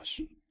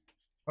discuss.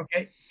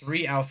 Okay,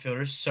 3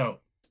 outfielders. So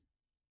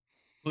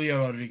Julio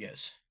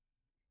Rodriguez,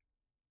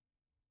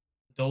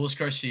 Adolis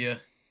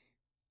Garcia,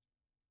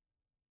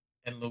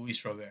 and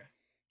Luis Robert.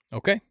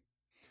 Okay.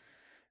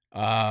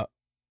 I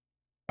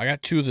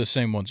got 2 of the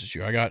same ones as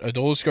you. I got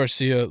Adolis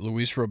Garcia,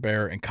 Luis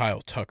Robert, and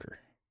Kyle Tucker.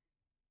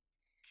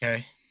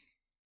 Okay.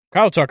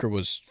 Kyle Tucker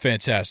was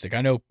fantastic.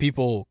 I know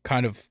people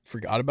kind of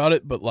forgot about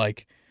it, but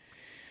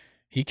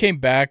he came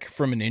back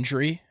from an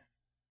injury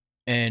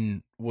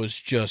and was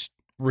just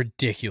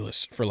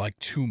ridiculous for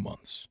 2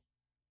 months.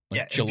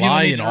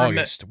 July and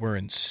August were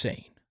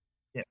insane.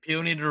 Yeah,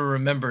 people need to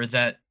remember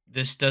that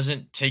this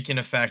doesn't take in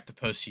effect the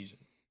postseason.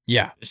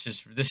 Yeah. This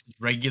is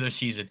regular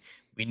season.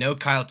 We know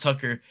Kyle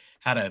Tucker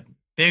had a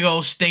big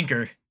old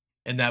stinker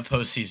in that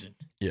postseason.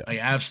 Yeah. Like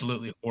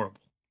absolutely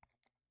horrible.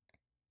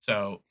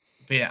 So,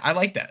 but yeah, I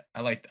like that.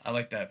 I like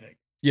that pick.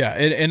 Yeah,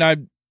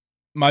 and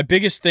my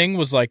biggest thing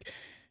was like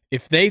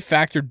if they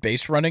factored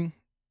base running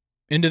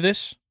into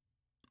this,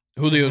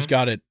 Julio's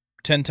got it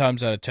 10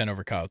 times out of 10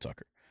 over Kyle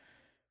Tucker.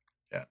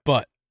 Yeah.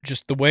 But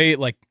just the way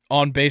like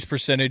on base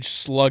percentage,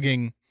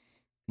 slugging,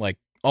 like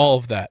all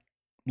of that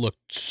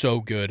looked so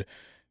good.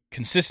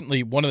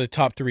 Consistently one of the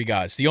top 3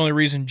 guys. The only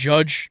reason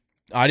Judge,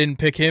 I didn't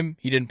pick him,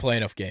 he didn't play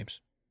enough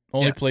games.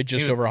 Only played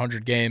just over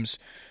 100 games.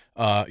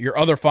 Your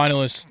other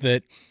finalists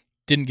that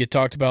didn't get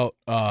talked about,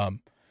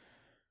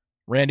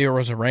 Randy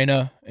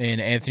Arozarena and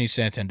Anthony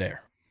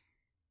Santander.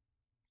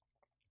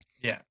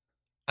 Yeah.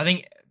 I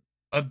think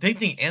a big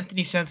thing,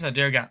 Anthony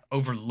Santander got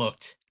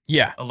overlooked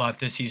a lot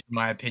this season, in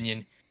my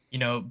opinion,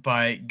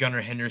 by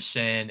Gunnar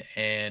Henderson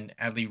and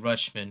Adley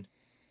Rutschman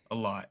a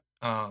lot.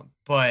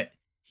 But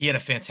he had a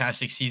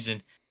fantastic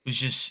season. Who's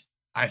just,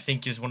 I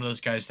think, is one of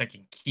those guys that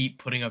can keep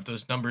putting up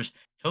those numbers.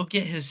 He'll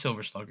get his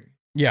Silver Slugger.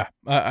 Yeah,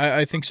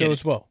 I think so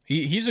as well.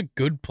 He's a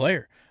good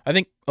player. I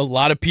think a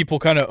lot of people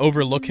kind of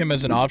overlook him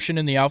as an option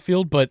in the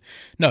outfield, but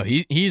no,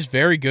 he's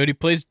very good. He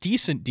plays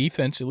decent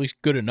defense, at least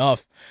good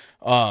enough.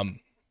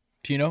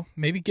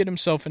 Maybe get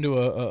himself into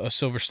a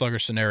Silver Slugger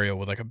scenario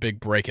with like a big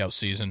breakout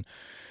season.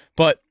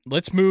 But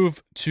let's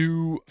move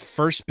to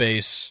first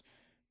base.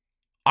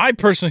 I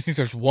personally think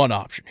there's one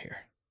option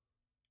here.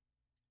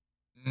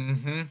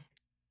 Mm-hmm.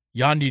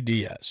 Yandy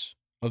Diaz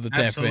of the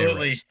Tampa Bay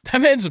Absolutely. Rays. That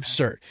man's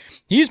absurd.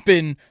 He's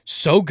been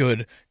so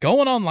good,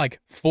 going on like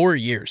 4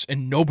 years,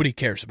 and nobody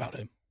cares about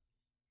him.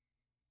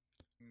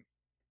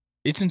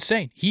 It's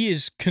insane. He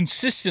is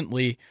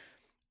consistently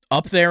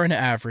up there in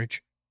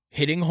average,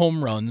 hitting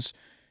home runs.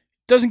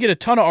 Doesn't get a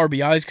ton of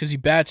RBIs because he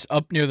bats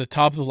up near the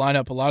top of the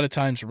lineup a lot of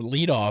times for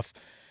leadoff,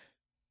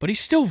 but he's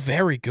still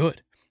very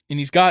good. And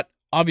he's got,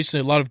 obviously,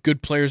 a lot of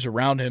good players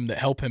around him that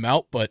help him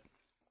out, but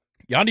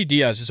Yandy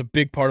Diaz is a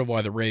big part of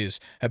why the Rays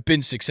have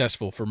been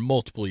successful for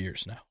multiple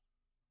years now.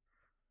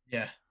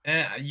 Yeah.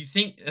 And you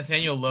think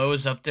Nathaniel Lowe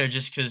is up there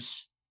just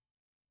because,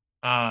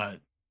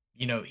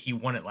 he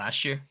won it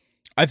last year?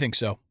 I think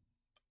so.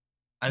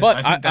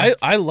 But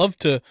I love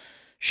to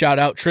shout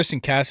out Tristan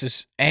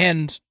Casas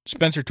and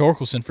Spencer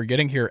Torkelson for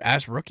getting here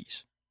as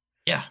rookies.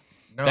 Yeah.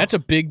 No. That's a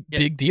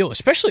big deal,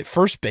 especially at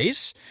first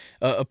base,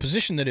 a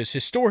position that is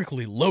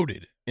historically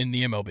loaded in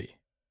the MLB.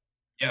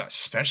 Yeah,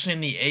 especially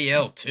in the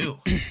AL, too.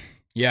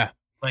 Yeah.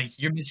 Like,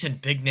 you're missing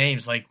big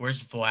names. Like,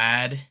 where's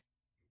Vlad?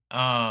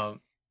 And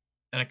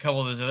a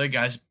couple of those other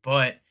guys.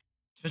 But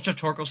Spencer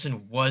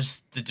Torkelson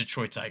was the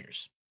Detroit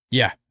Tigers.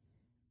 Yeah.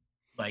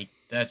 Like,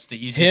 that's the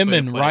easiest Him way to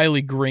and put Riley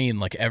it. Green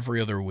like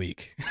every other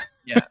week.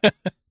 Yeah.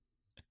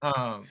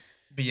 But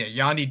yeah,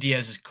 Yandy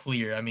Diaz is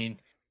clear. I mean,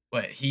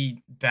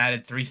 he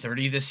batted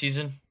 .330 this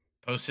season,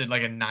 posted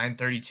like a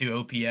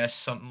 .932 OPS,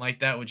 something like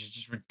that, which is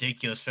just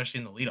ridiculous, especially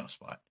in the leadoff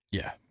spot.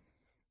 Yeah.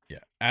 Yeah,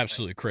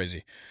 absolutely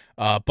crazy.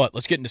 But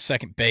let's get into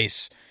second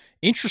base.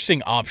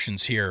 Interesting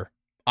options here.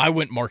 I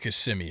went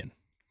Marcus Semien.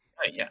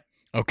 Yeah.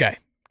 Okay,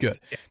 good.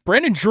 Yeah.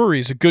 Brandon Drury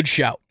is a good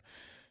shout.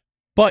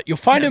 But you'll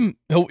find him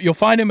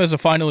as a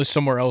finalist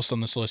somewhere else on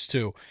this list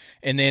too.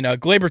 And then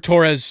Gleyber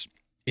Torres,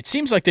 it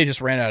seems like they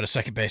just ran out of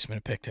second baseman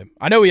and picked him.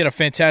 I know he had a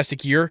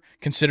fantastic year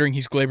considering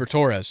he's Gleyber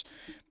Torres,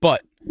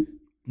 but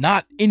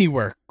not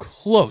anywhere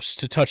close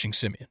to touching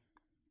Semien.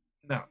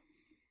 No.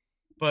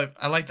 But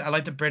I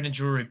like the Brandon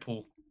Drury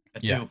pool. I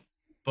do.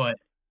 But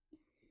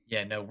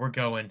yeah, no, we're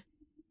going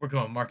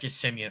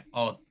Marcus Semien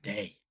all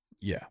day.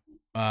 Yeah.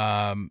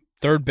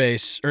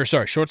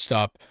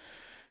 Shortstop,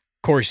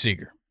 Corey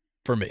Seager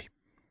for me.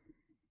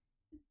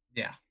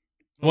 Yeah.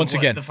 Once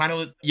again,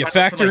 you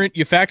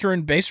factor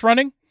in base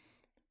running,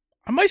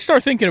 I might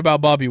start thinking about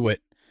Bobby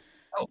Witt.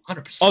 Oh,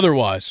 100%.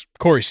 Otherwise,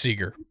 Corey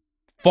Seager,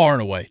 far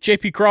and away.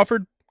 J.P.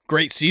 Crawford,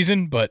 great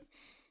season, but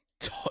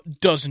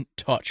doesn't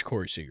touch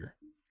Corey Seager.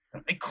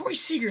 And Corey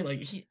Seager,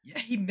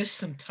 he missed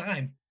some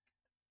time.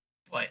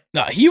 But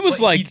no,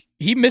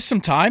 he missed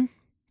some time,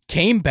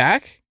 came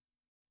back,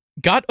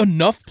 got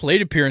enough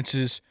plate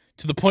appearances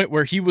to the point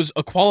where he was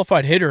a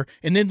qualified hitter,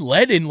 and then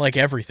led in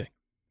everything.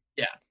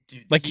 Yeah,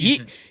 dude. Like he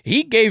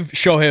gave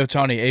Shohei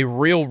Ohtani a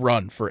real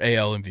run for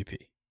AL MVP.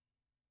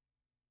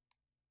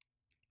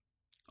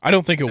 I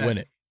don't think he'll win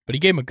it, but he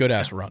gave him a good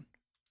ass run.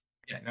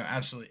 Yeah, no,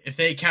 absolutely. If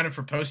they accounted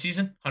for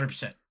postseason,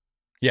 100%.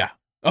 Yeah.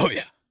 Oh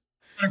yeah.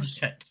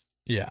 100%.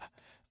 Yeah.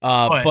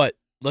 But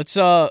let's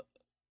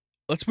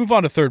move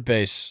on to third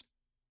base.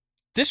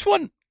 This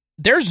one,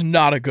 there's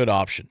not a good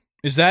option.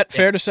 Is that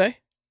fair to say?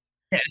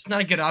 Yeah, it's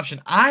not a good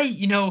option. I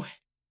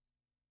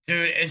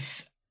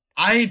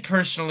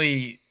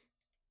personally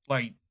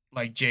like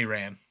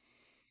J-Ram.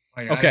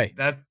 Okay.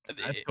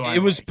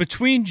 It was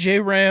between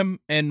J-Ram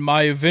and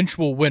my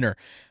eventual winner.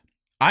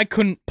 I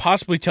couldn't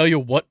possibly tell you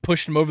what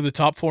pushed him over the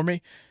top for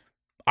me.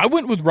 I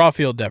went with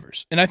Rafael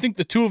Devers, and I think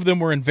the two of them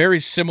were in very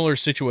similar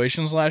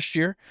situations last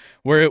year,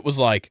 where it was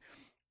like,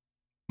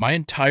 my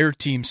entire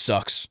team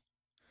sucks.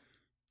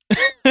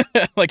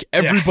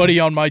 Everybody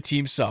on my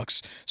team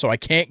sucks, so I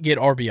can't get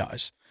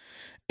RBIs.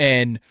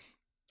 and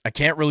I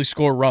can't really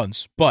score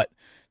runs. But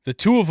the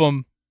two of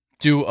them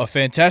do a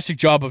fantastic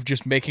job of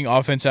just making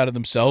offense out of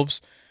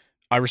themselves.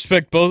 I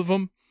respect both of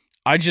them.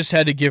 I just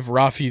had to give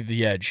Rafi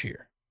the edge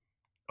here.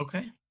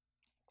 Okay.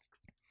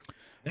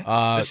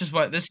 Yeah. This is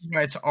why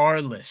it's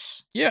our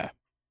list. Yeah.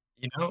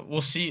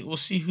 We'll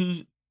see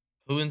who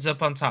ends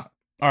up on top.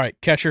 All right,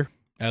 catcher,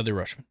 Adley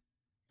Rutschman.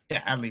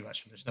 Yeah, Adley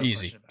Rutschman. There's no easy.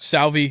 question about it.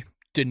 Salvi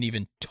didn't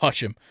even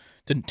touch him.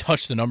 Didn't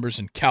touch the numbers,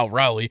 and Cal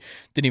Rowley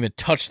didn't even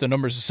touch the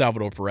numbers of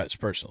Salvador Perez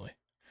personally.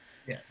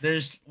 Yeah,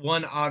 there's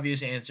one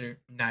obvious answer,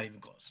 not even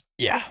close.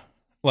 Yeah.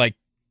 Like,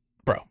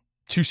 bro,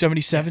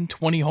 277,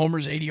 20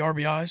 homers, 80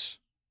 RBIs.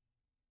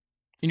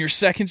 In your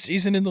second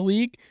season in the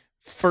league,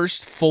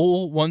 first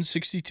full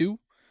 162.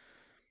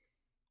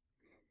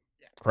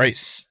 Yeah,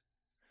 Great.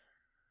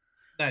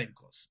 Not even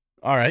close.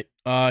 All right.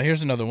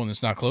 Here's another one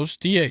that's not close.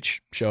 DH,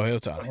 Shohei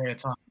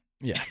Ohtani.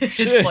 Yeah.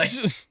 It's like,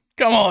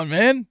 come on,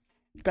 man.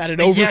 Batted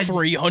over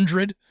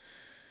 300.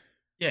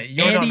 Yeah,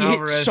 and he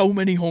hit so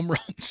many home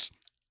runs.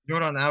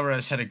 Yordan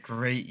Alvarez had a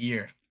great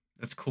year.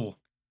 That's cool.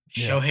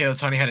 Yeah. Shohei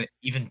Ohtani had an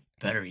even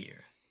better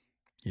year.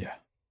 Yeah.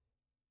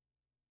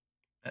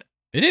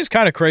 It is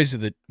kind of crazy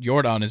that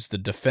Yordan is the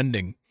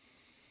defending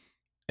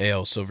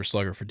AL Silver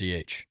Slugger for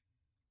DH.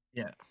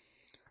 Yeah.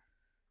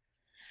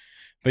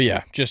 But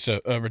yeah, just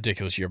a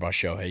ridiculous year by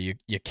Shohei.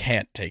 You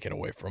can't take it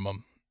away from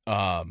him.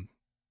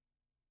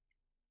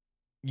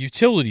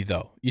 Utility,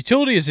 though.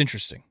 Utility is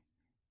interesting.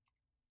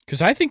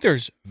 Because I think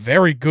there's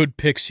very good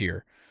picks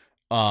here.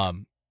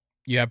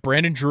 You have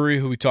Brandon Drury,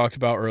 who we talked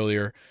about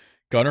earlier,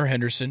 Gunnar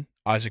Henderson,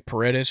 Isaac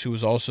Paredes, who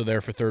was also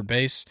there for third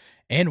base,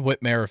 and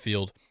Whit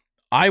Merrifield.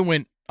 I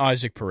went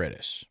Isaac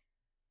Paredes.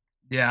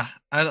 Yeah,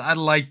 I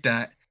like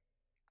that.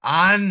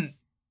 Dude,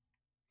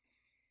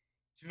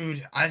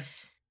 I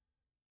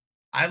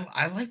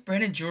like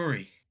Brandon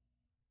Drury.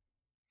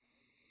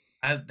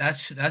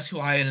 That's who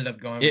I ended up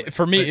going with.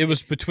 For me, it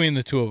was between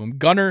the two of them.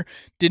 Gunnar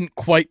didn't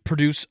quite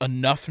produce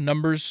enough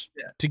numbers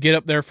to get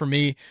up there for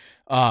me.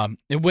 And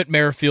Whit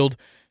Merrifield,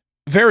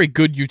 very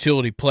good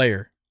utility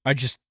player. I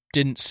just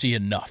didn't see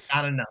enough.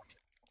 Not enough.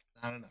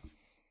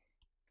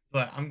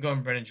 But I'm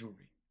going Brandon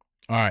Drury.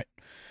 All right.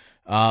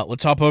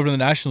 Let's hop over to the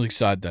National League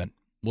side then.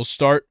 We'll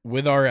start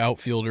with our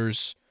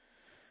outfielders.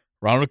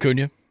 Ronald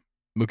Acuna,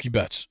 Mookie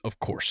Betts, of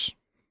course.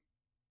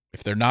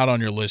 If they're not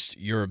on your list,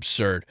 you're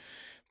absurd.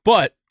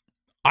 But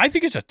I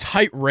think it's a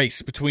tight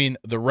race between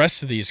the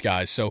rest of these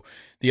guys. So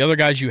the other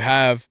guys you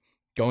have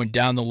going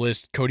down the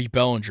list, Cody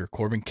Bellinger,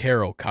 Corbin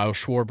Carroll, Kyle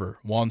Schwarber,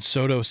 Juan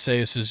Soto,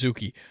 Seiya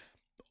Suzuki.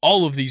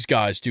 All of these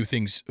guys do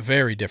things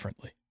very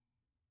differently.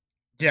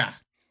 Yeah.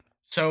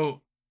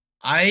 So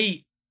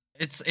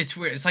it's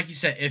weird. It's like you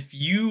said, if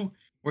you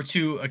were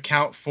to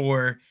account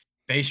for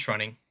base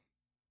running,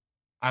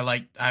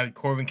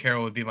 Corbin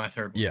Carroll would be my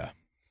third one. Yeah.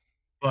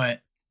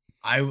 But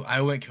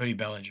I went Cody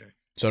Bellinger.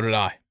 So did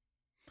I.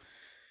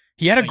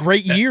 He had a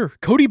great year.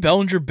 Cody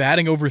Bellinger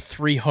batting over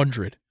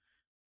 300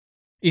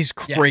 is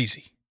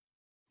crazy.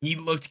 Yeah. He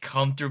looked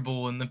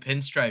comfortable in the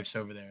pinstripes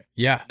over there.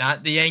 Yeah.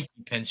 Not the Yankee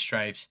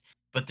pinstripes,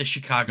 but the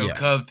Chicago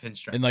Cub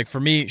pinstripes. And for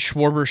me,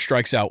 Schwarber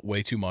strikes out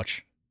way too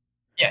much.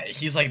 Yeah,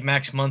 he's like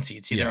Max Muncy.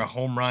 It's either a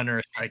home run or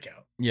a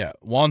strikeout. Yeah.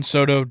 Juan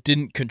Soto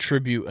didn't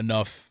contribute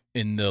enough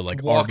in the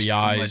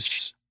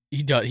RBIs.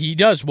 He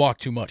does walk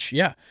too much.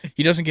 Yeah.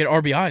 He doesn't get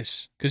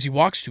RBIs because he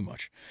walks too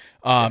much.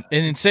 And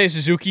then Seiya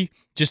Suzuki,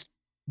 just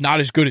not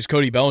as good as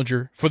Cody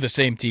Bellinger for the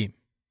same team.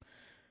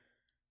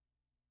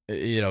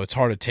 It's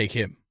hard to take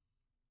him.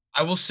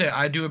 I will say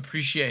I do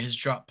appreciate his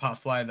drop pop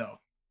fly though.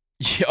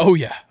 Yeah, oh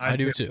yeah, I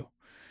do too.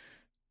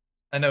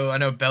 I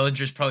know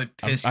Bellinger's probably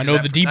pissed. I know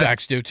the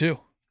D-backs do too.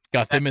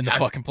 Got them in the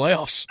fucking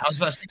playoffs. I was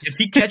about to say, if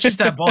he catches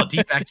that ball,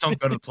 D-backs don't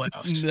go to the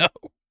playoffs. No.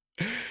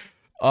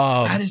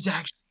 That is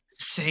actually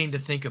insane to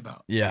think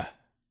about. Yeah.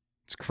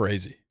 It's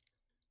crazy.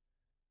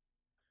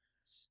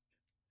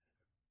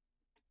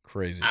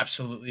 Crazy.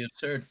 Absolutely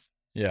absurd.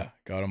 Yeah.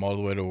 Got him all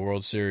the way to a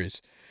World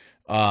Series.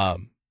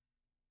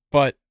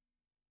 But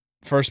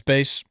first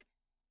base.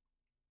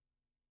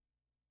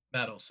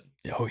 Matt Olson.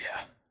 Oh,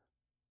 yeah.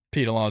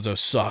 Pete Alonso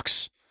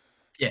sucks.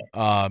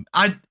 Yeah.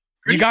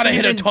 You got to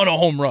hit a ton of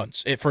home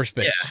runs at first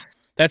base. Yeah.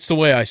 That's the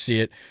way I see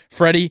it.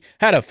 Freddie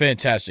had a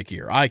fantastic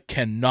year. I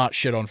cannot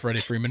shit on Freddie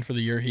Freeman for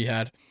the year he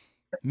had.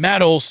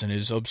 Matt Olson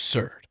is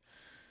absurd.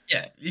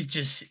 Yeah,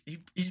 he's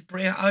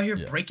out here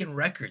breaking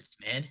records,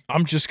 man.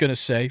 I'm just going to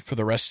say for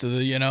the rest of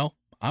the,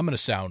 I'm going to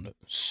sound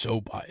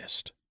so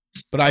biased.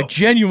 But I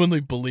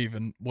genuinely believe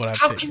in what I've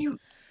taken. How can you?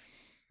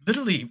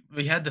 Literally,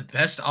 we had the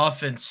best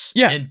offense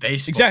in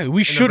baseball. Exactly.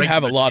 We should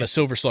have a lot of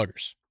silver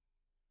sluggers.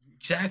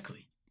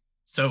 Exactly.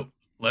 So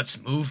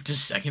let's move to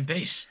second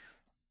base.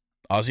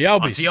 Ozzie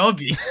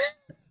Albies.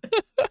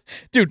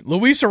 Dude,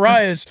 Luis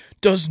Arias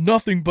does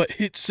nothing but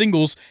hit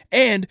singles,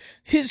 and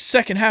his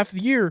second half of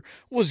the year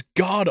was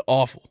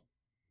god-awful.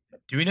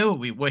 Do we know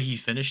what he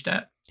finished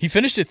at? He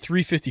finished at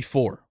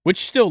 354,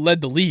 which still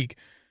led the league.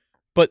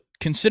 But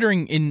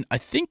considering in, I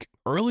think,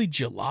 early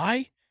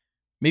July,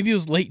 maybe it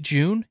was late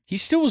June, he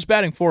still was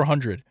batting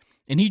 400,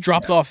 and he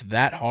dropped off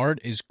that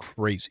hard is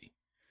crazy.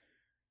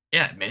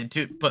 Yeah, man,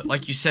 dude. But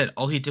like you said,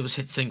 all he did was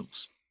hit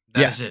singles.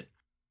 That Yeah. is it.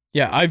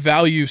 Yeah, I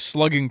value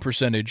slugging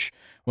percentage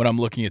when I'm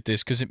looking at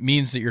this because it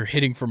means that you're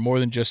hitting for more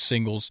than just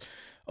singles.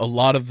 A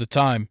lot of the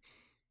time,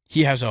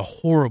 he has a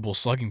horrible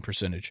slugging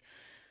percentage.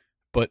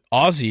 But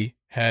Ozzy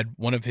had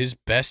one of his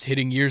best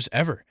hitting years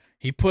ever.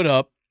 He put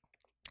up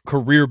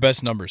career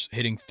best numbers,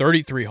 hitting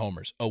 33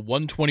 homers, a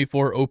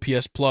 124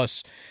 OPS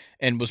plus,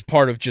 and was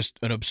part of just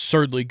an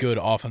absurdly good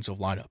offensive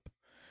lineup.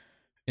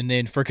 And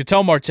then for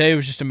Ketel Marte, it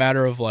was just a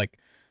matter of like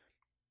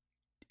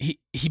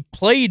he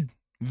played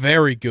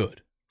very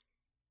good.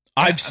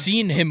 Yeah, I've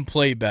seen him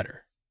play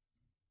better.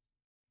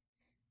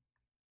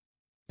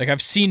 Like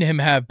I've seen him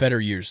have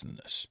better years than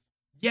this.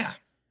 Yeah.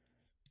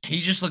 He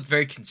just looked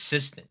very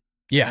consistent.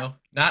 Yeah. You know?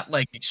 Not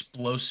like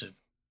explosive,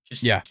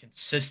 just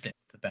consistent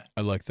with the bat.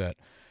 I like that.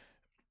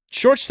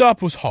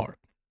 Shortstop was hard.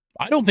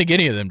 I don't think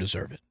any of them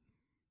deserve it.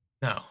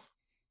 No,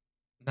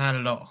 not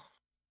at all.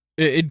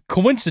 It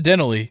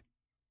coincidentally,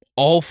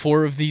 all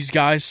four of these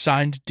guys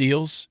signed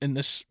deals in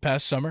this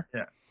past summer.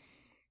 Yeah.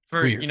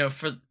 For Weird.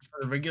 for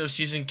the regular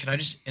season, can I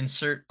just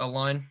insert a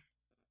line?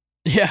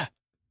 Yeah.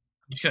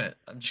 I'm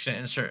just gonna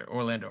insert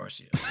Orlando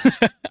Arcia.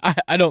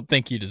 I don't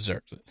think he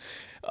deserves it.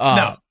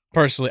 No.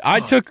 Personally, I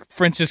took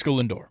Francisco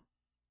Lindor.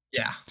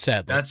 Yeah.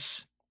 Sadly.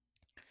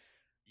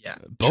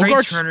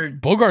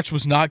 Bogarts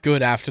was not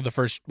good after the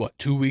first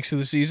 2 weeks of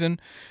the season.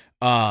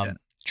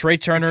 Trey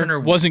Turner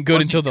wasn't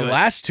good until the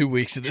last 2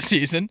 weeks of the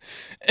season.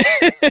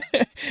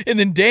 And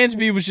then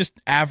Dansby was just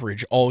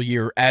average all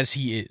year as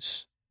he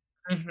is.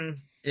 Mm-hmm.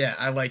 Yeah,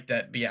 I like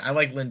that. But yeah, I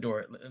like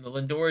Lindor.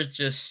 Lindor is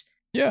just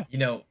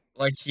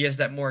like he has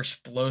that more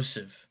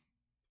explosive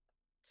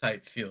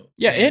type feel.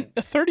 Yeah, and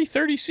a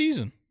 30-30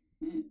 season.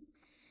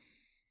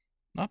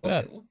 Not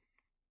bad.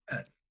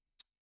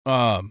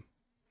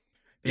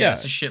 Yeah,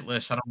 it's a shit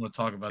list. I don't want to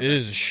talk about it. It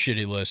is a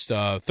shitty list.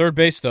 Third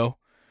base, though,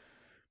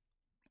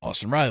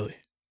 Austin Riley.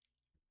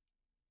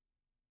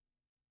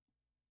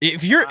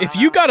 If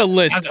you got a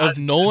list of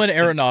Nolan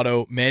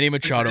Arenado, Manny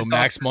Machado,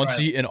 Max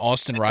Muncy, and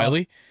Austin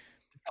Riley.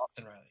 It's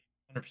Austin Riley,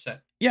 100%.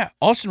 Yeah,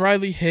 Austin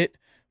Riley hit,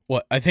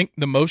 I think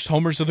the most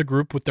homers of the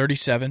group with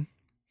 37.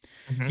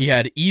 Mm-hmm. He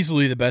had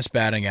easily the best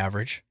batting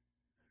average.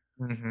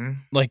 Mm-hmm.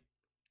 Like,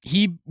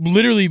 he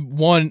literally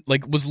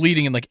was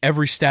leading in,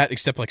 every stat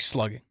except,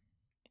 slugging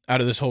out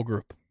of this whole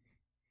group.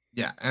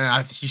 Yeah,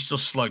 and he still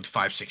slugged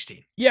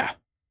 .516. Yeah.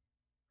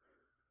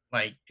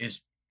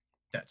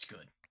 That's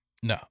good.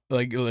 No,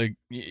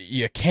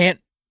 you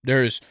can't.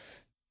 There's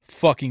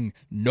fucking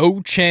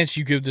no chance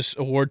you give this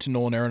award to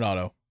Nolan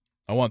Arenado.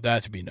 I want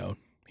that to be known.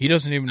 He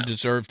doesn't even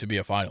deserve to be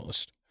a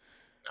finalist.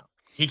 No,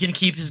 he can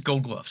keep his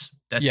Gold Gloves.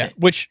 That's it.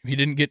 Which he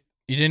didn't get.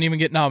 He didn't even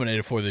get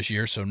nominated for this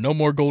year, so no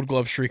more Gold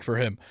Glove streak for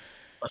him.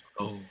 Let's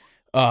go.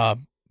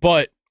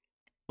 But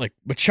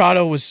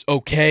Machado was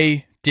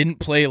okay. Didn't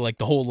play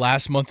the whole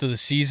last month of the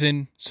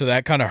season, so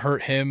that kind of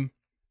hurt him.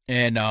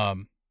 And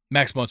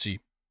Max Muncy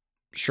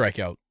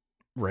strikeout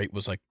rate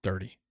was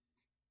 30%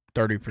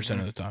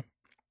 of the time.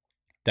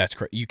 That's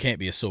crazy. You can't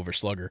be a silver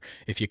slugger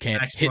if you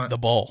can't hit the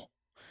ball.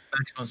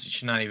 Max Muncy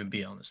should not even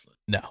be on this list.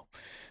 No.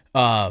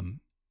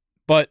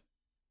 But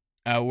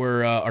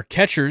our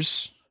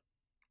catchers,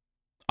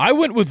 I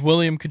went with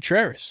William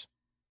Contreras.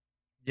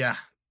 Yeah.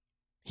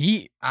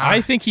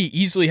 I think he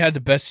easily had the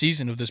best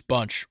season of this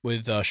bunch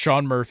with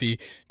Sean Murphy,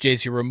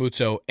 JT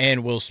Realmuto,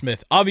 and Will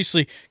Smith.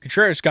 Obviously,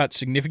 Contreras got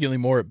significantly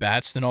more at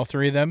bats than all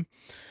three of them,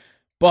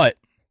 but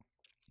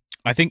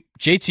I think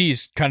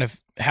JT's kind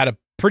of had a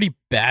pretty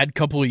bad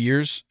couple of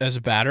years as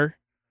a batter.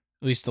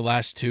 At least the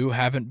last two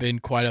haven't been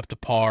quite up to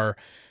par.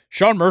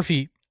 Sean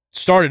Murphy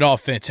started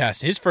off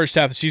fantastic. His first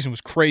half of the season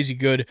was crazy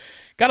good.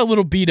 Got a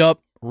little beat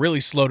up,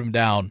 really slowed him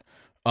down.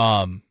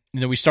 And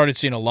then we started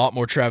seeing a lot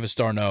more Travis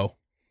d'Arnaud.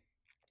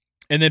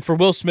 And then for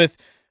Will Smith,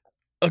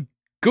 a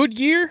good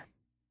year,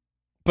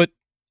 but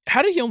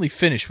how did he only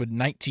finish with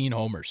 19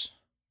 homers?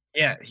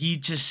 Yeah, he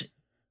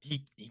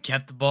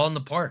kept the ball in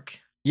the park.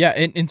 Yeah,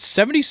 and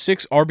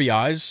 76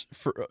 RBIs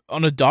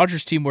on a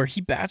Dodgers team where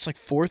he bats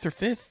fourth or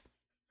fifth.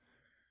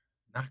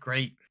 Not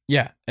great.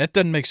 Yeah, that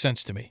doesn't make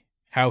sense to me,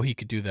 how he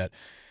could do that.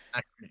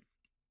 Not great.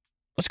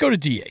 Let's go to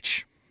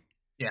DH.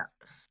 Yeah.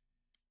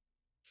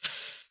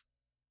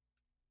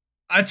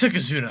 I took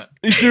Ozuna.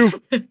 Me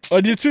too.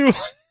 I did too.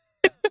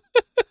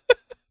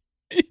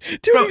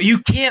 Dude, bro, you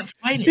can't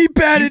fight it. He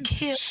batted.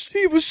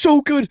 He was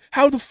so good.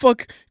 How the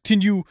fuck can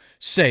you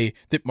say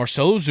that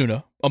Marcell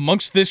Ozuna,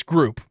 amongst this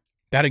group,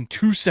 batting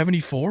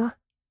 .274?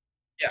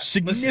 Yeah,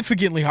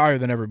 significantly higher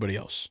than everybody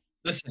else.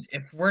 Listen,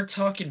 if we're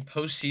talking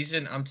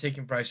postseason, I'm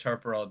taking Bryce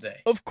Harper all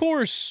day. Of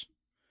course.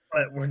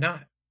 But we're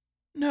not.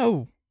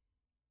 No.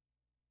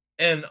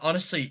 And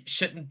honestly,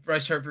 shouldn't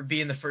Bryce Harper be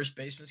in the first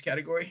baseman's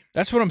category?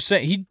 That's what I'm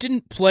saying. He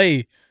didn't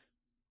play.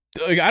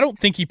 I don't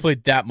think he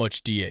played that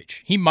much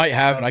DH. He might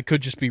have, and I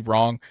could just be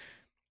wrong.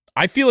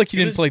 I feel like he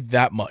didn't play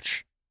that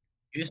much.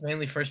 He was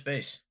mainly first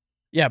base.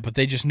 Yeah, but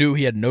they just knew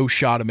he had no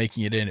shot of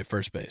making it in at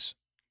first base.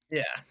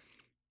 Yeah.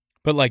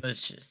 But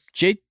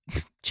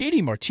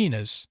JD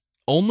Martinez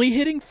only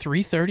hitting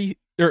 330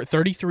 or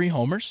 33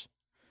 homers.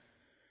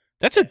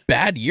 That's a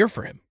bad year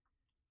for him.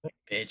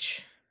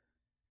 Bitch.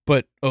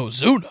 But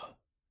Ozuna,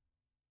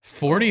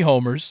 40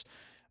 homers,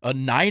 a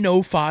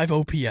 905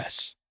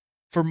 OPS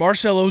for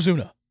Marcell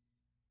Ozuna.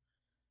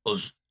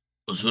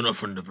 Ozuna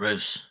from the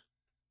Braves.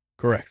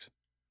 Correct.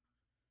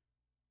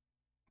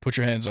 Put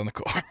your hands on the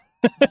car.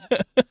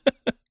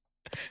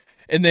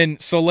 And then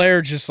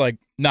Soler just like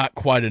not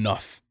quite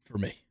enough for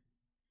me.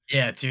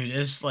 Yeah, dude,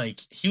 it's like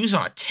he was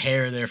on a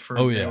tear there for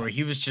a bit where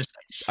he was just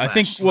like I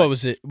think what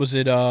was it? Was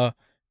it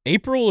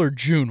April or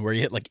June where he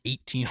hit like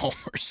 18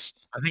 homers?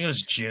 I think it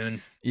was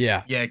June.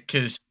 Yeah. Yeah,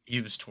 because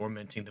he was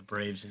tormenting the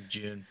Braves in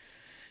June.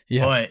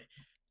 Yeah. But,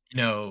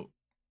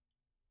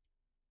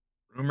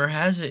 rumor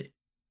has it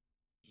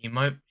he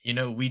might, we're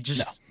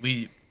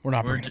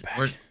not bringing it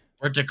back.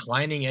 We're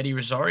declining Eddie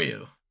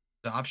Rosario,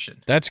 the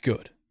option. That's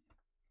good.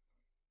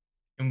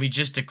 And we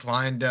just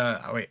declined.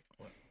 I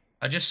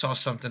just saw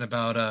something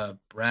about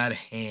Brad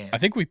Hand. I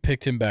think we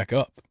picked him back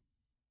up.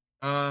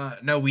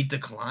 No, we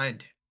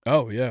declined.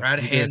 Oh yeah, Brad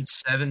Hand,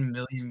 $7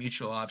 million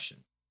mutual option.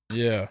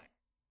 Yeah.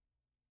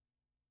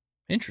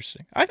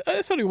 Interesting. I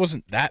thought he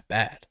wasn't that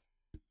bad.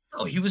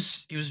 Oh, he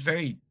was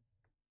very.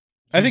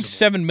 I think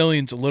 $7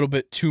 million's a little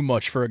bit too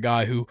much for a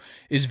guy who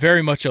is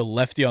very much a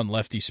lefty on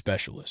lefty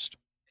specialist.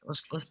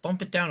 Let's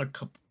bump it down a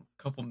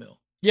couple mil.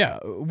 Yeah,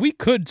 we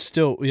could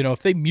still,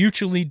 if they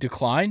mutually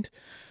declined,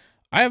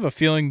 I have a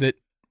feeling that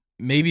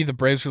maybe the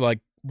Braves were like,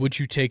 would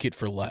you take it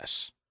for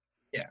less?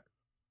 Yeah.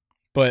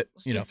 But,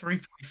 let's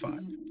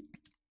 3.5.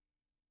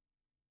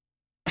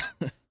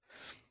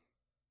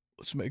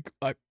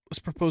 Let's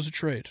propose a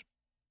trade.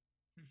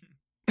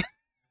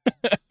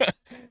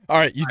 All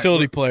right,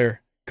 utility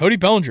player. Cody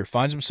Bellinger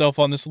finds himself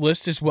on this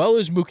list as well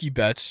as Mookie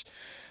Betts.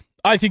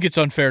 I think it's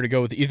unfair to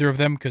go with either of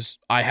them because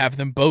I have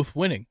them both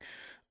winning.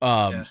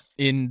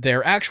 In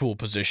their actual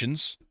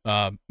positions,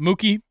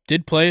 Mookie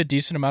did play a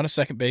decent amount of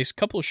second base,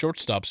 couple of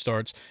shortstop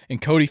starts,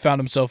 and Cody found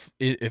himself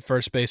at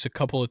first base a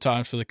couple of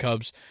times for the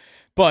Cubs.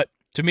 But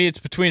to me, it's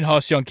between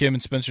Ha-Seong Kim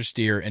and Spencer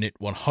Steer, and it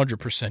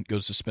 100%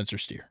 goes to Spencer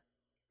Steer.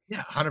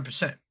 Yeah,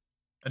 100%.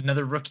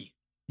 Another rookie.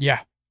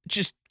 Yeah,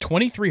 just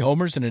 23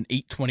 homers and an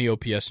 820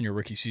 OPS in your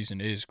rookie season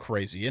is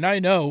crazy. And I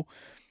know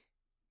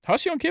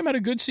Ha-Seong Kim had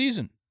a good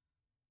season.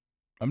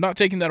 I'm not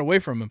taking that away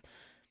from him.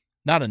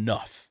 Not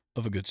enough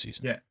of a good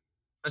season. Yeah.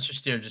 Spencer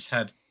Steer just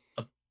had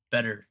a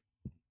better.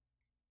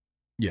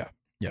 Yeah,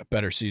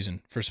 better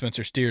season for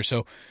Spencer Steer.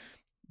 So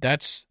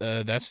that's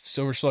the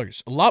Silver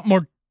Sluggers. A lot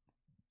more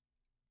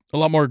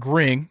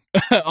agreeing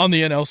on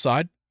the NL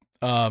side.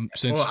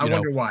 Since I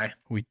wonder why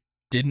we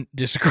didn't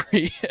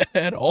disagree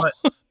at all.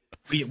 But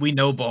we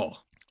know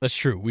ball. That's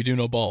true. We do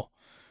know ball.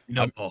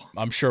 Ball.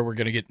 I'm sure we're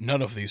gonna get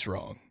none of these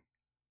wrong.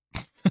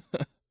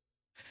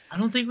 I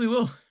don't think we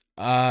will.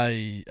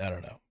 I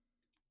don't know.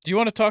 Do you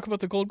want to talk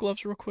about the Gold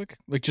Gloves real quick?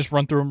 Like, just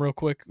run through them real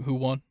quick. Who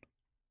won?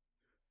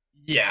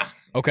 Yeah.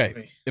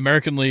 Okay.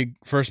 American League,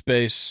 first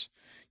base,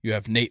 you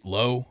have Nate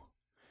Lowe.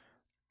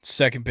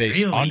 Second base,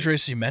 Really?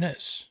 Andres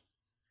Jimenez.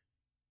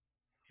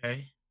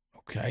 Okay.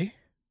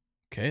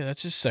 Okay,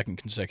 that's his second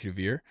consecutive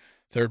year.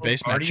 Third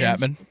base, Guardians? Matt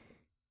Chapman.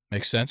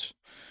 Makes sense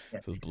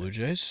for the Blue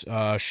Jays.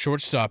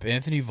 Shortstop,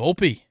 Anthony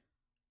Volpe.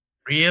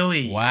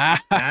 Really? Wow.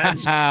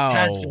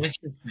 That's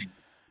interesting.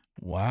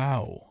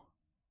 Wow.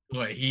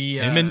 Boy,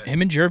 him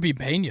and Jeremy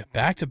Pena,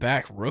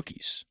 back-to-back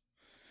rookies.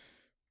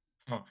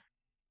 Huh.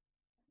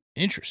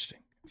 Interesting.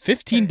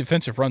 15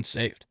 defensive runs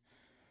saved.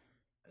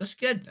 That's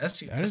good.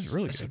 That is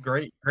really good. That's a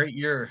great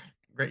year.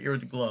 Great year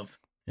with the glove.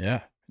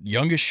 Yeah.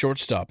 Youngest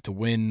shortstop to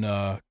win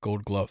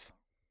Gold Glove.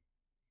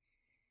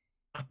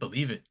 I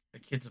believe it. The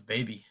kid's a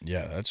baby.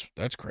 Yeah,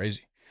 that's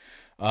crazy.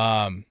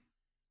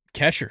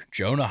 Catcher,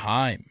 Jonah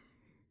Heim.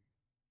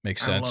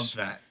 Makes sense. I love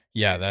that.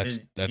 Yeah,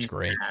 that's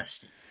great.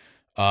 Nasty.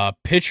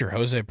 Pitcher,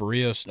 Jose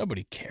Barrios.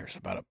 Nobody cares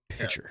about a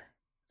pitcher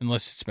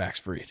unless it's Max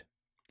Fried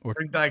or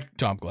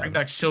Tom Glavine. Bring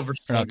back Silver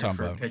Not Tom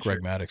Glavine,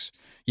 Greg Maddux.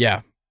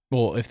 Yeah.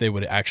 Well, if they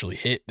would actually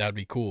hit, that'd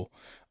be cool.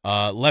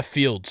 Left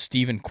field,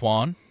 Stephen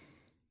Kwan.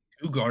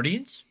 2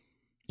 Guardians?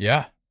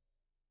 Yeah.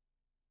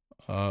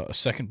 A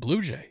second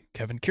Blue Jay,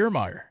 Kevin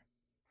Kiermaier.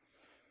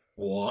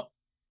 What?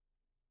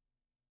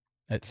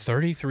 At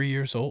 33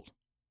 years old.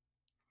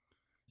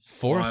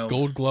 Fourth Wild.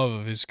 Gold Glove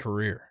of his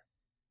career.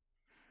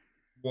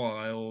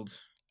 Wild.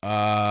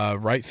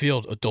 Right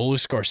field,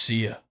 Adolis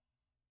Garcia.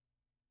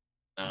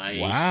 Nice.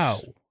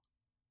 Wow.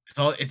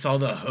 It's all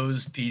the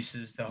hose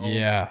pieces.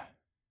 Yeah.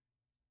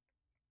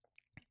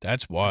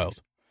 That's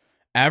wild.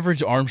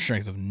 Average arm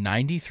strength of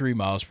 93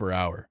 miles per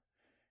hour.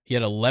 He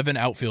had 11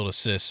 outfield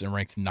assists and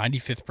ranked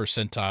 95th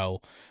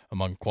percentile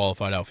among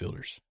qualified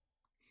outfielders.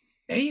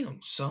 Damn,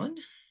 son.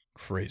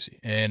 Crazy.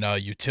 And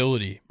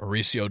utility,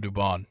 Mauricio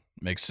Dubon.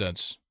 Makes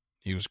sense.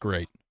 He was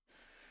great.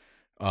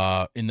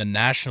 In the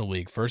National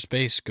League, first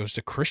base goes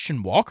to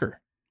Christian Walker.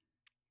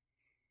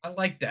 I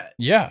like that.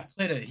 Yeah.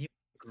 He was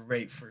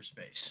great first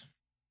base.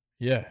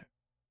 Yeah.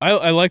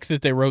 I like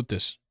that they wrote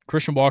this.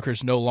 Christian Walker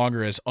is no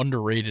longer as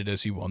underrated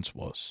as he once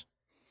was.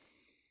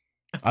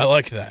 I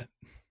like that.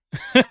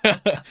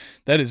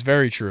 That is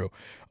very true.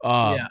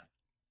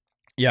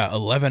 Yeah,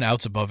 11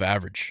 outs above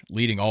average,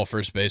 leading all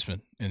first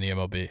basemen in the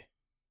MLB.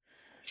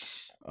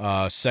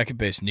 Second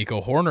base,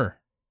 Nico Horner.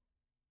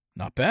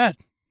 Not bad.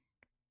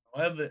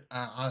 I love it.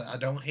 I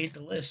don't hate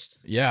the list.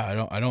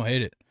 Yeah, I don't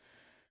hate it.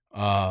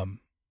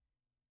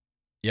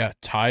 Yeah,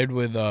 tied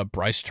with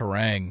Bryce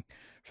Terang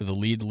for the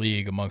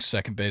league amongst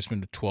second basemen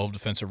with 12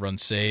 defensive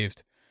runs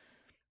saved.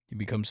 He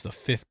becomes the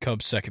 5th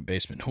Cubs second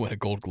baseman to win a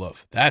Gold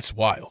Glove. That's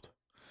wild.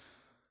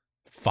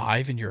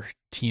 5 in your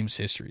team's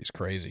history is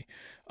crazy.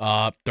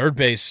 Third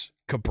base,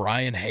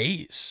 Ke'Bryan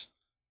Hayes.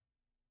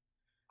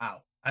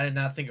 Wow. I did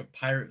not think a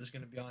Pirate was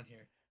going to be on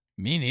here.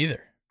 Me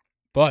neither.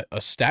 But a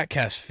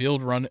StatCast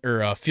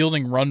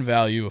fielding run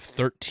value of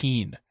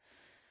 13.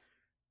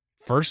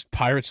 First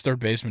Pirates third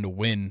baseman to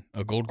win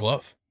a Gold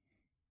Glove.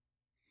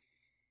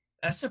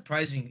 That's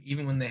surprising,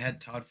 even when they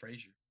had Todd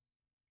Frazier.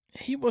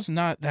 He was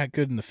not that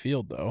good in the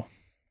field, though.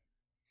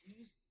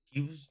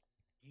 He was.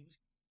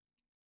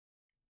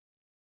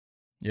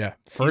 Yeah,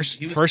 first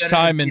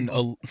time in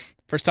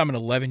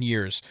 11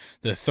 years,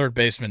 the third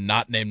baseman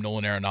not named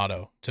Nolan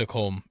Arenado took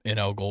home an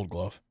NL Gold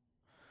Glove.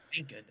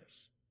 Thank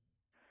goodness.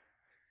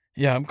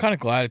 Yeah, I'm kind of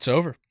glad it's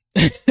over.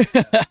 He's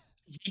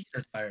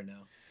retired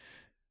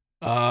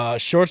now.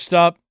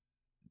 Shortstop,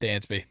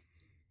 Dansby.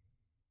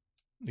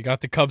 They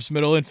got the Cubs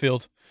middle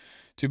infield.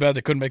 Too bad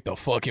they couldn't make the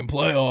fucking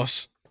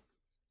playoffs.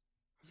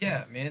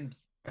 Yeah, man.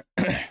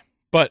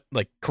 But,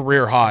 like,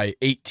 career high,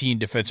 18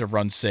 defensive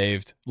runs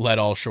saved, led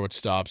all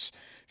shortstops,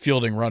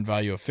 fielding run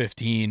value of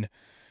 15.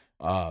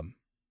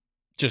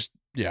 Just,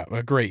 yeah,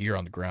 a great year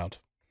on the ground.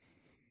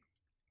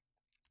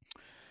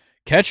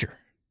 Catcher,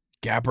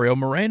 Gabriel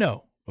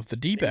Moreno of the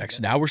D-backs.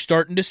 Now we're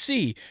starting to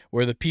see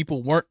where the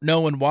people weren't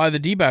knowing why the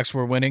D-backs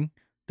were winning.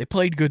 They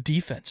played good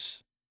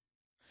defense.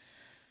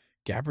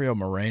 Gabriel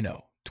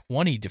Moreno,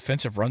 20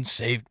 defensive runs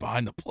saved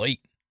behind the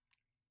plate.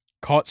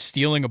 Caught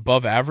stealing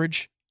above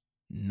average,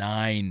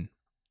 9.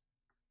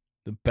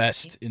 The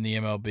best in the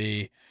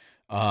MLB.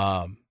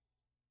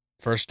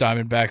 First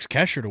Diamondbacks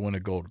catcher to win a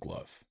Gold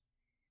Glove.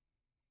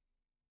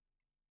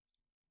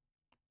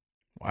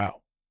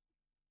 Wow.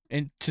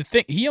 And to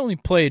think, he only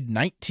played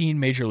 19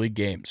 Major League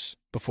games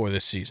before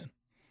this season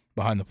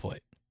behind the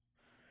plate.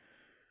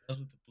 That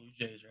was with the Blue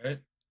Jays, right?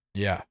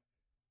 Yeah.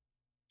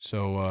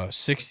 So,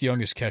 6th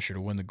youngest catcher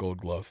to win the Gold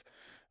Glove.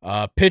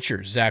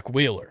 Pitcher, Zach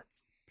Wheeler.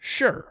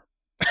 Sure.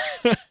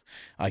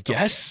 I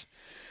guess.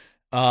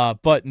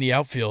 But in the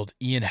outfield,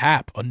 Ian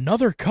Happ,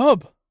 another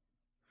Cub.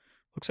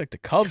 Looks like the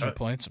Cubs are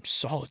playing some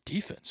solid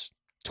defense.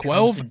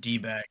 12 and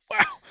D-backs.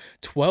 Wow.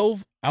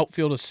 12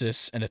 outfield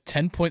assists and a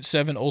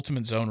 10.7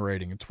 ultimate zone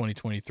rating in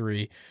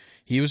 2023.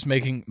 He was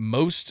making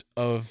most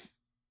of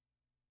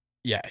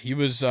he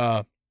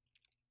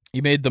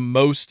made the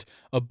most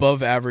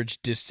above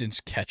average distance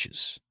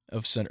catches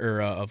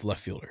of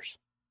left fielders.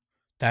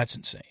 That's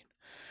insane.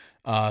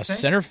 Okay.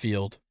 Center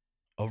field,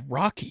 a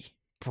Rocky,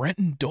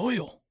 Brenton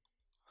Doyle.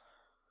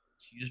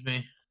 Excuse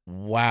me.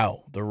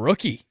 Wow, the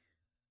rookie.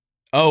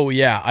 Oh,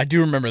 yeah, I do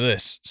remember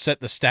this.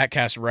 Set the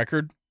StatCast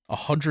record,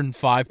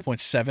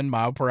 105.7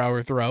 mile per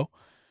hour throw.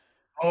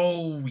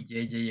 Oh,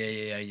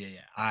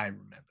 yeah. I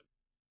remember.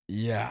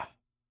 Yeah.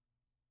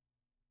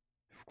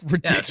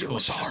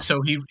 Ridiculous. Yeah, cool.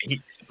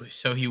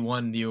 So he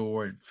won the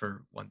award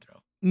for one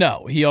throw.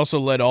 No, he also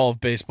led all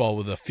of baseball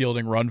with a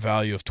fielding run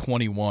value of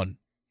 21.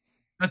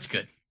 That's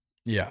good.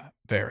 Yeah,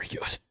 very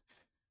good.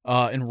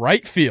 In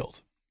right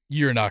field,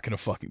 you're not going to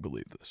fucking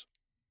believe this.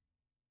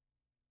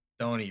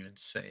 Don't even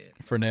say it.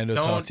 Fernando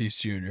Tatis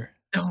Jr.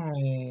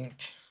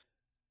 Don't.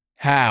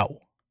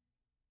 How?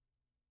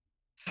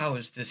 How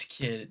is this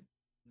kid?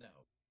 No.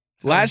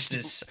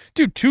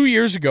 Dude, 2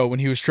 years ago when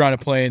he was trying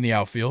to play in the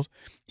outfield,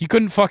 he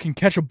couldn't fucking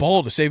catch a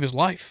ball to save his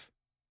life.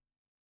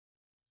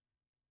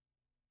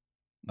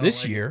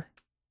 This year,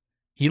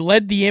 he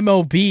led the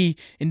MLB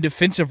in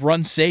defensive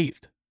runs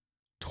saved.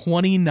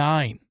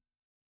 29.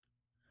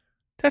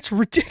 That's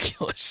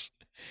ridiculous.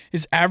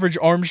 His average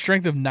arm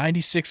strength of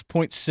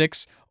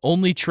 96.6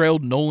 only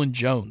trailed Nolan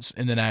Jones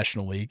in the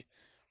National League.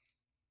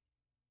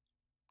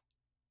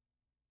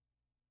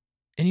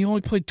 And he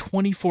only played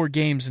 24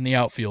 games in the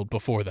outfield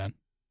before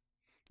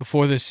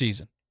this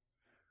season.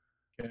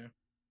 Okay.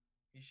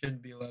 He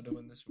shouldn't be allowed to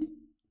win this one.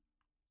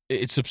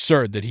 It's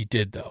absurd that he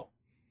did, though.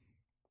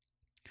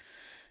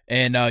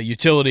 And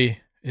utility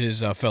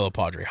is fellow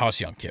Padre,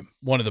 Ha-Seong Kim,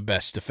 one of the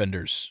best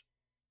defenders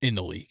in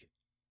the league.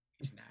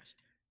 He's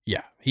nasty.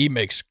 Yeah, he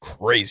makes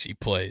crazy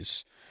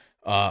plays.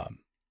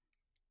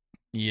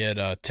 He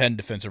had 10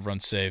 defensive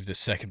runs saved at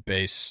second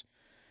base,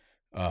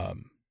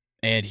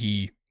 and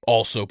he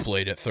also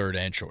played at third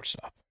and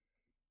shortstop.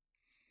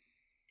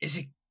 Is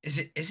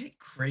it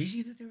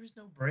crazy that there was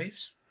no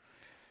Braves?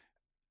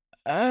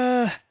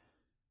 I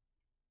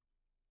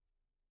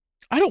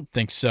don't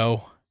think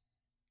so.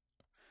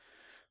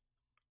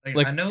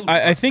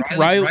 I think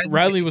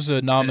Riley was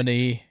a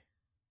nominee.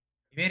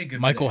 He made a good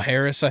Michael play.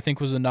 Harris, I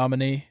think, was a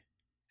nominee.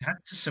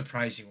 That's a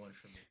surprising one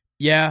for me.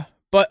 Yeah,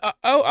 but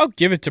I'll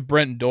give it to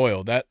Brenton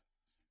Doyle. That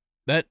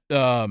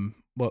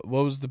what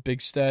was the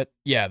big stat?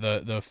 Yeah,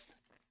 the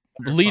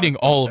leading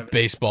all of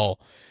baseball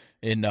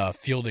in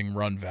fielding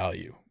run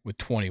value with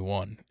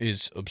 21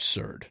 is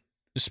absurd,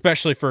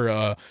 especially for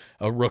a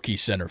rookie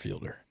center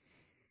fielder.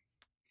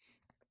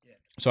 Yeah.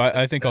 So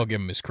I think I'll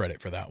give him his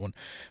credit for that one.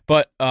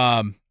 But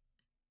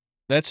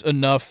that's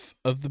enough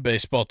of the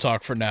baseball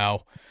talk for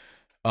now.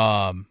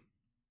 Yeah,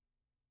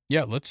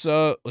 let's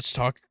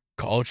talk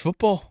college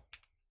football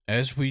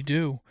as we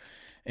do.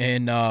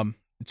 And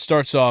it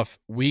starts off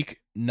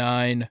week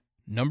 9,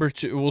 number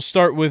 2. We'll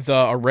start with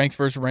our ranked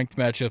versus ranked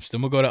matchups.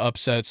 Then we'll go to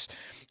upsets.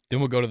 Then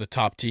we'll go to the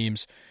top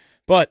teams.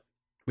 But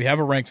we have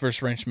a ranked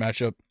versus ranked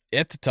matchup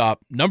at the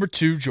top. Number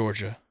 2,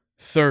 Georgia,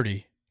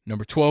 30.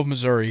 Number 12,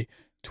 Missouri,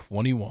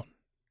 21.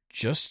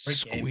 Just Great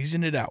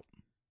squeezing it out.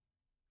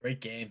 Great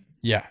game.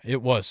 Yeah,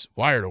 it was.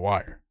 Wire to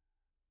wire.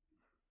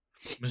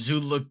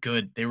 Mizzou looked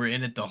good. They were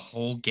in it the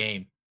whole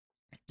game.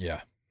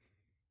 Yeah.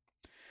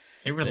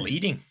 They were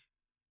leading.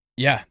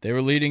 Yeah, they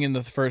were leading in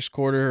the first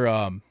quarter,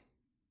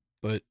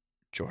 but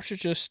Georgia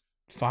just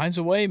finds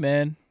a way,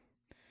 man.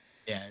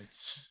 Yeah,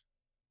 it's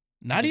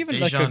not even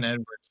Dejon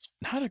Edwards.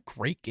 Not a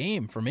great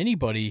game from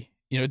anybody.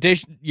 You know,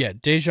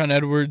 Dejon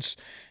Edwards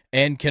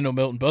and Kendall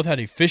Milton both had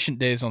efficient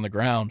days on the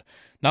ground.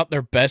 Not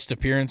their best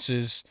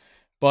appearances,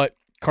 but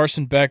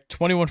Carson Beck,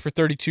 21 for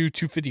 32,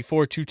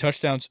 254, 2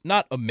 touchdowns.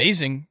 Not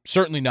amazing,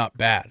 certainly not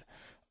bad.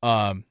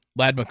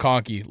 Ladd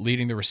McConkey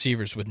leading the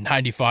receivers with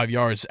 95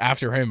 yards.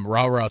 After him,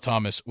 Ra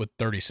Thomas with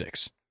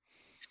 36.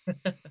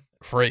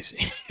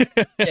 Crazy.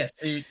 Yeah,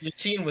 so you're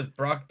seeing with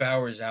Brock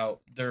Bowers out,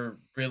 they're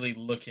really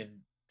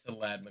looking to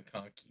Ladd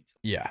McConkey.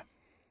 Yeah.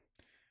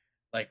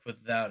 Like,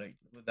 without a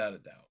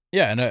doubt.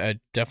 Yeah, and I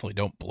definitely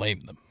don't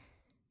blame them.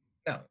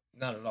 No,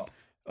 not at all.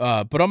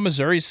 But on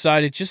Missouri's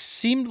side, it just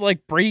seemed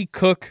like Brady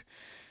Cook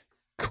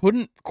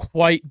couldn't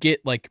quite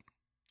get, like,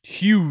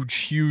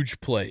 huge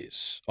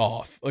plays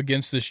off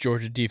against this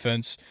Georgia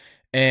defense,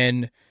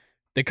 and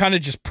they kind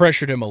of just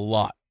pressured him a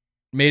lot,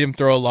 made him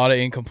throw a lot of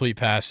incomplete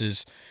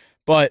passes.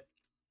 But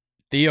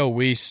Theo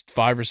Weiss,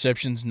 5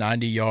 receptions,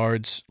 90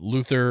 yards.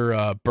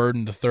 Luther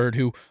Burden III,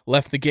 who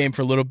left the game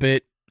for a little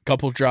bit,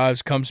 couple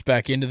drives, comes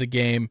back into the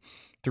game,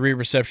 3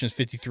 receptions,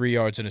 53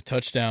 yards, and a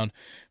touchdown.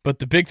 But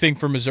the big thing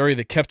for Missouri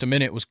that kept him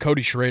in it was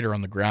Cody Schrader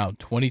on the ground,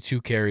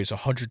 22 carries,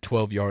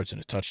 112 yards,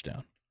 and a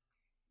touchdown.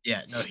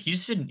 Yeah, no,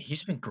 he's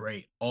been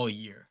great all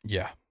year.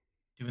 Yeah.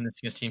 Doing this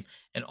against team.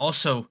 And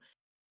also,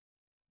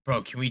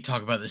 bro, can we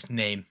talk about this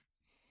name?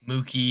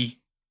 Mookie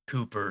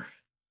Cooper.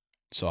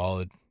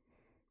 Solid.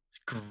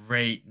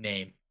 Great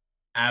name.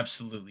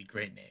 Absolutely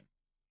great name.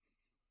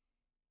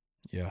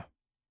 Yeah.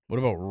 What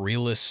about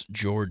Realus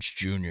George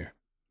Jr.?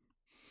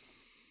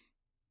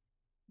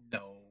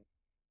 No.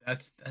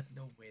 That's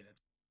no way.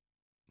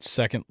 That's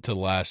second to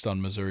last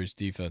on Missouri's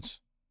defense.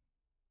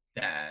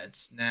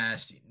 That's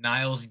nasty.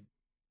 Niles,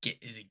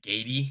 is it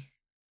Gaddy?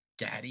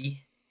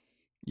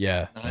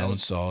 Yeah, Niles. that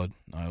one's solid.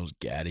 Niles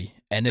Gaddy.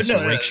 Ennis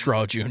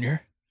Rakestraw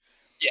Jr.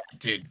 Yeah,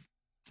 dude.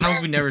 How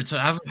have we never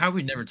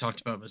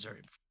talked about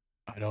Missouri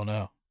before? I don't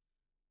know.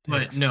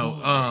 But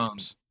no,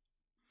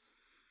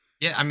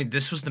 yeah, I mean,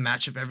 this was the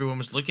matchup everyone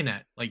was looking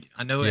at. Like,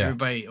 I know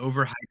everybody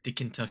overhyped the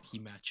Kentucky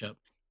matchup,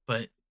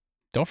 but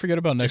don't forget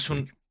about next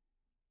week.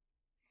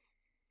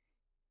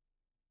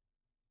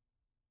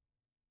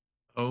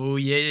 Oh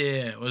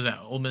yeah. What was that?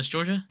 Ole Miss,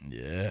 Georgia?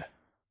 Yeah.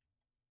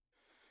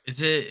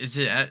 Is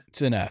it at?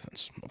 It's in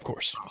Athens, of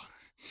course.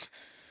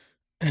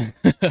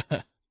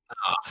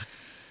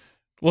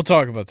 We'll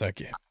talk about that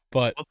game,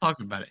 but we'll talk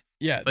about it.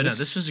 Yeah, but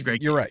this was a great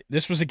game. You're right.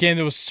 This was a game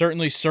that was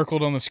certainly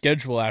circled on the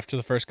schedule after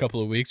the first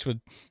couple of weeks with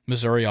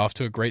Missouri off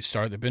to a great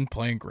start. They've been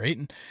playing great,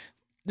 and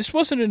this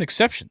wasn't an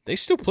exception. They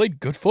still played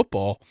good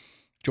football.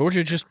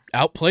 Georgia just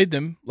outplayed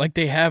them like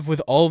they have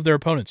with all of their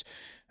opponents.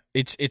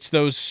 It's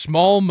those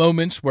small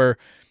moments where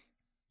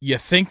you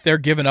think they're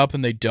giving up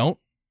and they don't,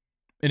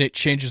 and it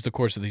changes the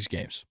course of these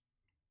games.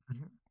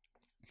 Mm-hmm.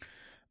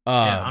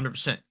 Yeah,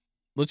 100%.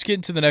 Let's get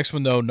into the next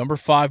one, though. Number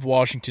 5,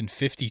 Washington,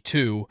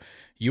 52.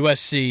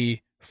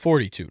 USC,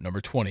 42.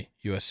 Number 20,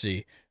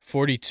 USC,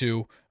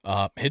 42.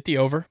 Hit the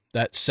over.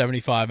 That's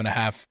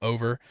 75.5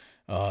 over.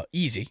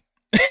 Easy.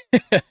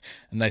 A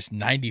nice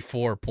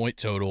 94-point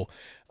total.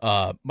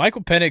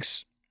 Michael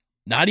Penix,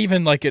 not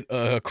even like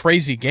a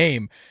crazy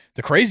game.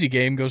 The crazy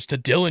game goes to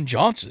Dylan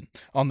Johnson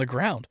on the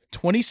ground.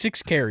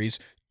 26 carries,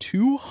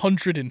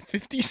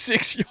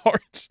 256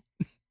 yards,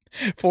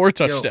 4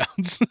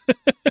 touchdowns.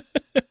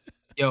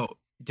 Yo,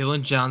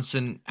 Dylan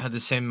Johnson had the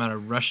same amount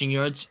of rushing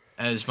yards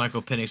as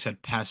Michael Penix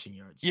had passing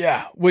yards.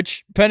 Yeah,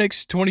 which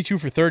Penix, 22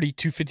 for 30,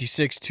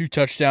 256, 2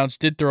 touchdowns,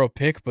 did throw a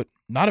pick, but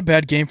not a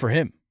bad game for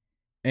him.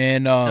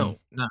 And no,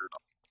 not at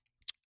all.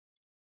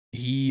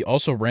 He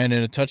also ran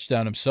in a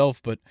touchdown himself,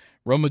 but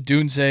Roma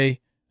Dunze,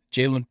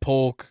 Jalen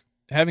Polk,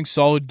 having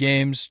solid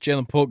games.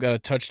 Jalen Polk got a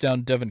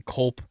touchdown. Devin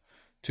Culp,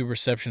 2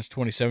 receptions,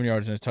 27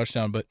 yards, and a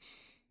touchdown. But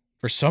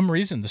for some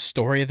reason, the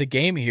story of the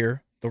game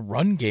here, the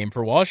run game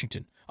for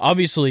Washington.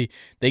 Obviously,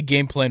 they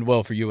game planned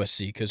well for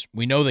USC because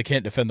we know they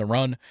can't defend the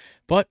run,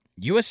 but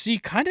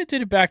USC kind of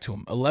did it back to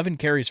them. 11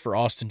 carries for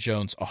Austin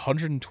Jones,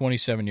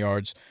 127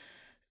 yards,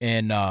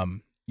 and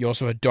You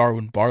also had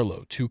Darwin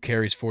Barlow, 2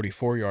 carries,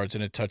 44 yards,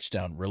 and a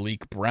touchdown.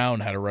 Raleek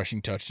Brown had a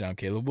rushing touchdown.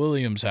 Caleb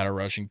Williams had a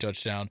rushing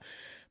touchdown.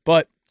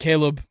 But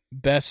Caleb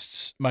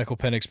bests Michael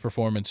Penix's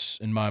performance,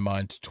 in my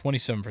mind,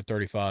 27 for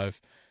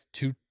 35,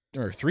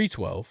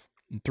 312,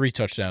 and 3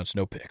 touchdowns,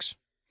 no picks.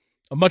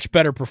 A much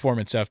better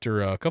performance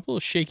after a couple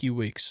of shaky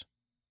weeks.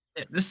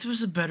 Yeah, this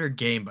was a better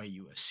game by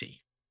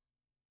USC.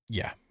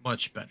 Yeah.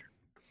 Much better.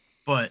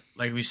 But,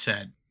 like we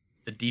said,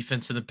 the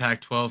defense of the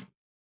Pac-12,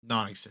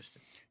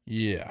 non-existent.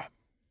 Yeah.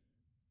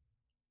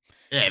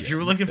 Yeah, if you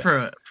were looking for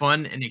a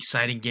fun and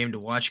exciting game to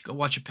watch, go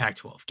watch a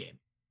Pac-12 game.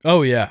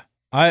 Oh, yeah.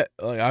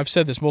 I've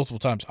said this multiple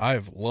times.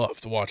 I've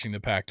loved watching the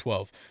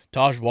Pac-12.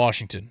 Taj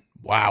Washington,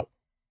 wow.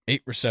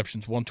 8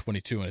 receptions,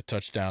 122, and a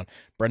touchdown.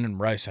 Brendan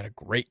Rice had a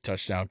great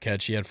touchdown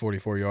catch. He had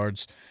 44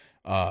 yards.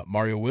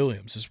 Mario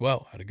Williams as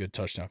well had a good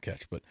touchdown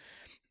catch. But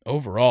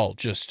overall,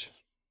 just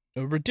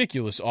a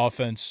ridiculous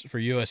offense for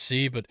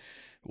USC, but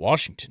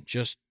Washington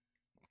just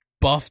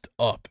buffed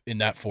up in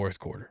that fourth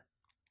quarter.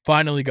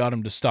 Finally got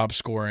him to stop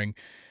scoring.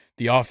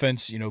 The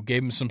offense,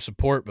 gave him some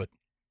support, but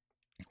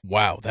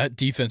wow, that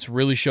defense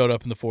really showed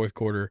up in the fourth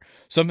quarter,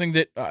 something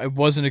that I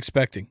wasn't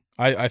expecting.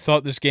 I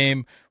thought this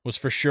game was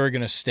for sure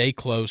going to stay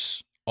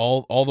close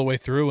all the way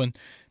through, and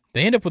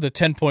they end up with a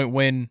 10-point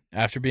win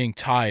after being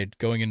tied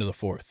going into the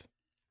fourth.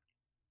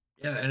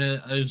 Yeah, and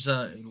it was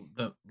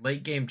the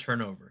late game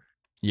turnover.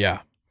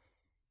 Yeah.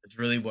 It's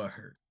really what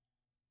hurt.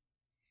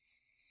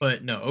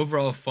 But no,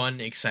 overall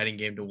fun, exciting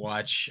game to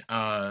watch.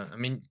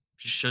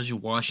 Just shows you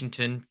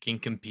Washington can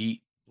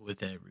compete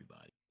with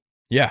everybody.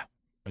 Yeah.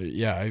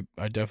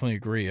 I definitely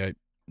agree.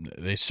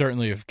 They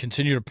certainly have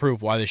continued to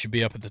prove why they should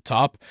be up at the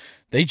top.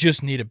 They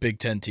just need a Big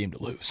Ten team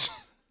to lose.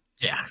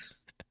 Yeah,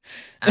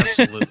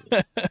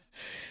 absolutely.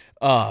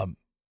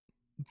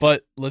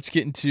 But let's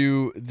get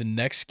into the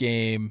next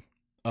game.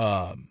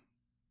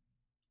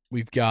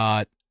 We've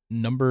got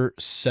number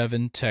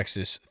 7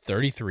 Texas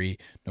 33,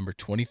 number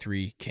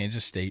 23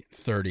 Kansas State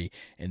 30,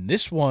 and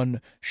this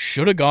one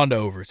should have gone to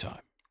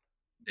overtime.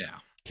 Yeah,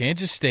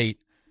 Kansas State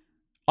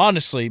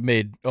honestly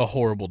made a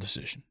horrible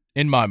decision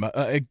in my mind.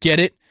 I get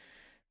it.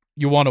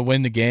 You want to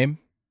win the game,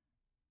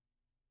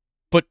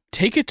 but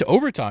take it to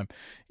overtime.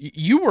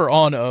 You were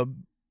on a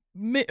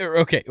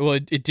okay. Well,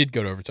 it did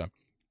go to overtime.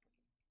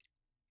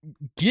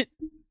 Get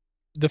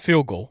the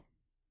field goal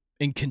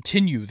and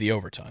continue the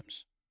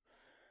overtimes.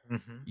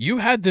 Mm-hmm. You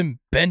had them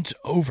bent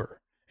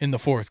over in the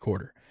fourth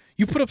quarter.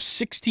 You put up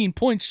 16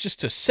 points just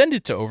to send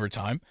it to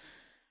overtime.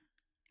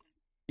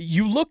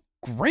 You look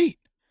great.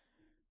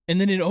 And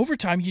then in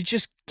overtime, you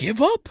just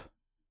give up.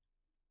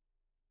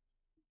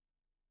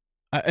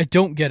 I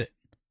don't get it.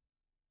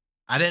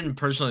 I didn't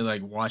personally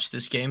watch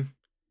this game.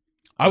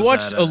 I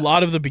watched a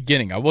lot of the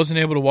beginning. I wasn't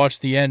able to watch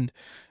the end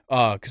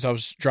because I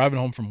was driving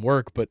home from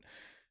work. But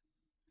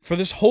for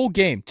this whole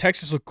game,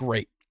 Texas looked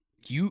great.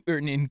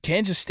 And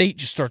Kansas State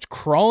just starts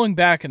crawling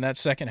back in that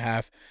second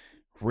half.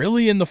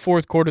 Really, in the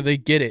fourth quarter, they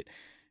get it.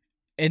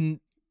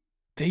 And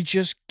they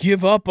just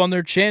give up on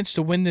their chance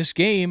to win this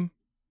game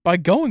by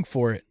going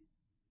for it.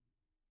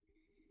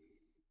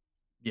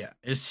 Yeah,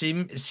 it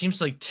seems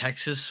like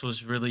Texas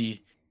was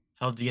really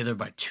held together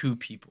by 2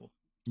 people.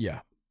 Yeah.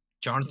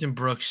 Jonathan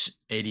Brooks,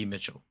 A.D.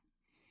 Mitchell.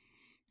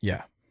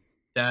 Yeah.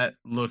 That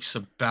looks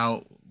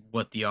about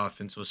what the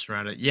offense was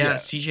surrounded. Yeah,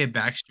 C.J.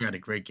 Baxter had a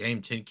great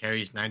game, 10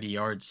 carries, 90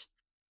 yards.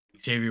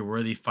 Xavier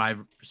Worthy,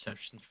 5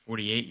 receptions,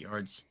 48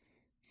 yards.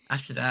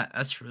 After that,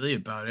 that's really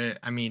about it.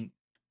 I mean,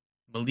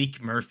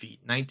 Malik Murphy,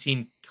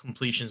 19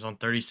 completions on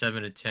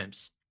 37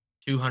 attempts.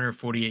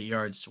 248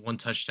 yards, 1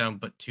 touchdown,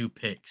 but 2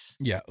 picks.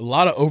 Yeah, a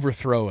lot of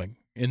overthrowing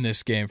in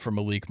this game for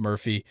Malik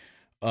Murphy.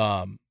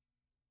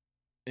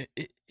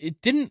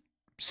 It didn't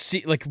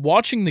see,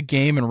 watching the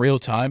game in real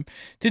time,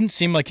 didn't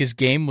seem like his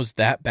game was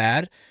that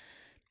bad.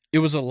 It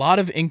was a lot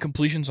of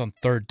incompletions on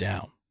third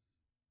down.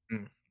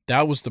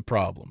 That was the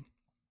problem.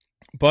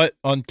 But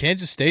on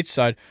Kansas State's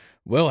side,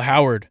 Will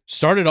Howard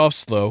started off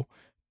slow,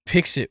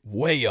 picks it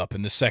way up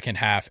in the second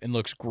half, and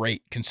looks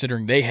great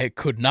considering they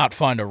could not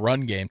find a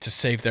run game to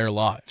save their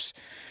lives.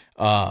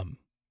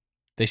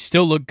 They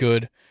still look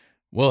good.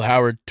 Will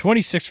Howard,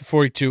 26 for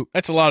 42.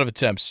 That's a lot of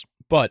attempts,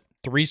 but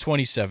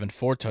 327,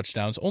 4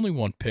 touchdowns, only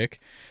 1 pick.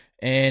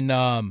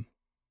 And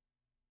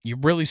you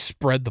really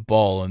spread the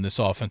ball in this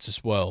offense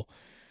as well.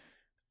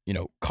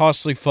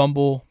 Costly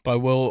fumble by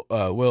Will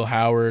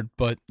Howard,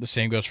 but the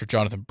same goes for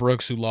Jonathan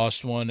Brooks, who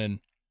lost one. And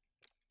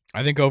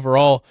I think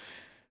overall,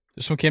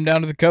 this one came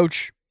down to the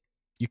coach.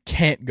 You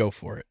can't go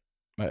for it.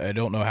 I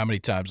don't know how many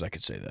times I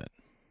could say that.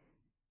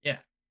 Yeah.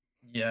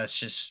 Yeah, it's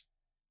just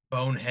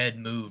bonehead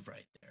move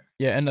right there.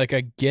 Yeah, and I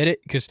get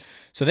it because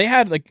they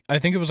had I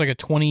think it was a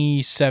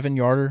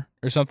 27-yarder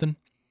or something.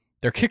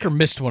 Their kicker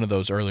missed one of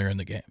those earlier in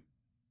the game.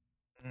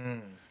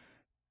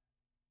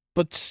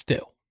 But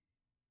still,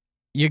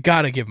 you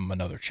got to give them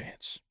another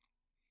chance.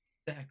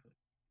 Exactly.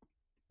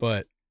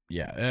 But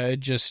yeah,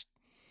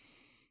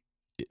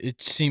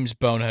 it seems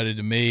boneheaded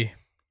to me.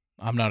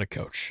 I'm not a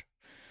coach.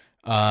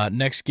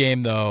 Next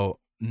game, though,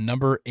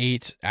 number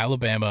 8,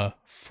 Alabama,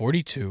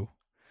 42.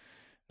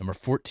 Number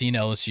 14,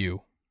 LSU,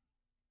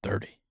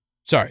 30.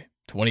 Sorry,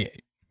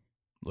 28.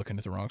 Looking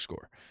at the wrong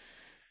score.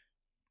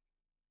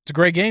 It's a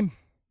great game.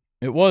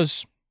 It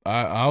was.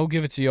 I'll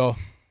give it to y'all.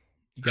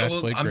 You guys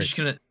played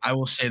great. I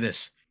will say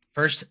this.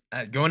 First,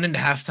 going into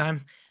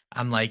halftime,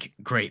 I'm like,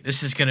 great.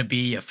 This is going to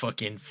be a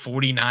fucking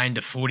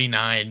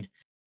 49-49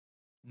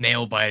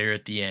 nail biter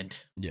at the end.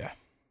 Yeah.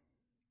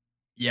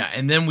 Yeah,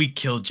 and then we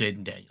killed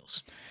Jaden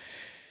Daniels.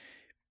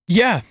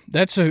 Yeah,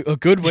 that's a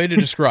good way to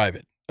describe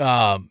it.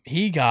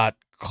 He got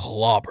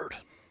clobbered.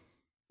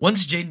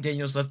 Once Jaden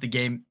Daniels left the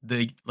game,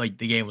 the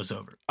game was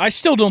over. I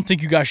still don't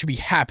think you guys should be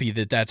happy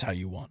that that's how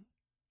you won.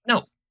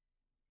 No.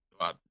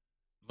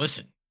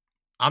 Listen,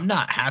 I'm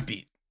not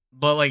happy.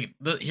 But,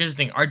 here's the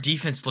thing. Our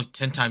defense looked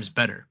 10 times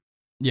better.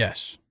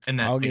 Yes. And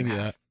I'll give you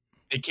that.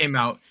 They came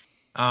out,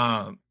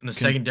 and the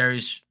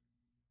secondaries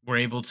were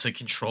able to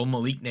control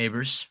Malik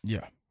Neighbors.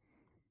 Yeah.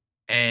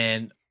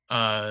 And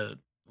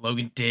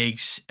Logan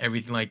Diggs,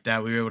 everything like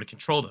that. We were able to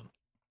control them.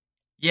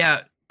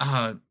 Yeah,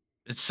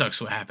 it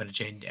sucks what happened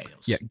to Jaden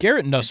Daniels. Yeah,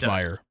 Garrett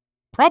Nussmeier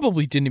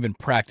probably didn't even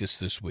practice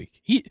this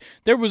week.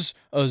 There was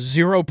a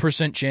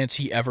 0% chance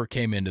he ever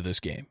came into this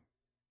game.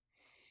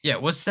 Yeah,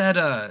 what's that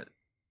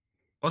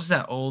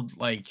old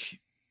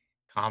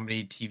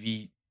comedy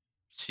TV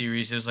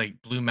series? It was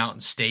Blue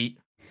Mountain State.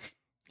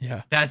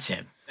 Yeah. That's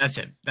him.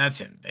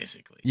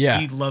 Basically. Yeah.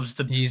 He loves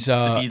to be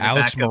the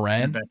Alex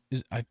Moran.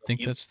 I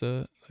think that's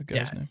the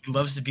guy's name. He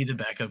loves to be the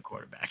backup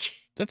quarterback.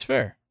 That's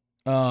fair.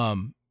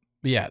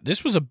 Yeah,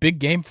 this was a big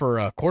game for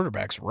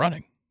quarterbacks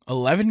running.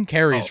 11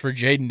 carries for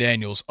Jaden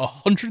Daniels,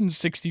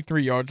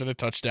 163 yards and a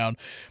touchdown.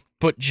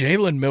 But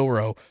Jalen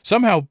Milroe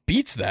somehow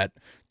beats that.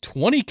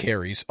 20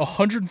 carries,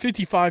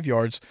 155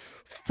 yards,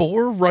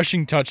 4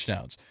 rushing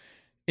touchdowns.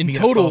 In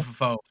total,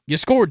 you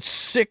scored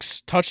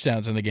 6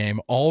 touchdowns in the game,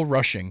 all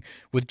rushing,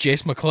 with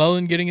Jace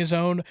McClellan getting his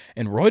own,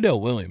 and Roydell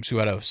Williams, who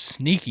had a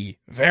sneaky,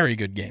 very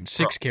good game.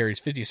 6 carries,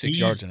 56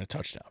 yards, and a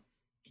touchdown.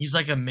 He's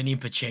like a mini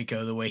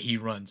Pacheco the way he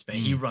runs, man.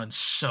 He runs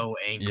so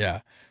angry.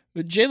 Yeah.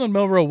 But Jalen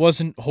Milroe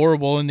wasn't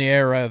horrible in the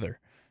air either.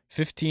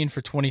 15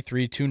 for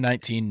 23,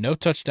 219, no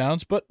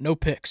touchdowns, but no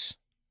picks.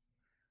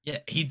 Yeah,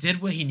 he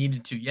did what he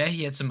needed to. Yeah,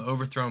 he had some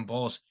overthrown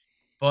balls,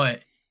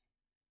 but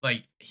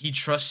he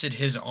trusted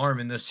his arm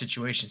in those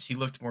situations. He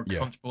looked more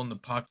comfortable in the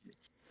pocket,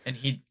 and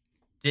he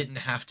didn't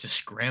have to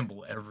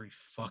scramble every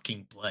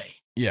fucking play.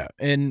 Yeah,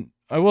 and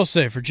I will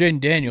say for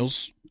Jaden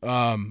Daniels,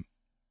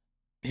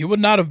 he would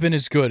not have been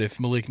as good if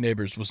Malik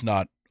Neighbors was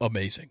not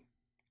amazing.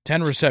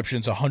 10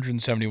 receptions,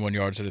 171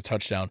 yards and a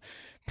touchdown.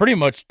 Pretty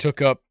much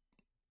took up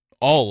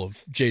all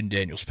of Jaden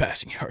Daniels'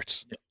 passing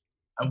yards.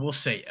 I will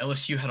say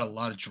LSU had a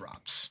lot of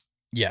drops.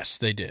 Yes,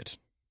 they did.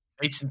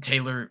 Mason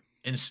Taylor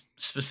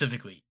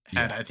specifically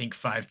had, I think,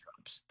 5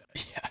 drops.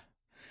 Yeah.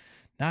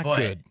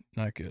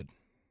 Not good.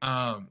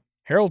 Um,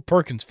 Harold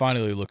Perkins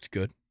finally looked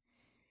good.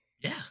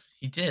 Yeah,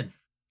 he did.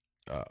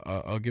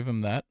 I'll give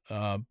him that.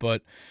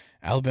 But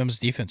Alabama's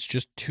defense,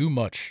 just too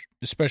much,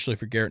 especially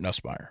for Garrett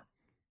Nussmeier.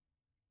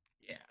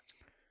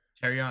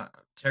 Yeah.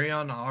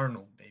 Terrion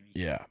Arnold, baby.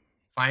 Yeah.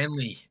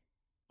 Finally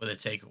with a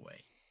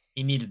takeaway.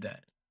 He needed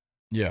that.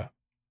 Yeah.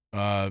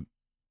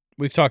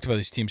 We've talked about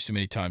these teams too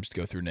many times to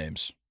go through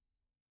names.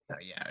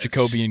 Yeah.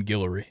 Jacoby and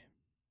Guillory.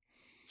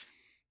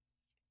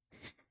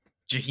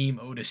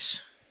 Jaheim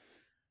Otis.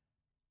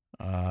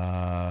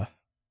 Ovi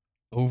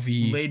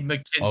Laid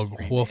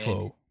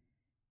Agwofo.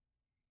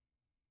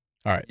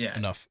 All right,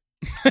 enough.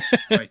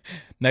 Right.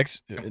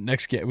 Next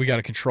game, we got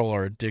to control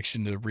our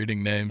addiction to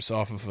reading names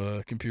off of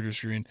a computer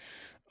screen.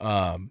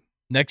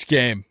 Next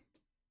game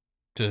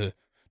to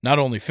not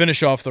only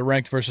finish off the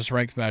ranked versus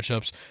ranked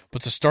matchups,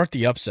 but to start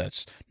the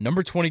upsets.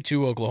 Number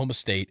 22, Oklahoma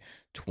State,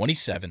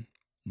 27.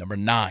 Number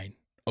 9,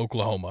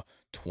 Oklahoma,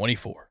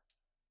 24.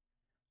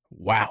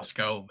 Wow. Let's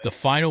go, man. The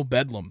final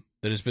bedlam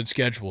that has been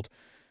scheduled.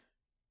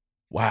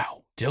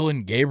 Wow.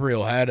 Dylan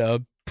Gabriel had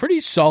a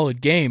pretty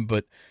solid game,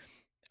 but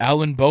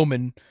Alan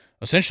Bowman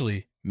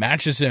essentially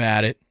matches him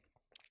at it.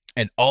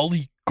 And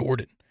Ollie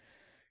Gordon,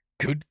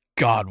 good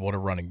God, what a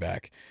running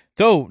back.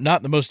 Though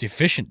not the most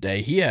efficient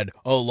day, he had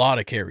a lot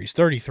of carries,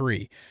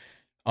 33,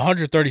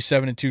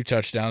 137 and 2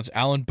 touchdowns.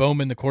 Alan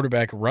Bowman, the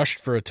quarterback, rushed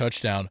for a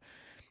touchdown.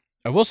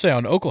 I will say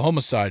on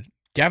Oklahoma's side,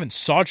 Gavin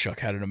Sawchuk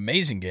had an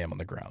amazing game on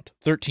the ground.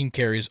 13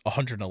 carries,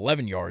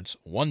 111 yards,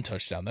 1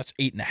 touchdown. That's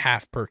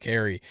 8.5 per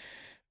carry.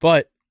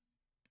 But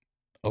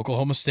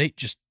Oklahoma State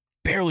just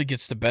barely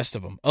gets the best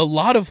of them. A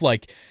lot of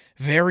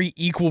very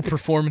equal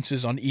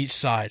performances on each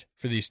side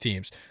for these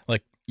teams.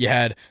 You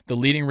had the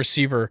leading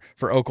receiver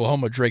for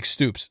Oklahoma, Drake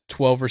Stoops,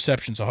 12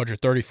 receptions,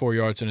 134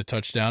 yards and a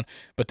touchdown.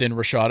 But then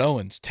Rashad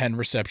Owens, 10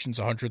 receptions,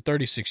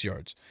 136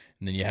 yards.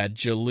 And then you had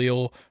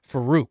Jaleel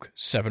Farouk,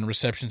 7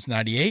 receptions,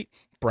 98.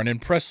 Brennan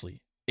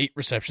Presley, 8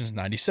 receptions,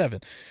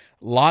 97.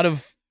 A lot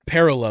of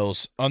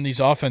parallels on these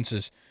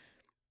offenses.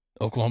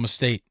 Oklahoma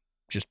State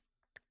just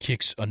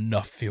kicks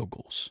enough field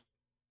goals.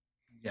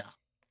 Yeah.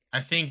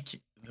 I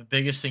think the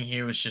biggest thing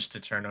here was just the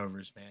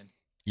turnovers, man.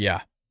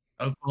 Yeah.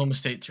 Oklahoma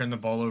State turned the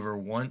ball over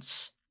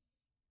once.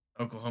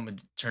 Oklahoma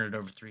turned it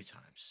over 3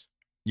 times.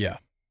 Yeah.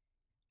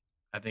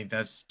 I think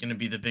that's going to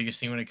be the biggest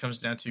thing when it comes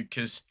down to,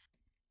 because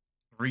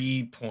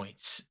 3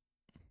 points.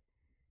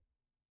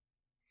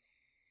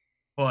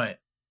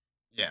 But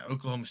yeah,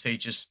 Oklahoma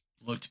State just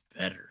looked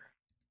better.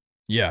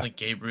 Yeah. Like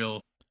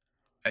Gabriel,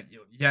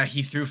 yeah,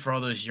 he threw for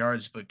all those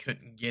yards, but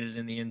couldn't get it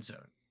in the end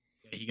zone.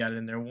 Yeah, he got it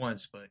in there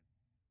once, but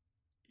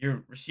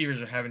your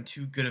receivers are having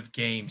too good of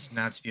games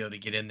not to be able to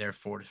get in there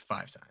 4 to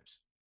 5 times.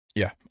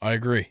 Yeah, I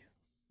agree.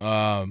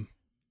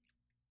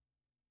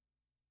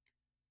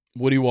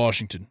 Woody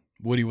Washington.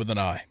 Woody with an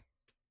I.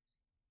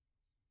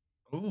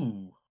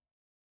 Ooh,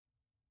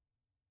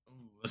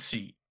 let's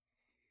see.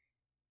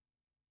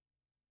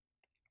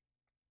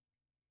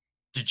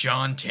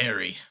 DeJohn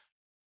Terry.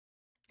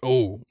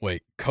 Oh,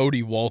 wait.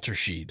 Cody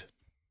Waltersheed.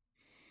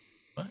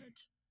 What?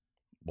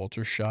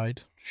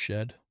 Walterscheid?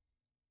 Shed?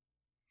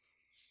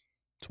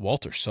 It's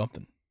Walter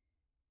something.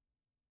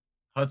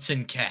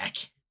 Hudson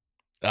Cack.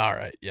 All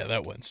right. Yeah,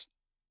 that wins.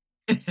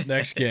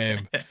 Next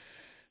game.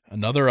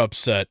 Another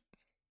upset.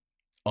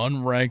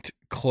 Unranked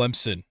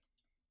Clemson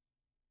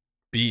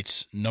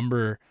beats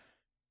number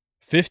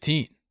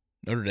 15,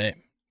 Notre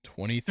Dame.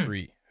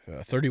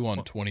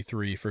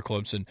 31-23 for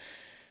Clemson.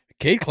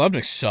 Cade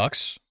Klubnik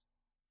sucks.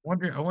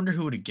 I wonder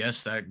who would have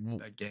guessed that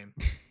game.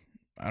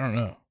 I don't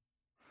know.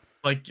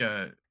 Like,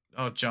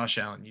 Josh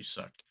Allen, you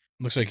sucked.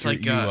 Looks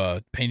like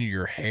you painted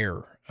your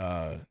hair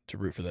to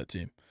root for that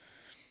team.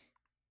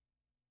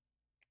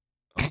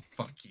 Oh,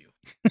 fuck you.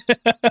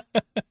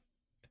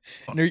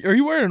 Are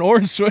you wearing an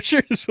orange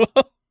sweatshirt as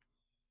well?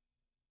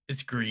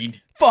 It's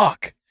green.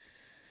 Fuck.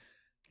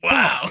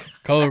 Wow.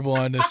 Color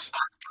blindness.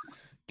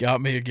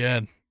 Got me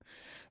again.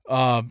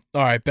 All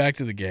right, back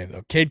to the game,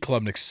 though. Cade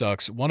Klubnik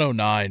sucks.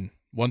 109,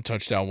 1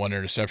 touchdown, 1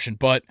 interception.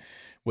 But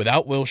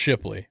without Will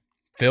Shipley,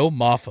 Phil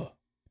Maffa,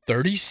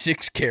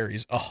 36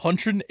 carries,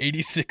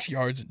 186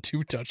 yards, and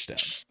 2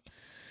 touchdowns.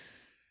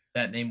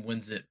 That name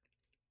wins it.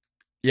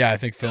 Yeah, I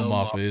think Phil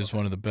Maffa is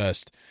one of the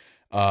best.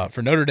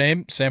 For Notre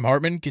Dame, Sam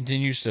Hartman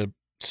continues to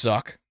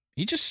suck.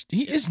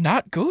 He is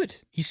not good.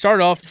 He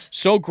started off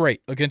so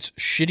great against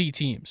shitty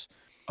teams.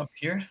 Up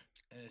here,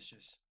 it's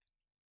just...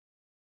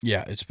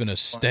 Yeah, it's been a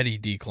steady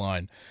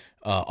decline.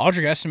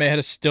 Audric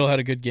Estime still had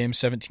a good game,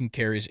 17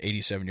 carries,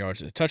 87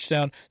 yards and a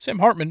touchdown. Sam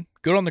Hartman,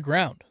 good on the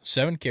ground,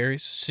 7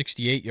 carries,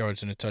 68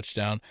 yards and a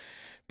touchdown.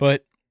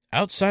 But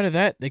outside of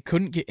that, they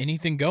couldn't get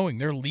anything going.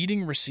 Their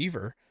leading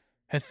receiver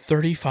had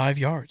 35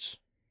 yards.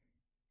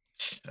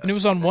 And it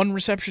was on 1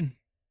 reception.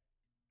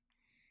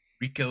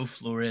 Rico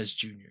Flores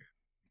Jr.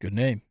 Good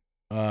name.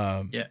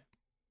 Yeah.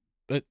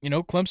 But,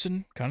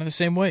 Clemson, kind of the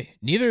same way.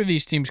 Neither of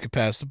these teams could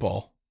pass the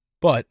ball,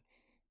 but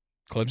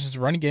Clemson's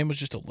running game was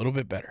just a little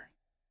bit better.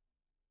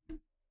 No,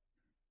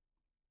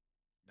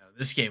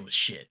 this game was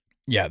shit.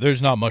 Yeah,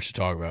 there's not much to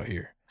talk about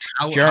here.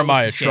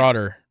 Jeremiah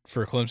Trotter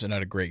for Clemson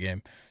had a great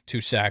game.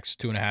 2 sacks,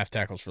 2.5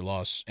 tackles for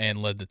loss,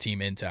 and led the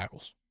team in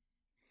tackles.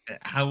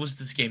 How was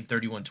this game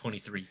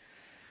 31-23?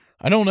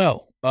 I don't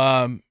know.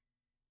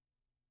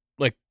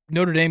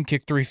 Notre Dame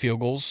kicked 3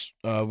 field goals,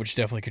 which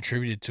definitely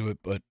contributed to it.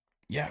 But,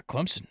 yeah,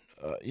 Clemson,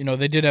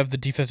 they did have the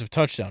defensive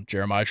touchdown,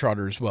 Jeremiah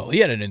Trotter as well. He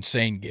had an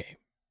insane game,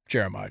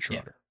 Jeremiah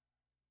Trotter.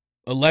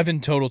 Yeah.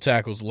 11 total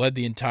tackles, led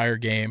the entire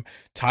game,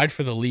 tied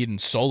for the lead in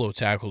solo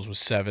tackles with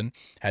 7,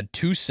 had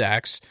 2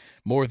 sacks,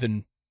 more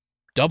than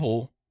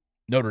double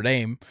Notre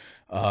Dame,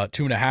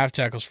 2.5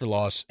 tackles for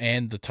loss,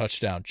 and the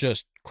touchdown.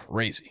 Just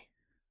crazy.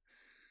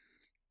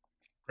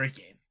 Great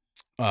game.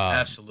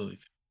 Absolutely.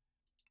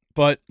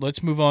 But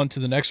let's move on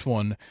to the next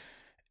one.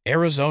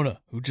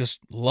 Arizona, who just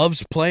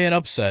loves playing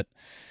upset,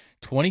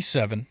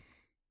 27,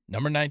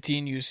 number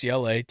 19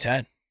 UCLA,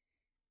 10.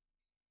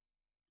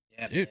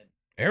 Yeah, dude, man.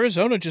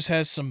 Arizona just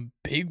has some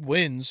big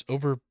wins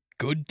over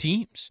good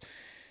teams.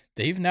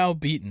 They've now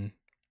beaten,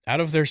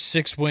 out of their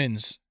 6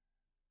 wins,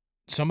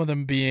 some of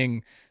them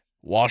being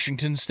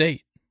Washington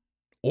State,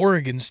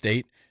 Oregon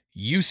State,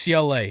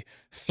 UCLA,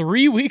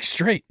 3 weeks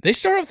straight. They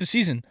start off the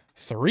season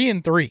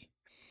 3-3.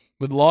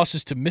 With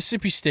losses to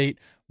Mississippi State,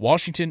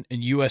 Washington,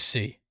 and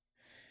USC.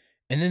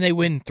 And then they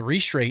win 3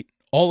 straight,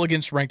 all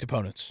against ranked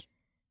opponents.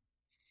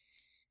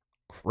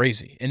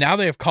 Crazy. And now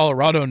they have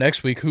Colorado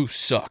next week, who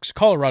sucks.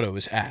 Colorado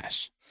is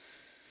ass.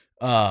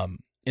 And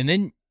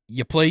then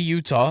you play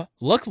Utah.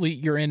 Luckily,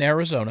 you're in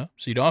Arizona,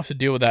 so you don't have to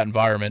deal with that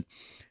environment.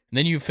 And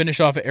then you finish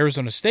off at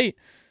Arizona State.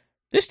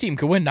 This team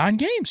could win 9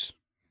 games.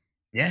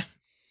 Yeah.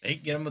 They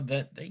can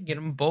get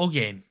them a bowl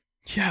game.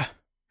 Yeah.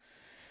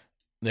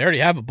 They already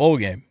have a bowl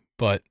game,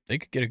 but they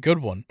could get a good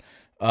one.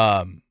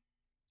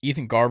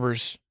 Ethan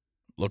Garbers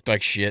looked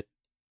like shit.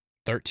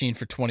 13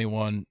 for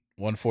 21,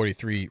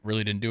 143.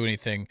 Really didn't do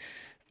anything.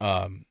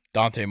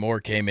 Dante Moore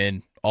came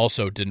in,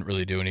 also didn't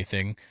really do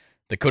anything.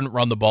 They couldn't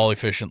run the ball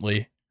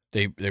efficiently.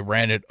 They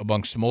ran it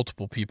amongst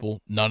multiple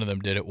people. None of them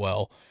did it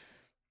well.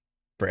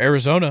 For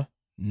Arizona,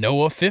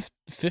 Noah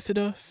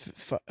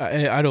Fifita,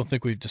 I don't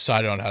think we've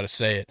decided on how to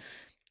say it.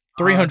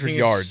 300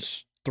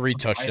 yards, 3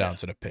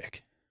 touchdowns, and a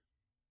pick.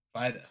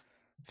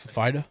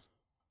 Fifita?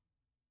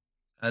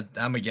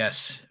 I'm a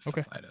guess.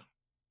 Okay. Fifita.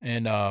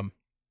 And how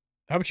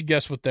about you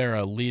guess what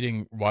their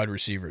leading wide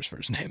receiver's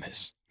first name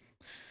is?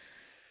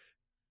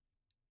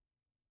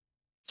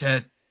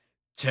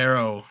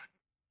 Taro,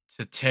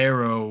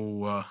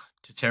 Tataroa.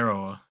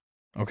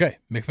 Okay,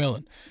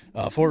 McMillan.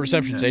 4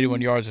 receptions, Yeah.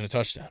 81 yards, and a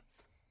touchdown.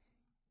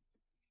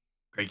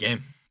 Great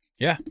game.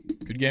 Yeah,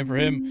 good game for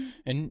him.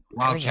 And Arizona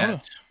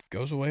Wildcats.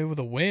 goes away with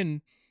a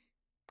win.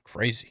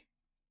 Crazy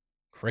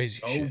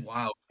Oh, shit.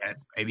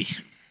 Wildcats, baby.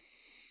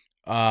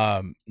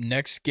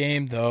 Next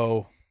game,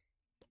 though,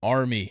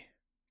 Army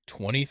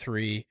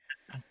 23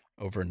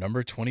 over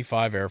number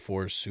 25 Air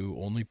Force,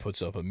 who only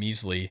puts up a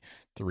measly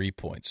 3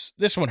 points.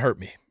 This one hurt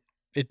me.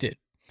 It did.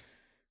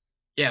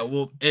 Yeah,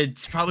 well,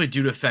 it's probably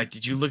due to the fact.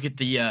 Did you look at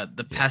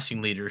the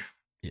passing leader?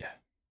 Yeah.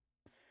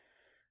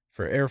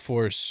 For Air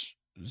Force,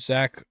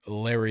 Zach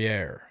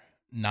Larriere,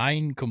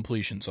 9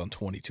 completions on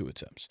 22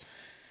 attempts.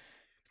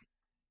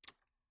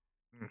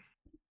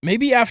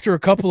 Maybe after a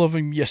couple of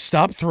them, you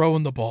stop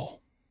throwing the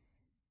ball.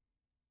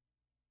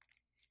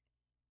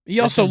 He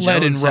also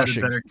led in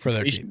rushing for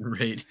their team.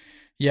 Rate.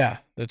 Yeah,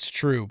 that's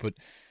true. But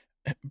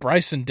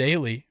Bryson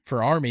Daly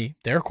for Army,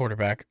 their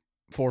quarterback,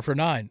 4 for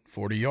 9,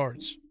 40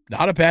 yards.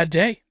 Not a bad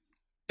day.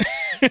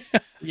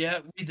 Yeah,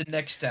 read the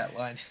next stat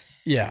line.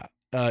 Yeah.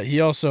 He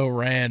also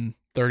ran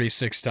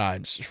 36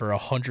 times for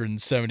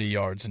 170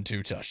 yards and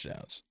 2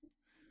 touchdowns.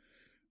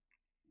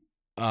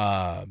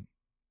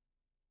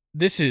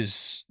 This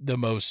is the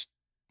most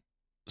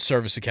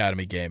Service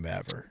Academy game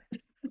ever.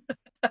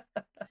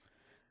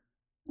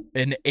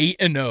 An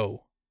 8-0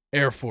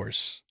 Air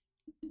Force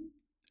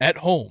at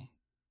home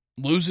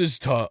loses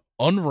to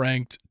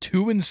unranked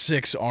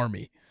 2-6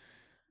 Army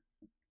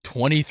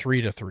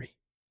 23-3.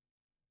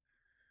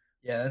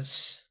 Yeah,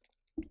 that's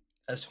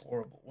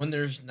horrible. When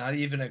there's not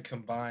even a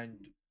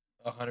combined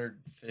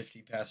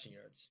 150 passing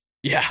yards.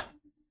 Yeah.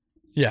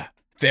 Yeah.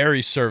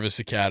 Very Service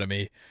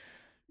Academy.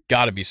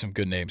 Got to be some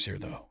good names here,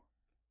 though.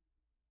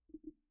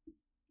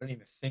 I didn't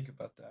even think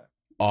about that.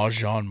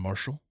 Ajon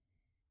Marshall.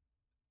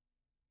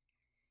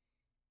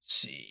 Let's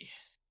see.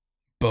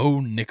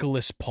 Bo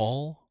Nicholas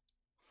Paul.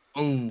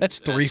 Oh, That's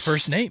 3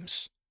 first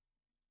names.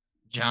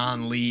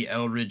 John Lee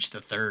Eldridge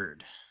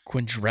III.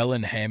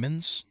 Quindrellin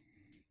Hammonds.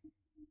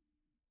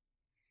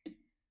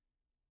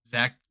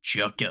 Zach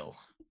Juckel.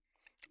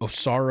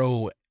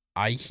 Osaro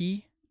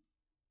Aihi.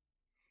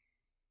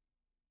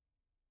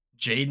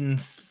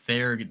 Jaden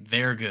They're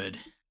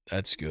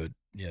That's good.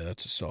 Yeah,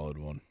 that's a solid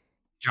one.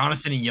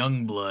 Jonathan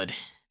Youngblood.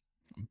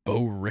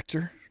 Bo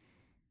Richter.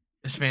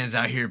 This man's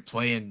out here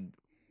playing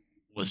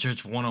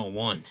Wizards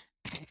 101.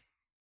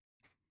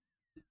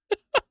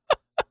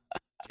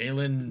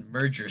 Jalen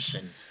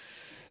Mergerson.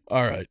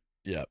 All right.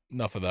 Yeah,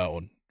 enough of that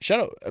one. Shout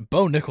out.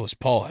 Bo Nicholas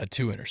Paul had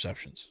 2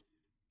 interceptions.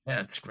 Yeah,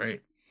 that's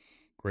great.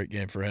 Great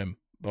game for him.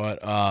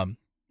 But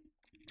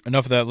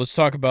enough of that. Let's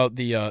talk about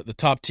the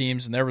top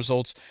teams and their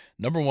results.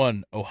 Number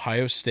 1,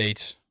 Ohio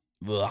State.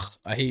 Ugh,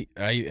 I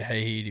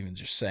hate even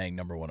just saying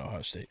number 1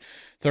 Ohio State.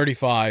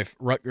 35,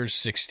 Rutgers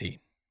 16.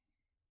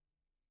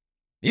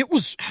 It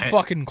was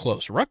fucking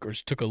close.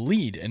 Rutgers took a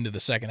lead into the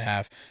second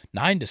half,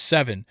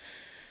 9-7.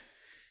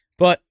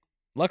 But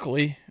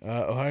luckily,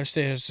 Ohio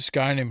State has this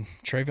guy named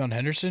Travion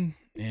Henderson,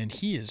 and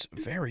he is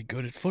very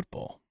good at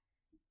football.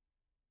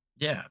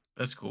 Yeah,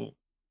 that's cool.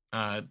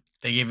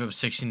 They gave up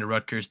 16 to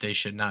Rutgers. They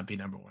should not be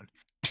number 1.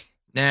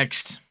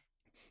 Next.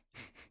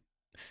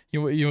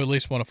 You at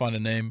least want to find a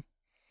name?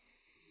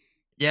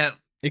 Yeah.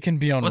 It can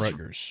be on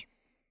Rutgers.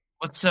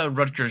 What's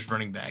Rutgers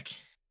running back?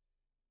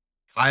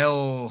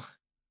 Kyle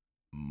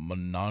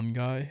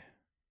Monangai?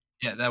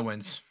 Yeah, that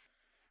wins.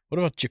 What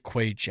about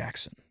Jaquay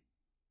Jackson?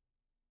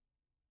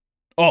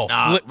 Oh,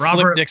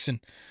 Flip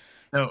Dixon.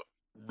 No,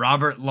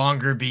 Robert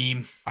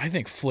Longerbeam. I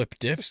think Flip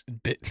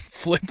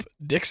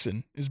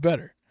Dixon is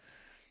better.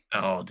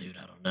 Oh, dude,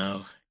 I don't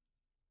know.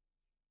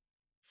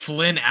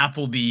 Flynn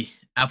Appleby.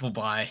 The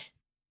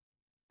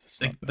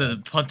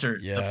punter.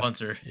 Yeah. The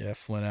punter. Yeah,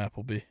 Flynn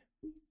Appleby.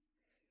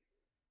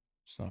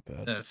 It's not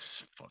bad.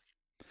 That's fucking.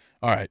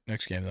 All right,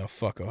 next game though.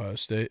 Fuck Ohio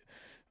State.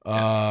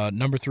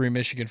 Number 3,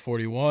 Michigan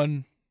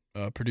 41.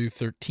 Purdue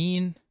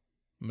 13.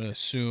 I'm gonna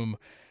assume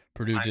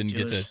Purdue didn't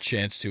get the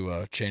chance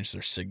to change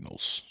their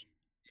signals.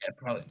 Yeah,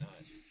 probably not.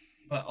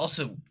 But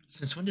also,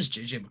 since when does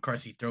J.J.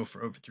 McCarthy throw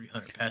for over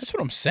 300 passes? That's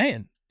what I'm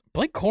saying.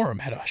 Blake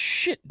Corum had a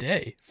shit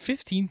day.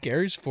 15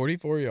 carries,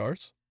 44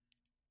 yards.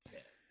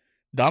 Yeah.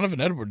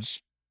 Donovan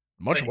Edwards,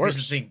 much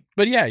worse.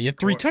 But yeah, he had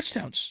 3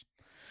 touchdowns.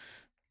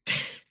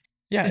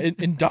 Yeah,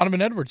 and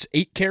Donovan Edwards,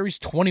 8 carries,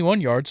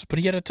 21 yards, but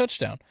he had a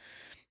touchdown.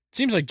 It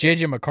seems like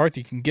J.J.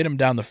 McCarthy can get him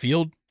down the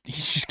field. He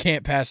just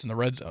can't pass in the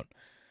red zone.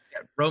 Yeah,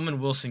 Roman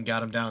Wilson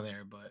got him down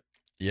there, but...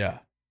 Yeah.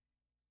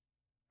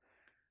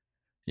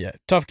 Yeah,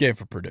 tough game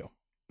for Purdue.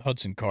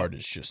 Hudson Card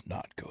is just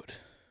not good.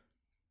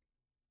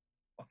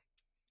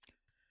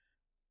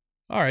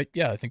 All right,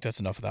 yeah, I think that's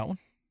enough of that one.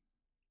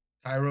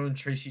 Tyrone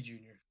Tracy Jr.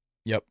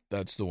 Yep,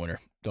 that's the winner.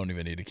 Don't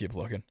even need to keep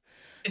looking.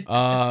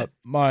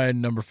 My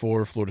number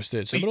 4, Florida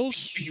State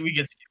Seminoles. We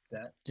can skip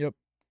that. Yep.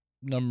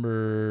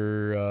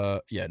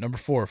 Number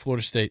 4,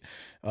 Florida State.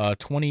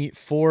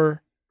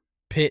 24,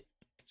 Pitt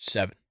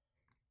 7.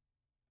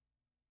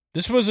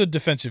 This was a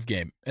defensive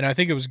game, and I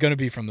think it was going to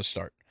be from the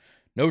start.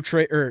 no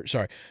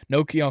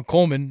Keon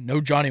Coleman,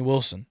 no Johnny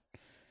Wilson.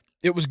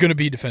 It was going to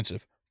be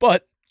defensive.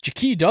 But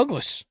Jakee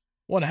Douglas,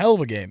 one hell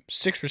of a game.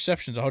 6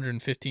 receptions,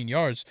 115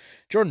 yards.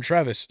 Jordan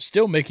Travis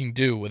still making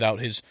do without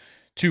his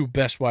 2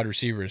 best wide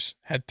receivers.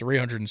 Had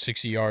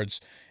 360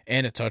 yards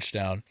and a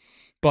touchdown.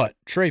 But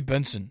Trey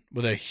Benson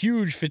with a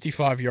huge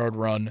 55-yard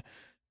run,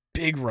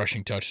 big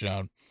rushing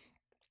touchdown.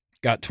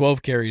 Got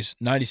 12 carries,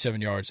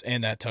 97 yards,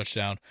 and that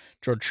touchdown.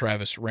 Jordan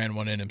Travis ran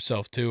one in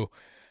himself, too.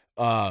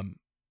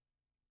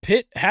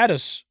 Pitt had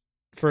us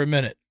for a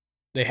minute.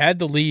 They had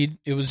the lead.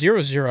 It was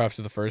 0-0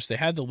 after the first. They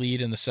had the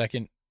lead in the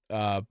second,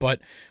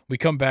 but we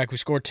come back. We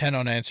scored 10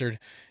 unanswered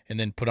and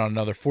then put on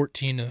another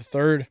 14 in the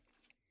third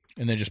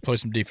and then just play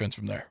some defense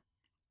from there.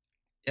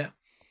 Yeah.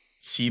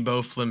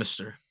 Sibo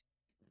Flemister.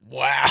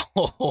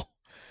 Wow.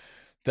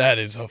 That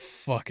is a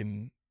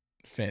fucking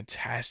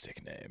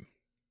fantastic name.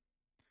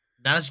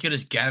 Not as good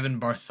as Gavin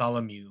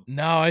Bartholomew.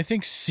 No, I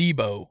think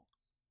Sibo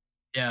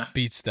Yeah.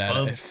 beats that.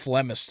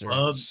 Flemister.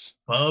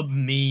 Bub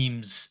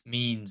means.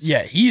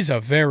 Yeah, he's a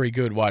very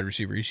good wide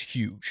receiver. He's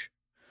huge.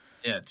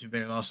 Yeah, too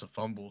bad he lost a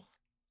fumble.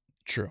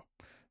 True.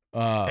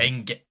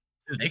 Dude,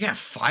 they got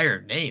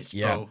fire names,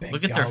 yeah, bro. Bengali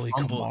Look at their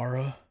fumble.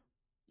 Kamara.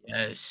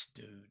 Yes,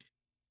 dude.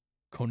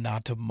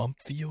 Konata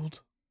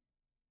Mumfield.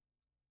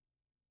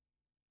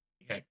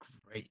 You got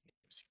great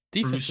names.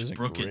 Defense Bruce isn't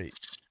Brookins. great.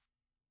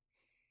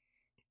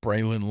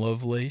 Braylon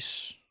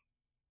Lovelace.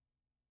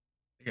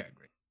 They got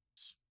great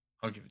names.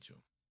 I'll give it to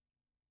him.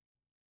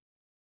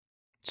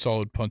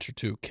 Solid punter,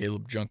 too.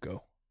 Caleb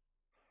Junko.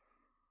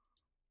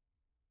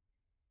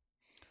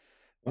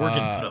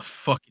 Oregon put a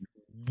fucking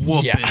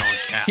whooping on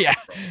Cal. Yeah.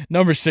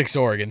 Number 6,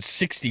 Oregon,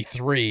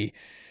 63.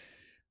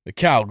 The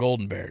Cal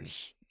Golden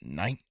Bears,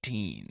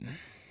 19.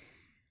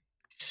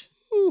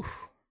 Whew.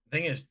 The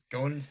thing is,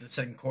 going into the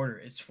second quarter,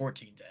 it's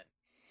 14-10.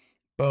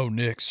 Bo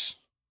Nix,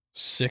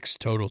 6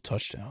 total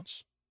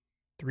touchdowns.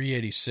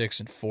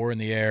 386 and 4 in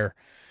the air.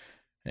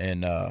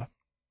 And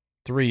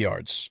 3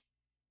 yards,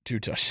 2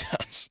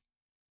 touchdowns.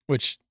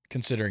 Which,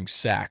 considering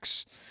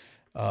sacks,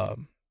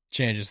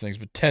 changes things.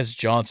 But Tez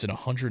Johnson,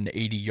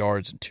 180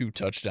 yards and 2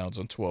 touchdowns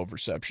on 12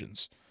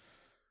 receptions.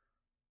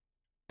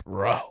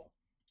 Bro.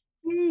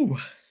 Ooh.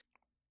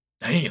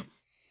 Damn.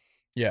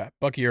 Yeah,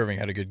 Bucky Irving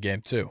had a good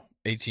game, too.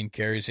 18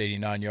 carries,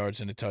 89 yards,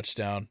 and a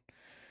touchdown.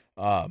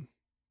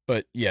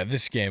 But, yeah,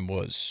 this game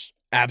was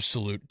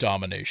absolute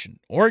domination.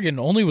 Oregon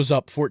only was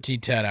up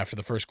 14-10 after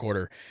the first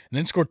quarter and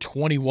then scored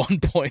 21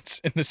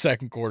 points in the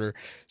second quarter,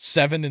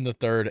 7 in the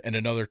third, and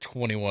another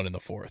 21 in the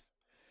fourth.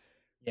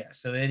 Yeah,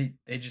 so they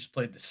just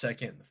played the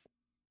second and the fourth.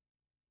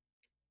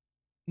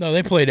 No,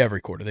 they played every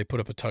quarter. They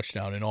put up a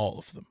touchdown in all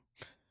of them.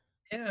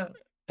 Yeah.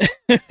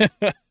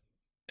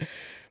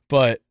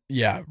 But,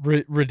 yeah,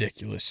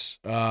 ridiculous.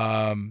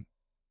 Any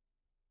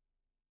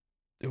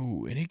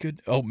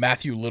good? Oh,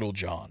 Matthew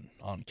Littlejohn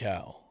on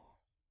Cal.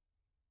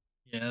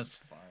 Yeah, that's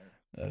fire.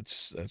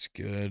 That's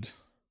good.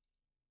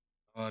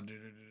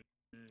 Dude.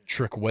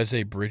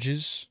 Trikweze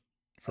Bridges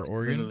for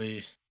Oregon.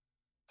 Literally,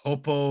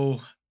 Hopo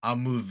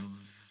Amuve,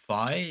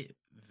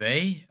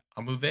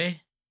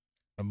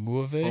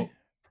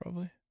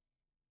 probably.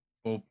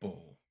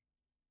 Hopo.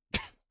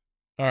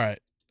 All right.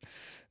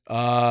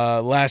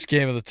 Last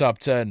game of the top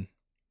 10.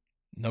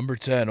 Number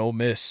 10, Ole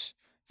Miss,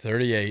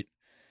 38.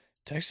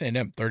 Texas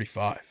A&M,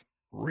 35.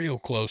 Real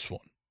close one.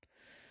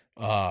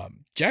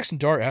 Jackson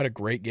Dart had a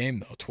great game,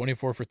 though.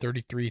 24 for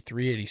 33,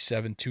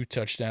 387, 2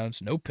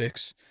 touchdowns, no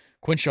picks.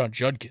 Quinshon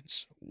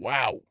Judkins,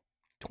 wow.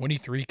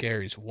 23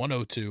 carries,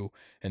 102,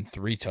 and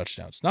 3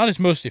 touchdowns. Not his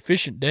most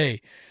efficient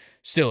day,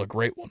 still a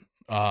great one.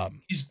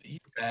 He's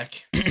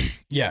back.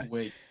 Yeah.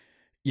 Wait.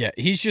 Yeah,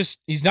 he's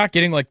not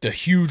getting like the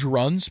huge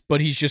runs,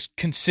 but he's just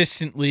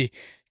consistently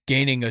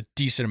gaining a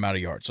decent amount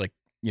of yards. Like,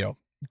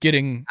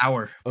 getting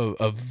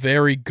a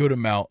very good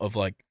amount of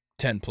like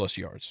 10 plus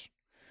yards.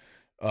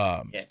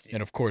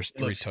 And of course,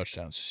 3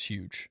 touchdowns is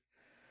huge.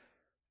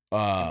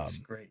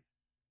 Great.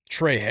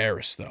 Trey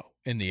Harris, though,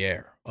 in the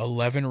air,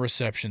 11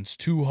 receptions,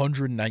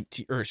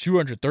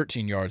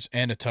 213 yards,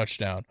 and a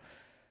touchdown.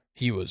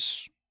 He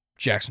was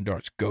Jackson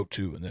Dart's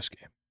go-to in this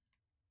game.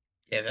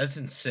 Yeah, that's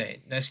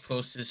insane. Next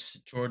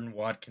closest, Jordan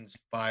Watkins,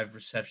 5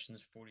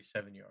 receptions,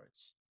 47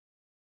 yards.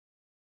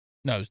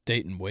 No, it was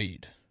Dayton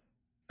Wade.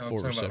 No,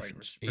 4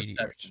 receptions, about, 80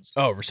 yards.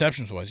 Oh,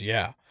 receptions-wise,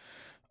 yeah.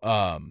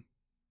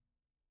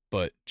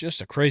 But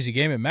just a crazy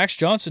game. And Max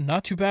Johnson,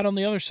 not too bad on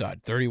the other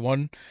side.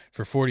 31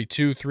 for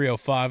 42,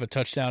 305, a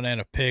touchdown and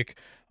a pick.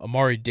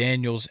 Amari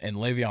Daniels and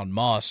Le'Veon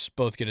Moss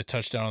both get a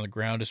touchdown on the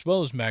ground, as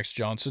well as Max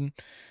Johnson.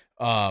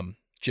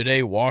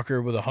 Ja'Day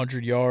Walker with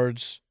 100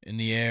 yards in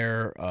the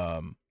air.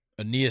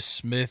 Aeneas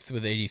Smith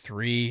with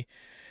 83.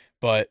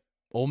 But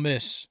Ole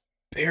Miss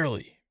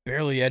barely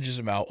edges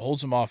him out,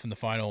 holds him off in the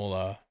final,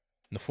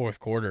 in the fourth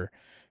quarter.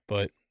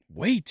 But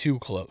way too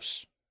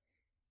close.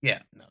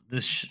 Yeah, no,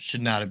 this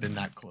should not have been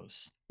that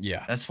close.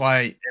 Yeah. That's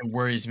why it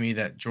worries me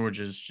that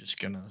Georgia's just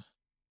going to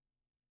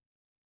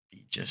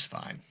be just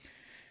fine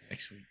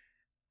next week.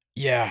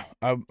 Yeah,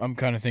 I'm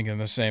kind of thinking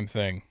the same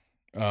thing.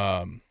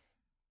 But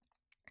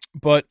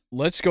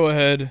let's go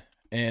ahead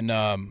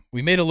And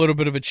we made a little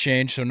bit of a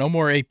change, so no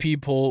more AP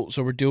poll.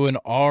 So we're doing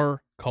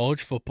our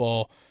college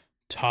football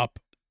top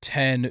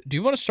 10. Do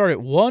you want to start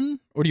at 1,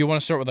 or do you want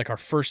to start with like our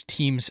first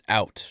teams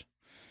out?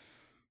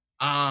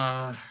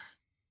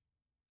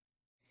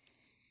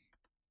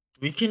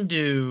 We can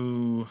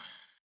do.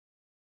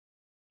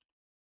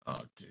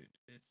 Oh, dude,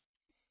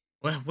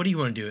 what do you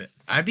want to do? It.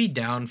 I'd be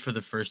down for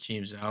the first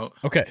teams out.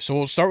 Okay, so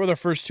we'll start with our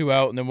first 2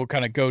 out, and then we'll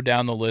kind of go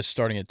down the list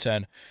starting at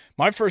 10.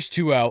 My first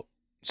 2 out.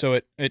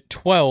 So at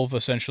 12,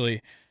 essentially,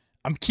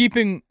 I'm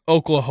keeping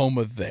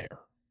Oklahoma there.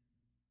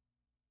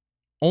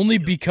 Only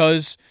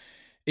because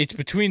it's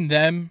between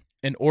them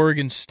and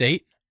Oregon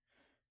State.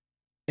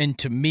 And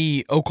to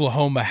me,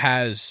 Oklahoma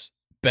has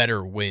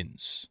better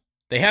wins.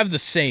 They have the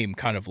same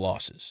kind of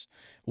losses.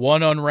 One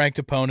unranked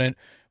opponent,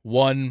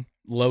 one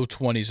low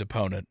 20s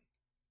opponent,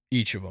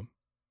 each of them.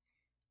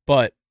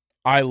 But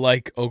I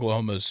like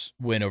Oklahoma's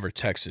win over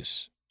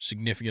Texas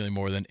significantly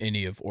more than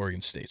any of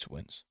Oregon State's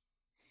wins.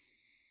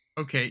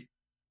 Okay,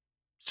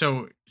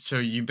 so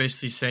you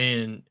basically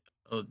saying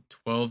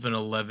 12 and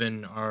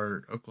 11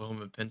 are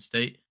Oklahoma, Penn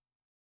State?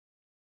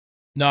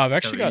 No, I've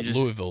actually got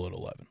Louisville at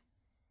 11.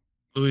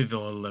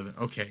 Louisville at 11.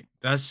 Okay,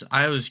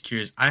 I was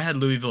curious. I had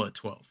Louisville at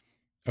 12.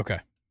 Okay,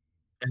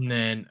 and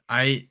then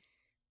I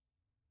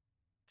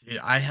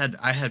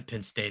had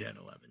Penn State at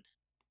 11.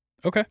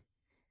 Okay,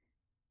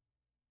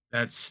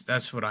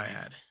 that's what I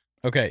had.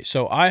 Okay,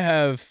 so I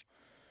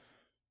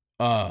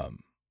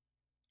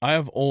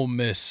have Ole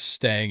Miss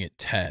staying at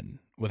 10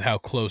 with how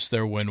close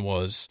their win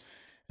was,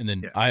 and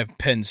then I have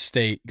Penn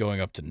State going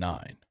up to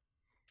 9.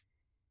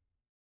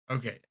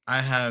 Okay,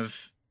 I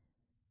have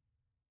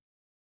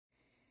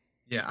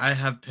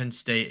Penn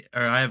State,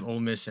 or I have Ole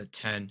Miss at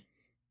 10.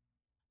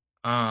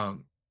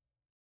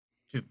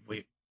 Dude,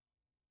 wait,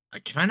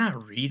 can I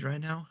not read right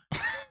now?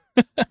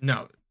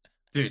 No,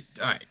 dude.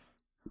 All right,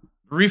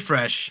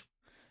 refresh.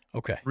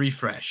 Okay,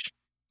 refresh.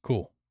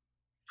 Cool.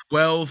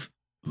 12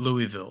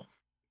 Louisville.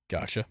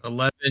 Gotcha.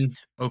 11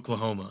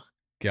 Oklahoma.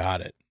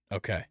 Got it.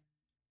 Okay.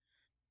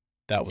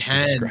 That was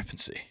 10, the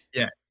discrepancy.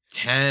 Yeah.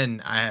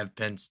 10, I have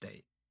Penn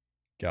State.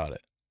 Got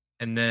it.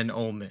 And then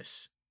Ole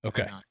Miss.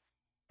 Okay.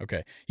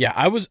 Okay. Yeah,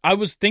 I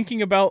was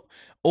thinking about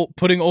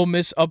putting Ole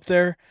Miss up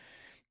there.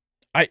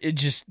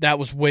 That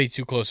was way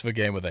too close of a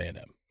game with A&M.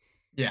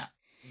 Yeah.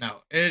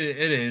 No, it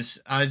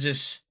is. I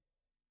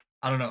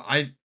don't know.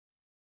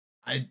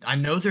 I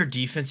know their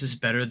defense is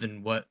better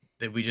than what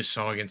that we just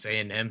saw against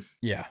A&M.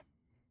 Yeah.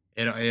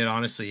 It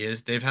honestly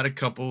is. They've had a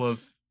couple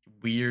of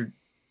weird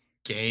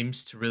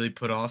games to really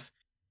put off.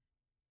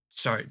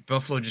 Sorry,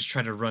 Buffalo just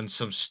tried to run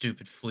some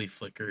stupid flea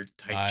flicker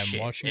type shit.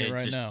 I'm watching it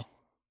right now.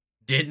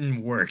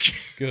 Didn't work.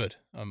 Good.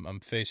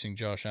 I'm facing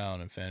Josh Allen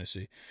in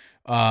fantasy.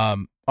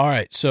 All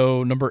right,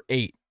 so number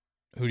 8.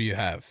 Who do you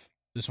have?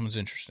 This one's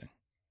interesting.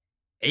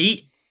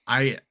 8?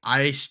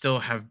 I still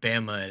have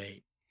Bama at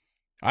 8.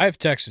 I have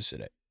Texas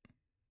at 8.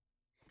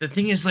 The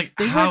thing is, like,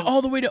 they went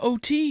all the way to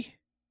OT.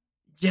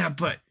 Yeah,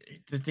 but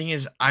the thing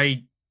is,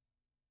 that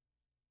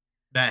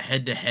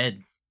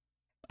head-to-head.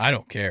 I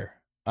don't care.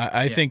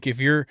 I think if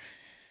you're,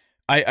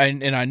 I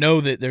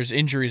know that there's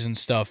injuries and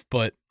stuff,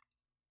 but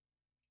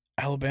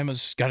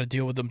Alabama's got to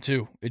deal with them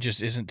too. It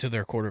just isn't to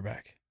their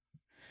quarterback.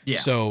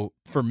 Yeah. So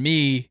for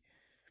me,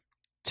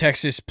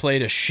 Texas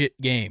played a shit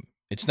game.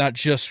 It's not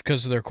just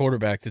because of their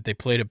quarterback that they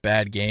played a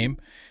bad game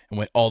and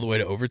went all the way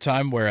to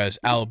overtime, whereas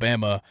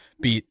Alabama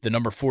beat the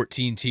number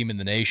 14 team in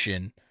the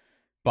nation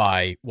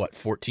by,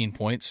 14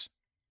 points?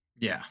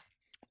 Yeah.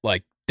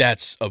 Like,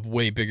 that's a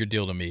way bigger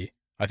deal to me.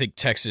 I think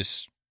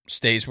Texas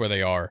stays where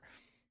they are.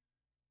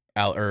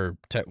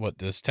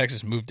 Does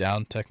Texas move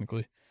down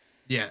technically?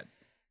 Yeah.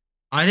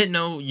 I didn't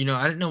know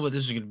what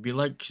this was going to be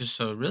like.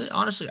 So really,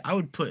 honestly, I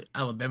would put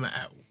Alabama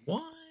at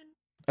 1.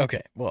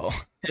 Okay, well.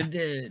 And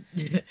then,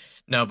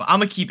 no, but I'm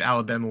going to keep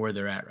Alabama where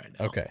they're at right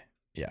now. Okay,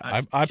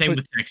 yeah. Same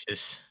with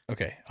Texas.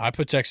 Okay, I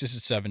put Texas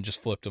at 7,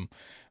 just flipped them.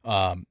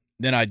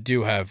 Then I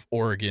do have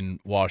Oregon,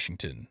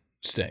 Washington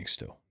staying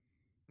still.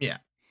 Yeah.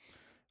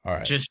 All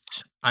right.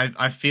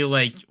 I feel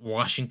like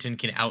Washington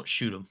can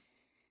outshoot them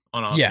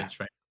on offense,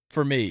 right?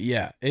 For me,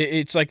 yeah.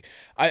 It's like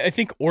I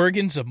think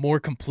Oregon's a more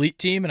complete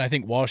team, and I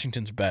think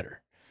Washington's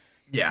better.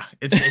 Yeah,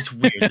 it's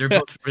weird. They're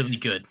both really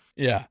good.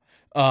 Yeah.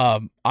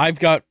 I've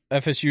got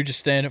FSU just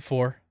staying at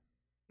 4.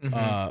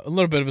 Mm-hmm. A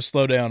little bit of a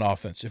slow day on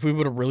offense. If we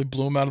would have really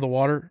blew them out of the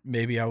water,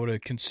 maybe I would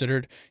have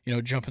considered,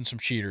 jumping some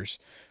cheaters.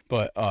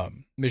 But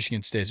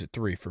Michigan stays at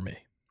 3 for me.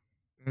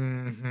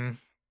 Mm-hmm.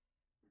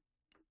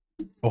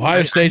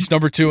 Ohio State's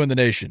number 2 in the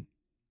nation.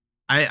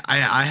 I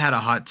had a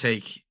hot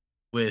take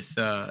with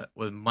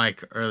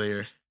Mike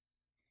earlier,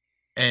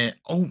 and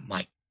oh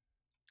my,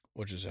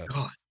 what just happened?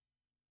 God,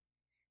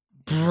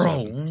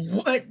 bro,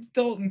 what?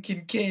 Dalton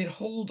Kincaid,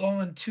 hold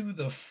on to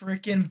the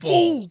freaking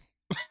ball.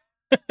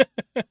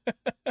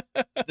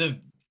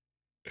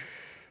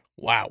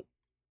 Wow,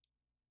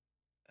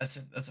 that's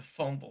a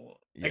fumble.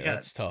 Yeah,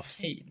 that's tough.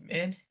 Hey,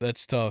 man,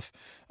 that's tough.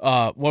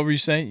 What were you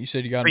saying? You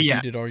said you got a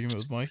heated argument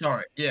with Mike.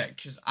 Sorry, yeah,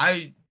 because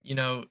I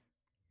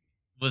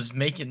was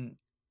making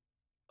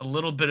a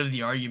little bit of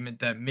the argument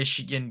that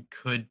Michigan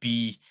could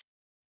be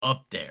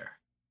up there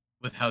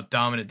with how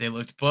dominant they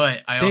looked,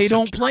 but They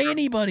don't play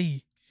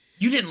anybody.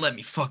 You didn't let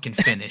me fucking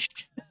finish.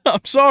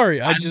 I'm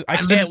sorry. I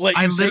can't let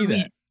you say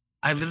that.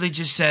 I literally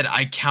just said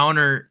I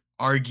counter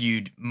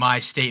argued my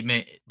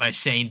statement by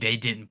saying they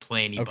didn't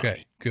play anybody.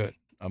 Okay, good.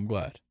 I'm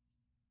glad.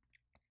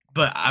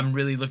 But I'm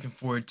really looking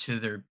forward to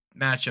their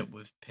matchup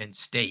with Penn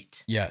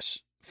State. Yes.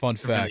 Fun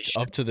fact,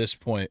 up to this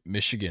point,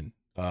 Michigan,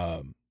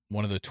 one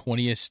of the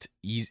 20th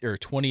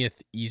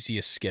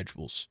easiest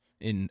schedules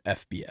in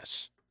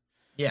FBS.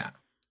 Yeah.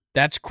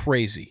 That's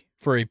crazy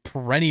for a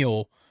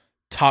perennial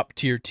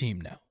top-tier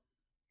team now.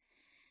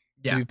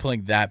 Yeah. To be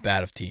playing that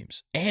bad of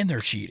teams. And they're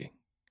cheating.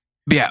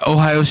 Yeah,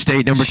 Ohio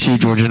State number 2,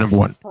 Georgia number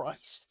 1.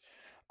 Christ.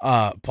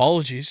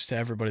 Apologies to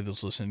everybody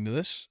that's listening to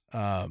this.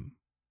 I'm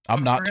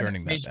not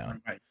turning that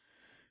down.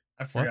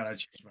 I forgot I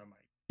changed my mic.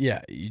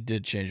 Yeah, you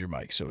did change your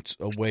mic, so it's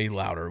way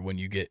louder when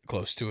you get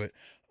close to it.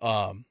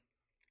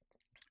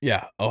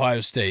 Yeah,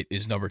 Ohio State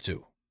is number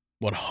 2,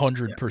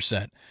 100%.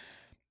 Yeah.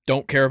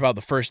 Don't care about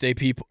the first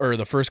AP or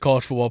the first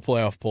college football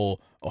playoff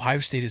poll. Ohio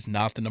State is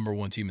not the number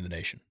 1 team in the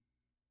nation.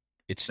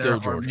 It's still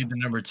Georgia. They're the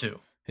number 2.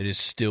 It is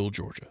still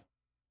Georgia.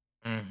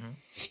 Mm-hmm.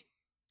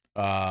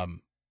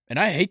 And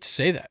I hate to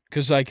say that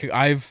because like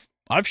I've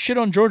shit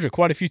on Georgia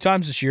quite a few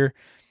times this year.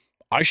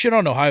 I shit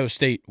on Ohio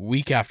State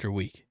week after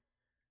week.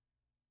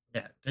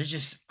 Yeah, they're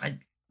just I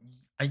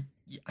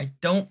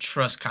don't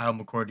trust Kyle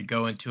McCord to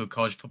go into a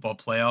college football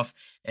playoff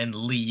and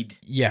lead.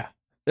 Yeah,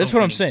 that's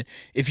what I'm saying.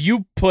 If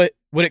you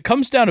when it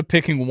comes down to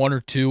picking 1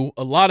 or 2,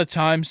 a lot of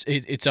times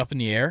it's up in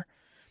the air.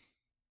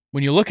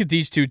 When you look at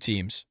these two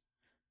teams,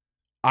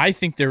 I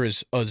think there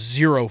is a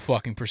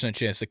 0%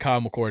 chance that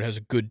Kyle McCord has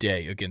a good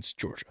day against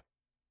Georgia.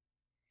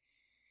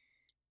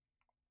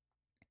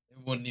 It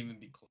wouldn't even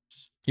be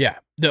close. Yeah,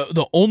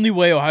 the only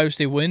way Ohio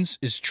State wins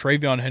is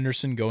TreVeyon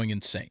Henderson going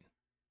insane.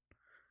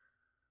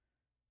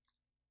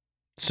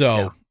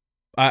 So,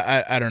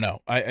 yeah. I don't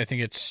know. I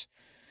think it's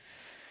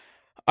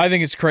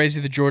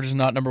crazy that Georgia's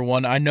not number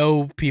 1. I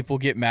know people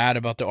get mad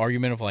about the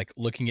argument of like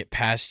looking at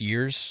past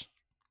years,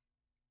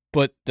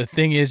 but the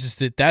thing is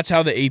that that's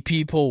how the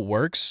AP poll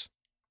works.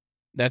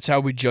 That's how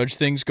we judge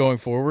things going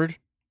forward.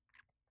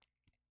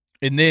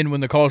 And then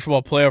when the college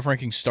football playoff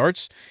ranking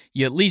starts,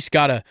 you at least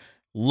gotta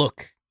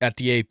look at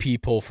the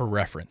AP poll for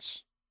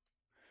reference,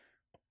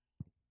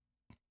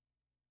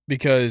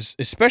 because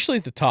especially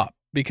at the top.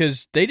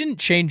 Because they didn't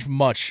change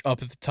much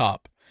up at the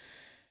top.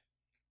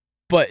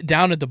 But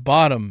down at the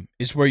bottom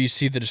is where you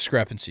see the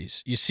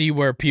discrepancies. You see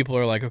where people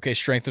are like, okay,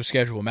 strength of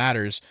schedule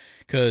matters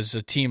because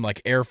a team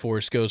like Air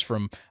Force goes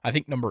from, I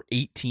think, number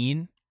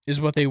 18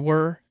 is what they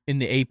were in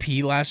the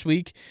AP last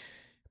week,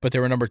 but they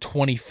were number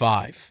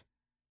 25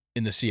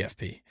 in the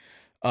CFP.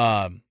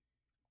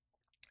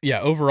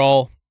 Yeah,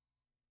 overall,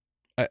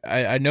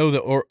 I know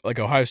that like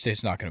Ohio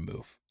State's not going to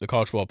move. The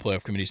College Football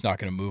Playoff Committee's not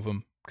going to move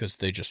them because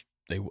they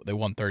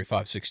won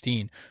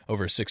 35-16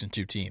 over a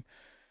 6-2 team.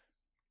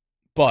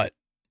 But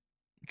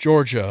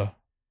Georgia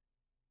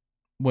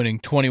winning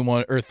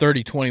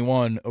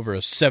 30-21 over a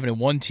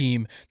 7-1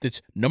 team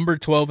that's number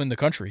 12 in the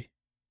country.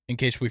 In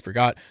case we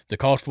forgot, the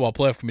College Football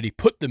Playoff Committee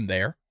put them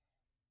there,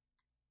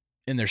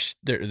 and they're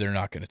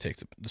not going to take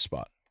the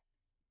spot.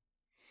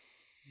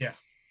 Yeah,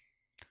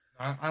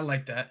 I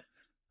like that.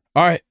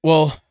 All right,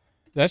 well,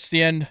 that's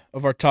the end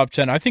of our top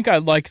 10. I think I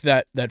like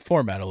that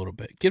format a little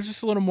bit. It gives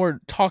us a little more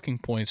talking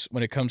points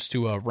when it comes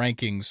to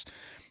rankings.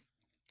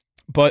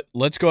 But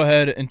let's go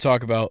ahead and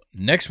talk about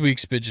next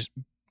week's biggest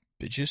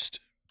biggest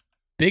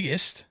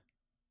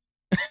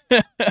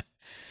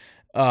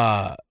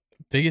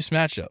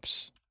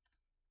matchups.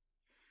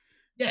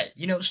 Yeah,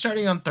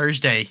 starting on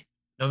Thursday,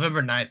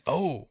 November 9th.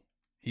 Oh,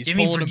 he's give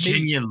me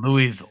Virginia,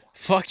 Louisville.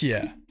 Fuck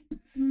yeah.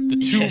 The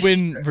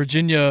 2-win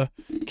Virginia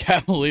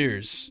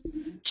Cavaliers,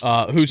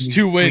 whose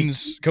 2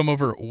 wins come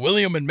over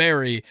William and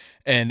Mary,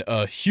 and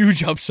a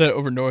huge upset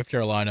over North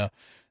Carolina,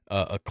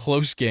 a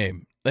close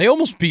game. They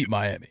almost beat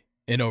Miami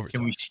in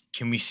overtime.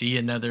 Can we see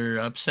another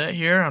upset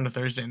here on a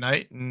Thursday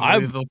night in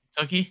Louisville,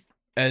 Kentucky?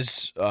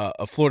 As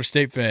a Florida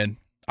State fan,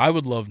 I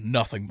would love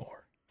nothing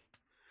more.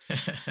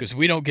 Because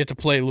we don't get to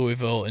play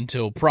Louisville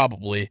until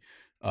probably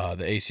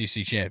the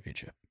ACC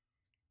championship.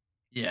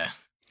 Yeah.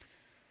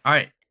 All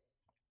right.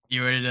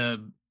 You ready to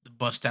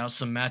bust out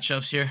some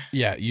matchups here?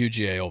 Yeah,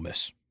 UGA Ole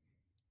Miss.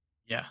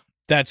 Yeah.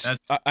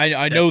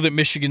 I know that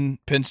Michigan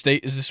Penn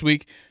State is this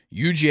week.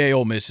 UGA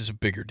Ole Miss is a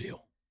bigger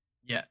deal.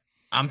 Yeah.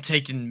 I'm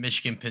taking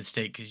Michigan Penn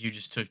State because you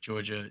just took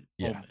Georgia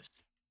Ole Miss.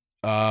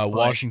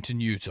 Washington,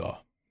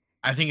 Utah.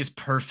 I think it's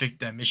perfect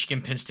that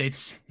Michigan Penn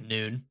State's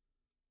noon.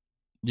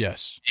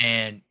 Yes.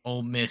 And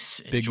Ole Miss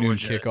and Big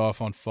Georgia. Noon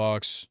kickoff on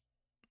Fox.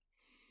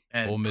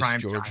 And Ole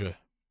Miss, Georgia.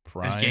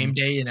 Is game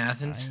day in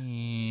Athens?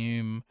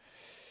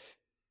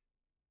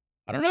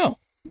 I don't know.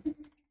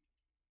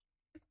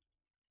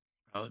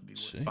 Probably be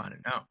worth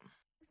finding out.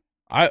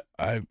 I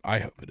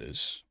hope it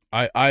is.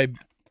 I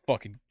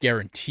fucking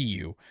guarantee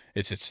you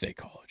it's at State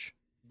College.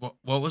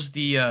 What was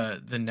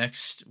the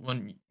next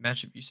one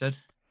matchup you said?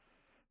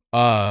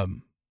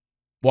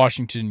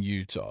 Washington,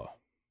 Utah.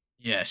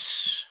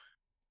 Yes.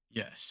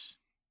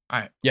 All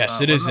right.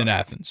 Yes, it is in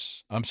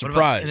Athens. I'm what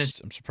about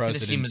surprised. I'm surprised they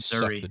Tennessee, didn't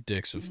suck Missouri? the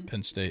dicks of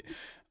Penn State.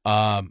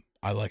 I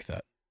like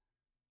that.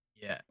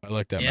 Yeah. I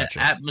like that Yeah,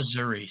 matchup. at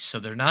Missouri. So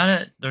they're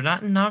not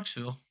in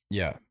Knoxville.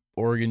 Yeah.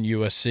 Oregon,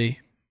 USC.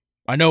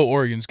 I know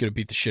Oregon's going to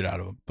beat the shit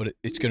out of them, but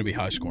it's going to be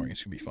high scoring.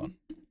 It's going to be fun.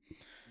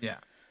 Yeah.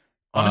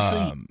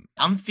 Honestly,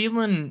 I'm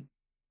feeling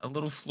a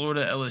little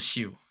Florida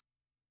LSU.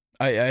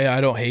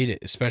 I don't hate it,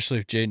 especially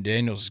if Jaden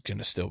Daniels is going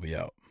to still be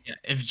out. Yeah,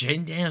 if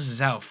Jaden Daniels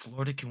is out,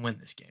 Florida can win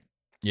this game.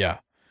 Yeah.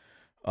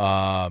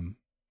 All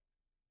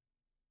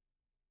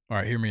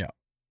right, hear me out.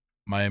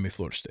 Miami,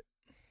 Florida State.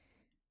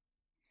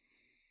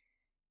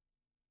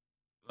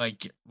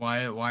 Like,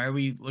 why are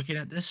we looking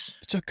at this?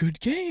 It's a good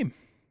game.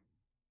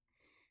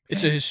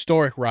 It's a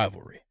historic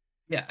rivalry.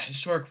 Yeah,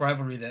 historic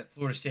rivalry that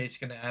Florida State's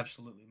going to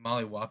absolutely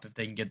mollywop if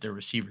they can get their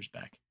receivers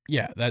back.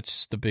 Yeah,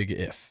 that's the big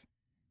if.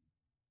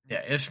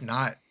 Yeah, if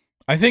not.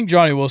 I think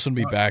Johnny Wilson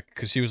will be back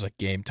because he was like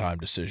game time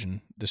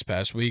decision this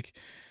past week.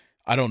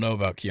 I don't know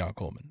about Keon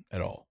Coleman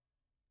at all.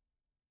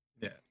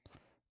 Yeah.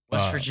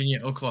 West Virginia,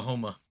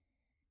 Oklahoma.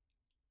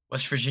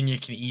 West Virginia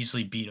can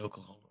easily beat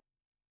Oklahoma.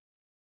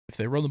 If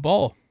they run the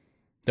ball.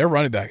 Their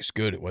running back is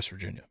good at West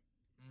Virginia.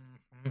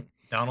 Mm-hmm.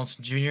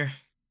 Donaldson Jr.?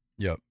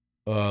 Yep.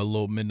 A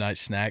little midnight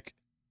snack.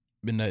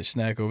 Midnight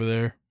snack over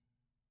there.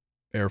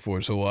 Air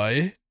Force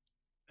Hawaii.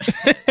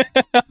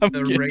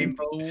 The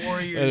Rainbow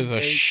Warriors. That is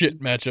a shit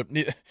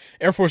matchup.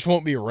 Air Force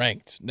won't be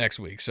ranked next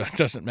week, so it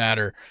doesn't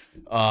matter.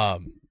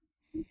 But,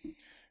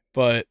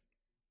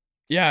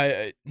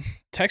 yeah,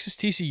 Texas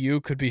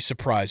TCU could be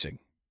surprising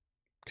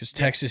because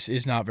Texas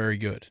is not very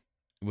good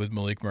with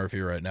Malik Murphy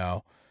right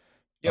now.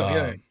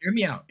 Yo, hear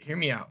me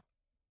out.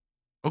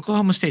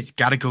 Oklahoma State's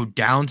got to go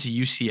down to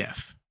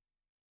UCF.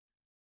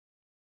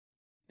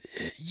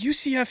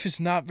 UCF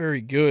is not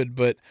very good,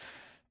 but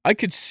I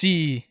could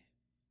see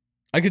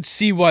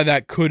why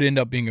that could end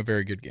up being a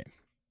very good game.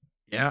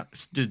 Yeah,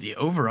 dude, the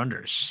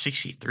over-under is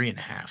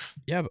 63.5.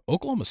 Yeah, but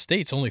Oklahoma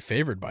State's only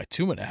favored by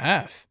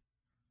 2.5.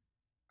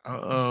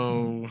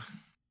 Uh-oh.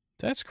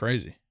 That's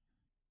crazy.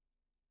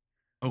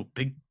 Oh,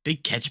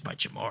 big catch by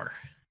Jamar.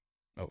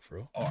 Oh, for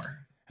real?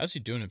 How's he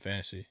doing in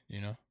fantasy,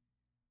 you know?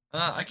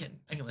 I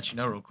can let you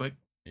know real quick.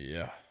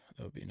 Yeah,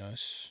 that would be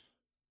nice.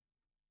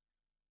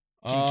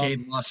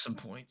 Kincaid lost some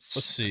points.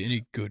 Let's see,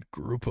 any good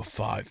group of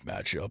 5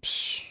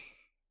 matchups?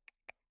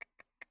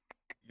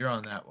 You're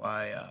on that.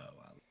 Why?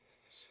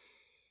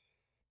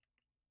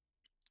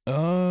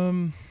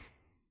 Ugh.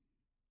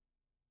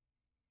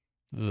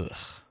 I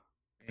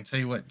can tell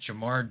you what,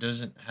 Jamar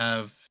doesn't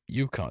have.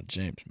 UConn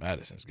James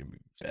Madison's gonna be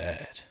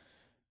bad.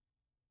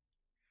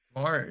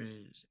 Jamar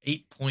is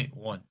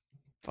 8.1.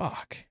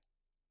 Fuck.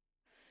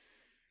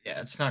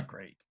 Yeah, it's not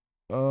great.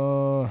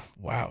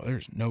 Wow,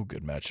 there's no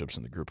good matchups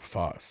in the group of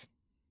 5.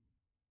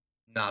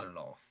 Not at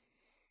all.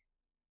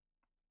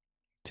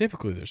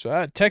 Typically, there's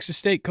Texas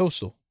State,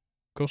 Coastal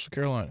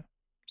Carolina.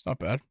 It's not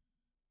bad.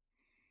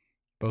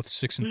 Both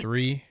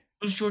 6-3.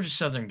 Who's Georgia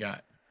Southern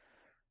got?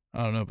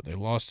 I don't know, but they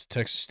lost to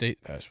Texas State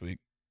last week.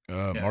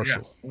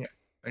 Marshall.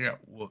 I got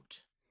whooped.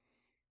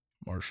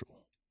 Marshall.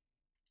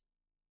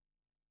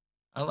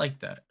 I like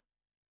that.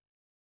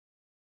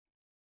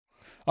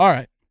 All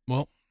right.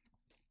 Well,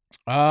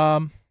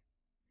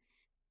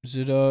 is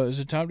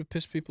it time to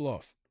piss people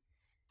off?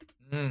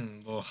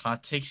 Little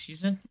hot take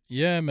season?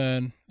 Yeah,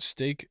 man.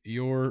 Stake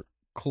your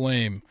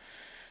claim.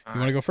 You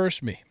want to go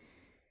first, me?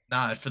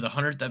 Nah, for the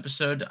 100th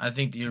episode, I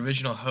think the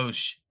original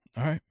host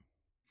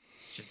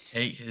should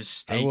take his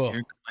stake. I will.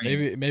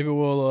 Maybe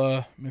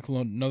we'll make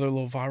another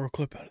little viral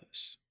clip out of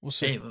this. We'll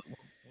see. Hey, what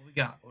we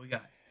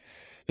got?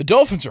 The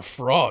Dolphins are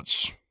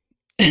frauds.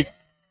 I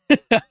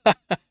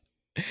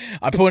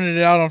pointed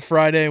it out on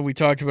Friday, and we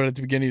talked about it at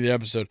the beginning of the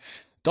episode.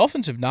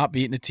 Dolphins have not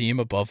beaten a team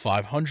above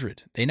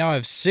 500. They now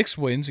have 6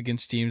 wins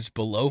against teams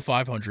below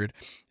 500,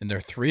 and their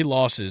 3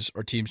 losses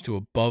are teams to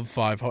above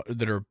 500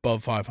 that are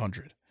above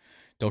 500.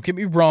 Don't get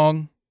me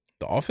wrong,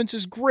 the offense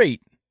is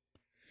great.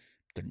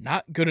 They're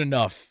not good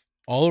enough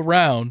all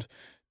around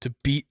to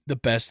beat the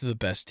best of the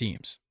best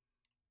teams.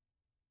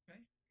 Okay.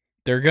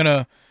 They're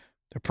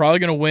probably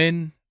gonna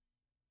win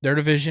their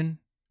division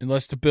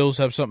unless the Bills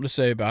have something to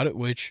say about it,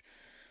 which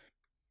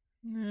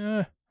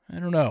I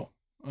don't know.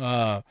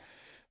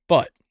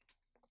 But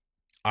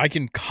I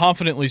can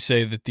confidently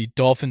say that the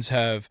Dolphins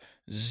have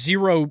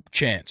 0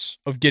 chance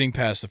of getting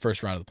past the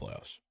first round of the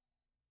playoffs.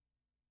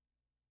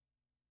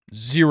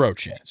 0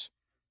 chance.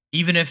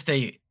 Even if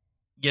they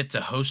get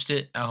to host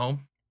it at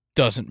home?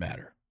 Doesn't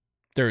matter.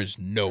 There is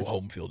no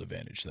home field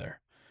advantage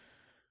there.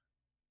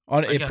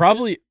 It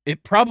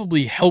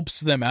probably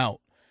helps them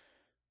out.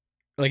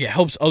 Like, it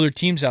helps other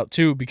teams out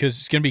too because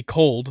it's going to be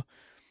cold.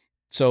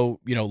 So,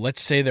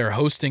 let's say they're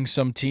hosting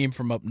some team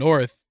from up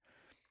north.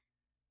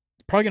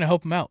 Probably going to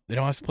help them out. They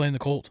don't have to play in the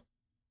cold.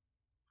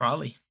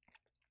 Probably.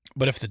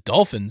 But if the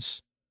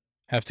Dolphins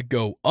have to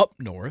go up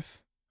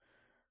north,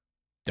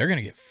 they're going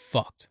to get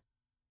fucked.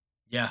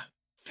 Yeah.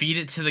 Feed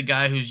it to the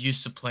guy who's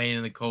used to playing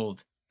in the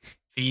cold.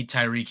 Feed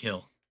Tyreek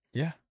Hill.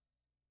 Yeah.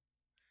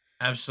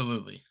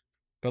 Absolutely.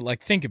 But,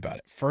 like, think about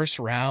it. First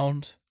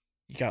round,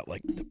 you got,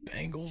 like, the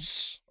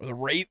Bengals or the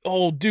Ravens.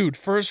 Oh, dude,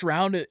 first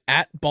round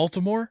at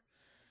Baltimore?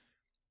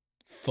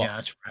 Fucked. Yeah,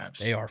 that's wraps.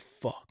 They are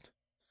fucked.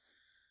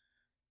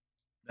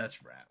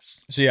 That's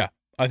wraps. So, yeah,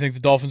 I think the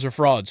Dolphins are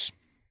frauds.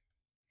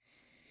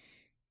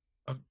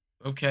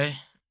 Okay.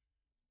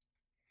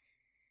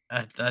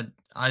 I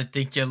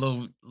think you're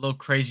a little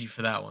crazy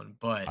for that one,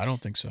 but I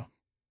don't think so.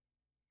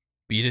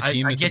 Beat a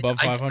team that's above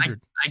 500.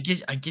 I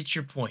get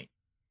your point.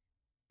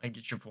 I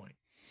get your point.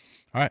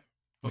 All right,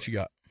 what you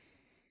got?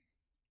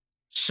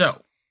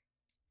 So,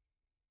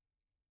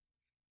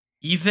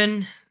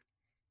 even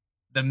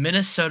the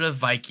Minnesota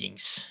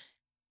Vikings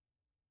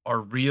are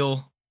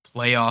real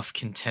playoff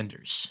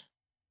contenders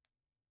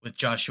with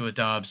Joshua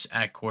Dobbs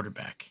at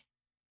quarterback.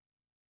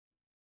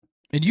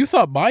 And you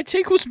thought my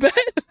take was bad?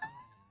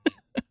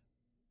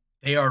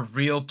 They are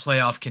real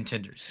playoff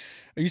contenders.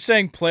 Are you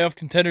saying playoff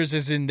contenders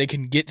as in they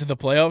can get to the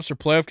playoffs, or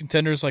playoff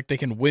contenders like they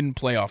can win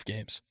playoff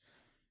games?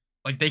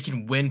 Like they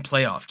can win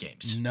playoff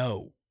games.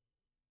 No.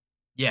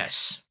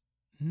 Yes.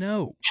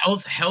 No.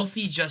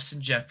 Healthy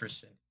Justin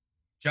Jefferson.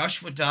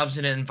 Joshua Dobbs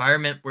in an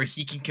environment where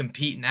he can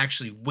compete and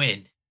actually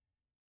win.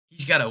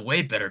 He's got a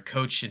way better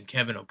coach than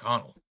Kevin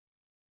O'Connell.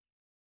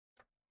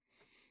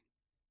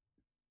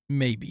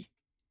 Maybe.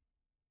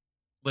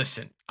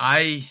 Listen,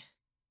 I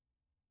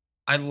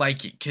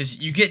like it because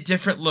you get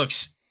different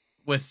looks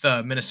with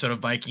Minnesota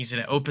Vikings,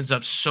 and it opens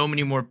up so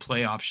many more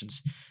play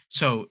options.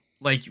 So,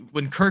 like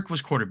when Kirk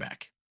was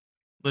quarterback,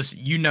 listen,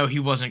 he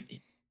wasn't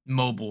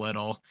mobile at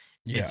all.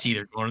 Yeah. It's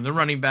either going to the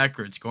running back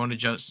or it's going to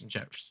Justin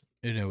Jefferson.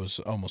 And it was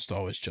almost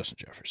always Justin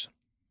Jefferson.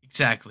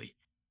 Exactly.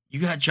 You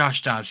got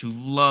Josh Dobbs, who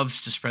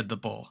loves to spread the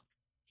ball.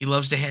 He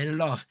loves to hand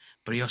it off,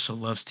 but he also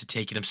loves to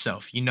take it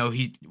himself.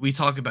 We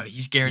talk about it.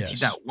 He's guaranteed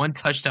that one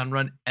touchdown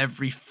run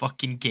every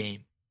fucking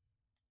game.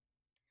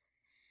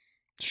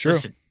 Sure.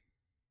 Listen,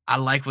 I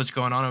like what's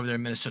going on over there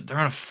in Minnesota. They're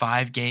on a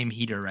 5-game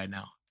heater right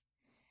now.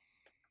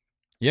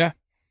 Yeah.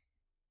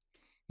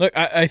 Look,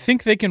 I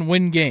think they can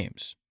win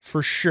games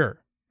for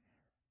sure.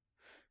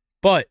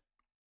 But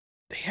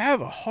they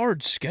have a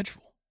hard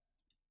schedule.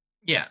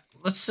 Yeah,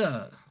 let's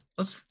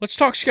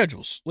talk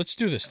schedules. Let's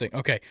do this thing.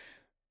 Okay.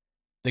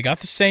 They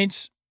got the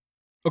Saints.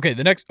 Okay,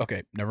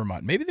 never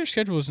mind. Maybe their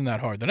schedule isn't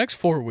that hard. The next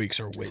 4 weeks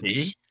are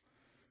wins.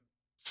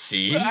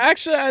 See?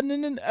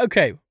 Actually,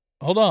 okay,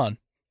 hold on.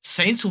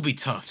 Saints will be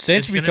tough.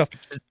 Saints will be tough.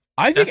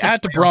 I think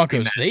at the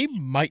Broncos, they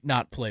might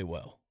not play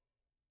well.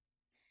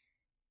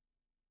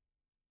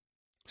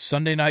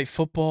 Sunday Night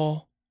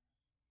Football.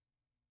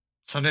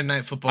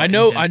 I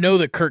know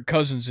that Kirk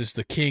Cousins is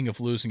the king of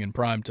losing in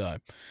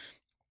primetime.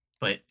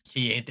 But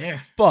he ain't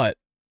there. But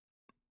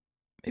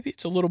maybe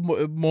it's a little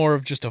more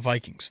of just a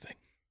Vikings thing.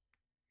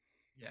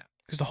 Yeah.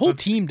 Because the whole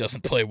team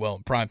doesn't play well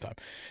in primetime.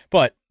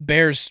 But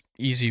Bears,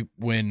 easy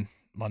win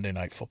Monday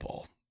Night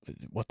Football.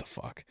 What the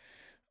fuck?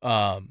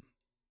 Yeah.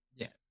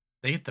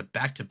 They get the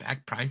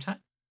back-to-back primetime?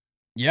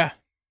 Yeah.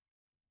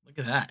 Look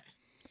at that.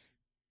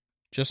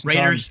 Just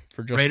Raiders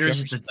Jefferson.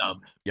 is the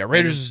dub. Yeah,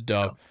 Raiders is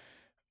dub.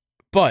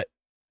 But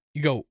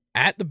you go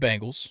at the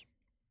Bengals.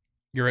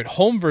 You're at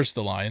home versus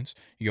the Lions.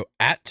 You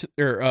go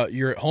you're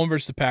at home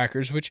versus the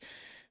Packers, which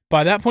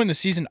by that point in the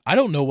season, I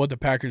don't know what the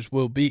Packers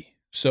will be.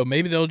 So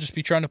maybe they'll just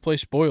be trying to play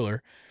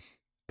spoiler.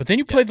 But then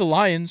you play the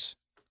Lions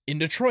in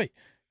Detroit.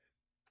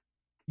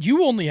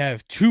 You only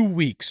have 2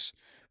 weeks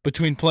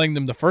between playing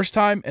them the first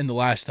time and the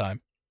last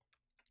time.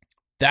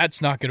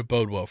 That's not going to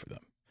bode well for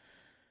them.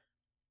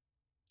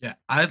 Yeah,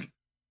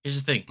 here's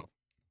the thing.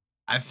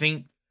 I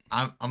think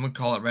I'm going to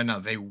call it right now.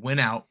 They win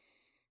out.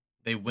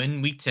 They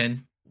win week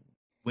 10,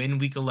 win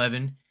week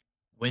 11,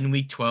 win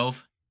week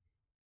 12.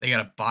 They got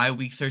to bye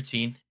week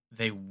 13.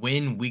 They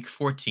win week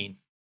 14.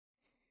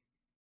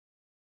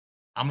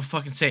 I'm going to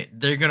fucking say it.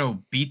 They're going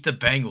to beat the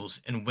Bengals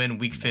and win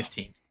week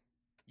 15.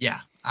 Yeah,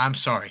 I'm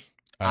sorry.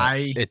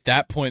 At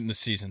that point in the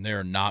season, they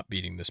are not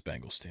beating this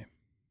Bengals team.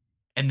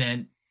 And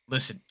then,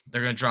 listen,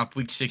 they're going to drop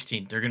week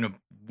 16. They're going to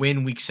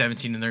win week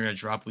 17, and they're going to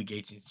drop week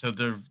 18. So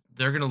they're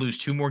going to lose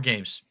 2 more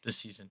games this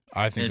season.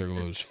 I think they're going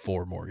to lose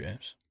 4 more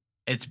games.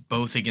 It's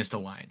both against the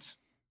Lions.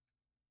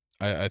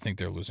 I think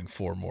they're losing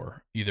 4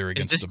 more, either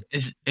against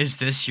Is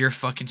this your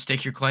fucking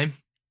stake your claim?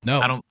 No.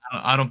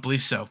 I don't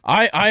believe so.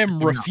 I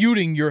am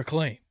refuting your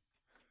claim.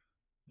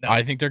 No.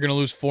 I think they're going to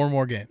lose 4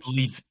 more games.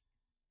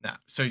 No.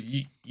 So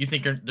you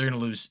think they're going to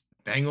lose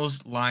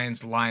Bengals,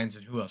 Lions,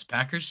 and who else?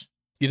 Packers?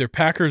 Either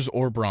Packers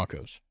or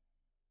Broncos.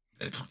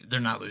 They're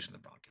not losing the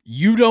Broncos.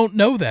 You don't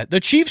know that. The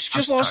Chiefs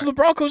just lost to the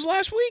Broncos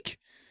last week.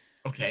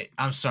 Okay,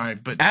 I'm sorry,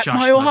 but at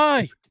Mile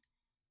High.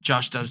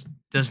 Josh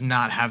does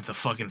not have the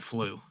fucking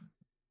flu.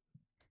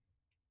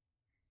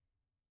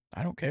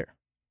 I don't care.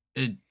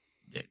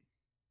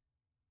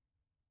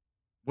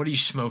 What are you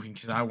smoking?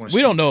 Because I want to.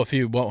 We don't know if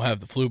he won't have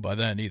the flu by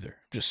then either.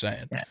 Just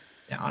saying. Yeah,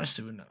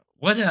 honestly, we know.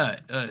 What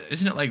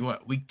isn't it like?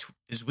 What week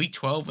is week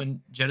 12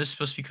 when Jetta's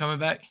supposed to be coming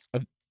back?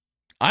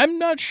 I'm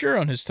not sure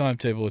on his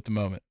timetable at the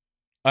moment.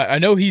 I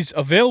know he's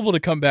available to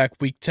come back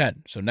week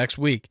 10, so next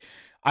week.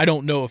 I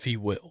don't know if he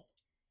will.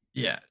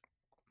 Yeah.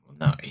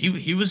 No,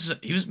 he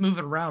was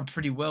moving around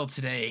pretty well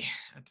today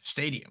at the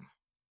stadium.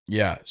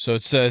 Yeah, so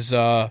it says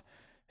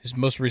his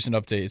most recent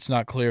update. It's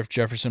not clear if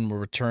Jefferson will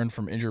return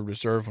from injured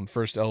reserve when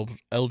first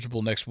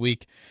eligible next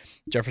week.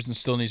 Jefferson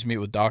still needs to meet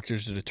with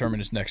doctors to determine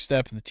his next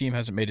step, and the team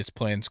hasn't made its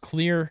plans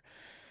clear.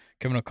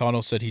 Kevin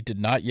O'Connell said he did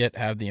not yet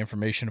have the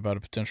information about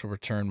a potential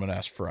return when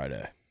asked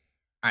Friday.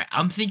 All right,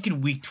 I'm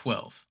thinking week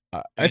 12.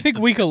 I think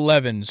week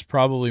 11 is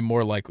probably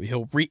more likely.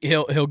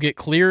 He'll get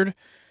cleared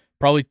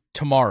probably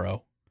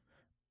tomorrow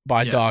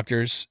by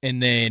doctors,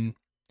 and then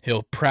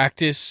he'll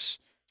practice.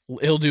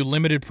 He'll do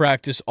limited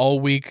practice all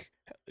week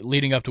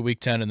leading up to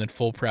week 10, and then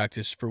full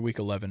practice for week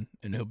 11,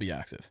 and he'll be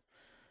active.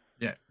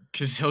 Yeah,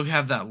 because he'll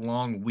have that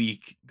long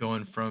week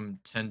going from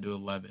 10 to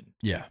 11.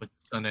 Yeah, with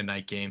the Sunday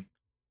night game.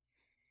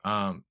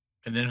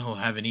 And then he'll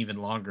have an even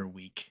longer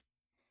week.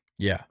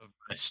 Yeah, of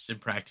rest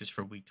and practice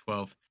for week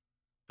 12.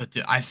 But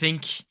dude, I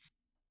think,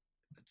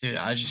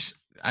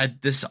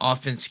 this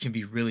offense can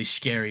be really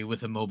scary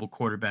with a mobile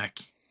quarterback.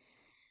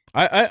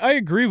 I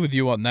agree with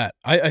you on that.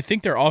 I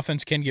think their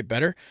offense can get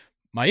better.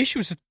 My issue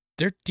is that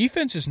their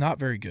defense is not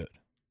very good.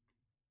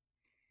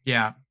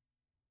 Yeah,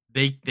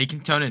 they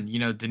can tone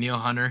in. Danielle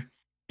Hunter,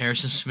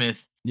 Harrison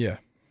Smith. Yeah,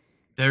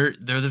 they're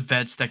the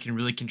vets that can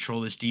really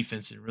control this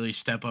defense and really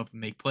step up and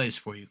make plays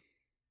for you.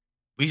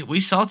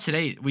 We saw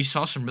today. We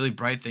saw some really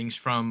bright things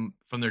from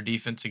their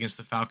defense against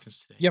the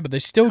Falcons today. Yeah, but they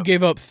still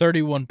gave up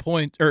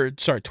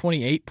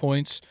 28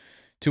 points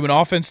to an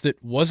offense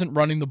that wasn't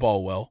running the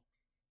ball well,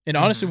 and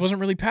honestly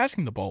wasn't really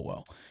passing the ball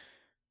well.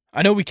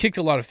 I know we kicked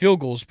a lot of field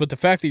goals, but the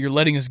fact that you're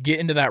letting us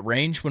get into that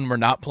range when we're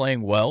not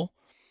playing well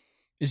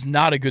is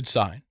not a good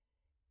sign.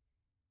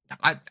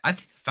 I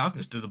think the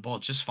Falcons threw the ball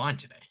just fine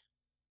today.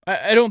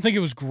 I don't think it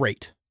was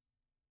great.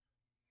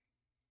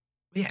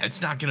 Yeah,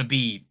 it's not going to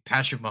be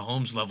Patrick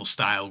Mahomes level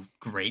style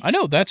great. I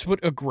know, that's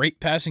what a great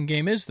passing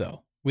game is,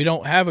 though. We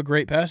don't have a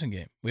great passing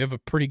game. We have a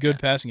pretty good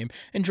passing game,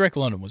 and Drake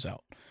London was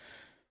out.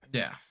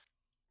 Yeah.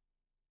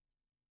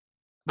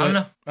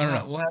 But, I don't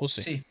know. We'll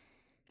see.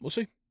 We'll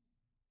see.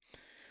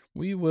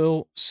 We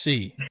will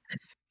see.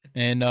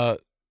 And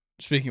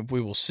speaking of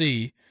we will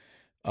see,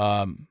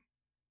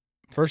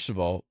 first of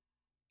all,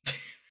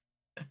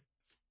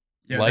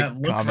 yeah, that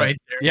look comment. Right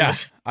there. Yeah,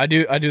 I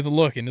do the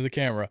look into the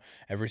camera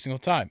every single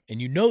time.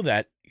 And you know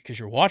that because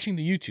you're watching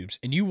the YouTubes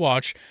and you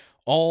watch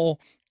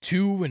all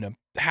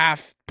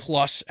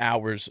 2.5+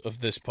 hours of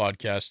this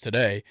podcast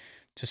today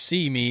to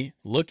see me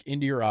look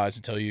into your eyes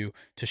and tell you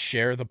to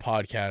share the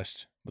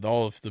podcast with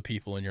all of the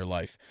people in your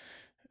life.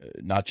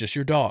 Not just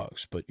your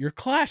dogs, but your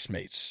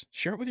classmates.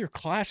 Share it with your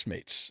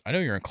classmates. I know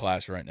you're in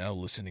class right now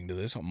listening to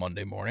this on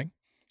Monday morning.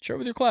 Share it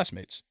with your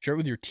classmates. Share it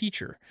with your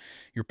teacher,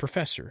 your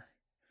professor,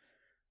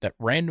 that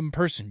random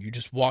person you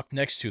just walked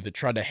next to that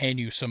tried to hand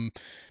you some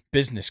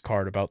business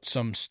card about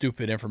some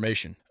stupid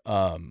information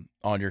on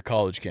your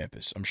college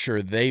campus. I'm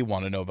sure they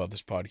want to know about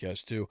this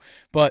podcast too,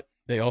 but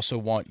they also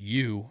want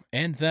you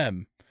and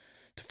them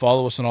to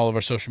follow us on all of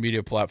our social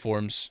media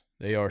platforms.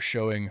 They are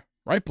showing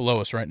right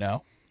below us right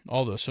now,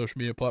 all the social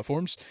media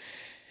platforms.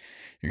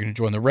 You're going to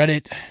join the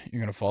Reddit. You're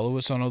going to follow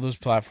us on all those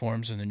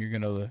platforms, and then you're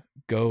going to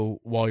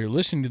go, while you're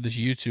listening to this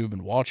YouTube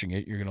and watching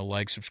it, you're going to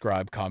like,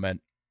 subscribe,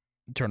 comment,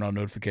 turn on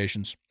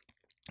notifications.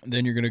 And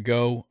then you're going to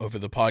go over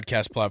the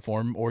podcast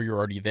platform, or you're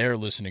already there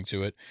listening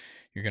to it.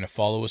 You're going to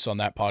follow us on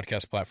that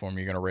podcast platform.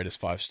 You're going to rate us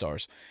 5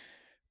 stars.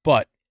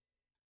 But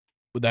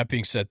with that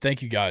being said,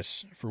 thank you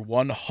guys for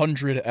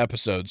 100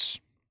 episodes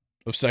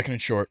of Second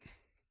and Short.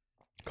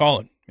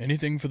 Colin,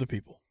 anything for the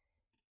people?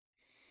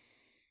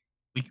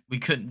 We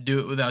couldn't do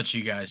it without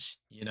you guys.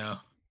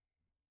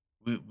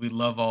 We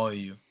love all of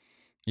you.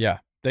 Yeah,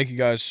 thank you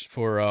guys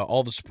for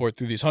all the support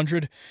through these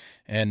 100,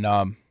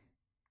 and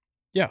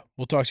yeah,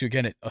 we'll talk to you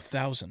again at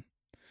 1,000.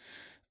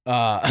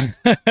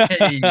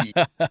 Hey.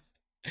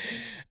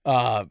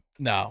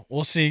 No,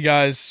 we'll see you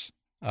guys.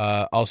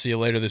 I'll see you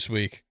later this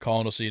week.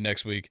 Colin will see you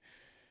next week.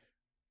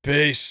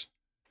 Peace.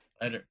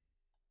 Later.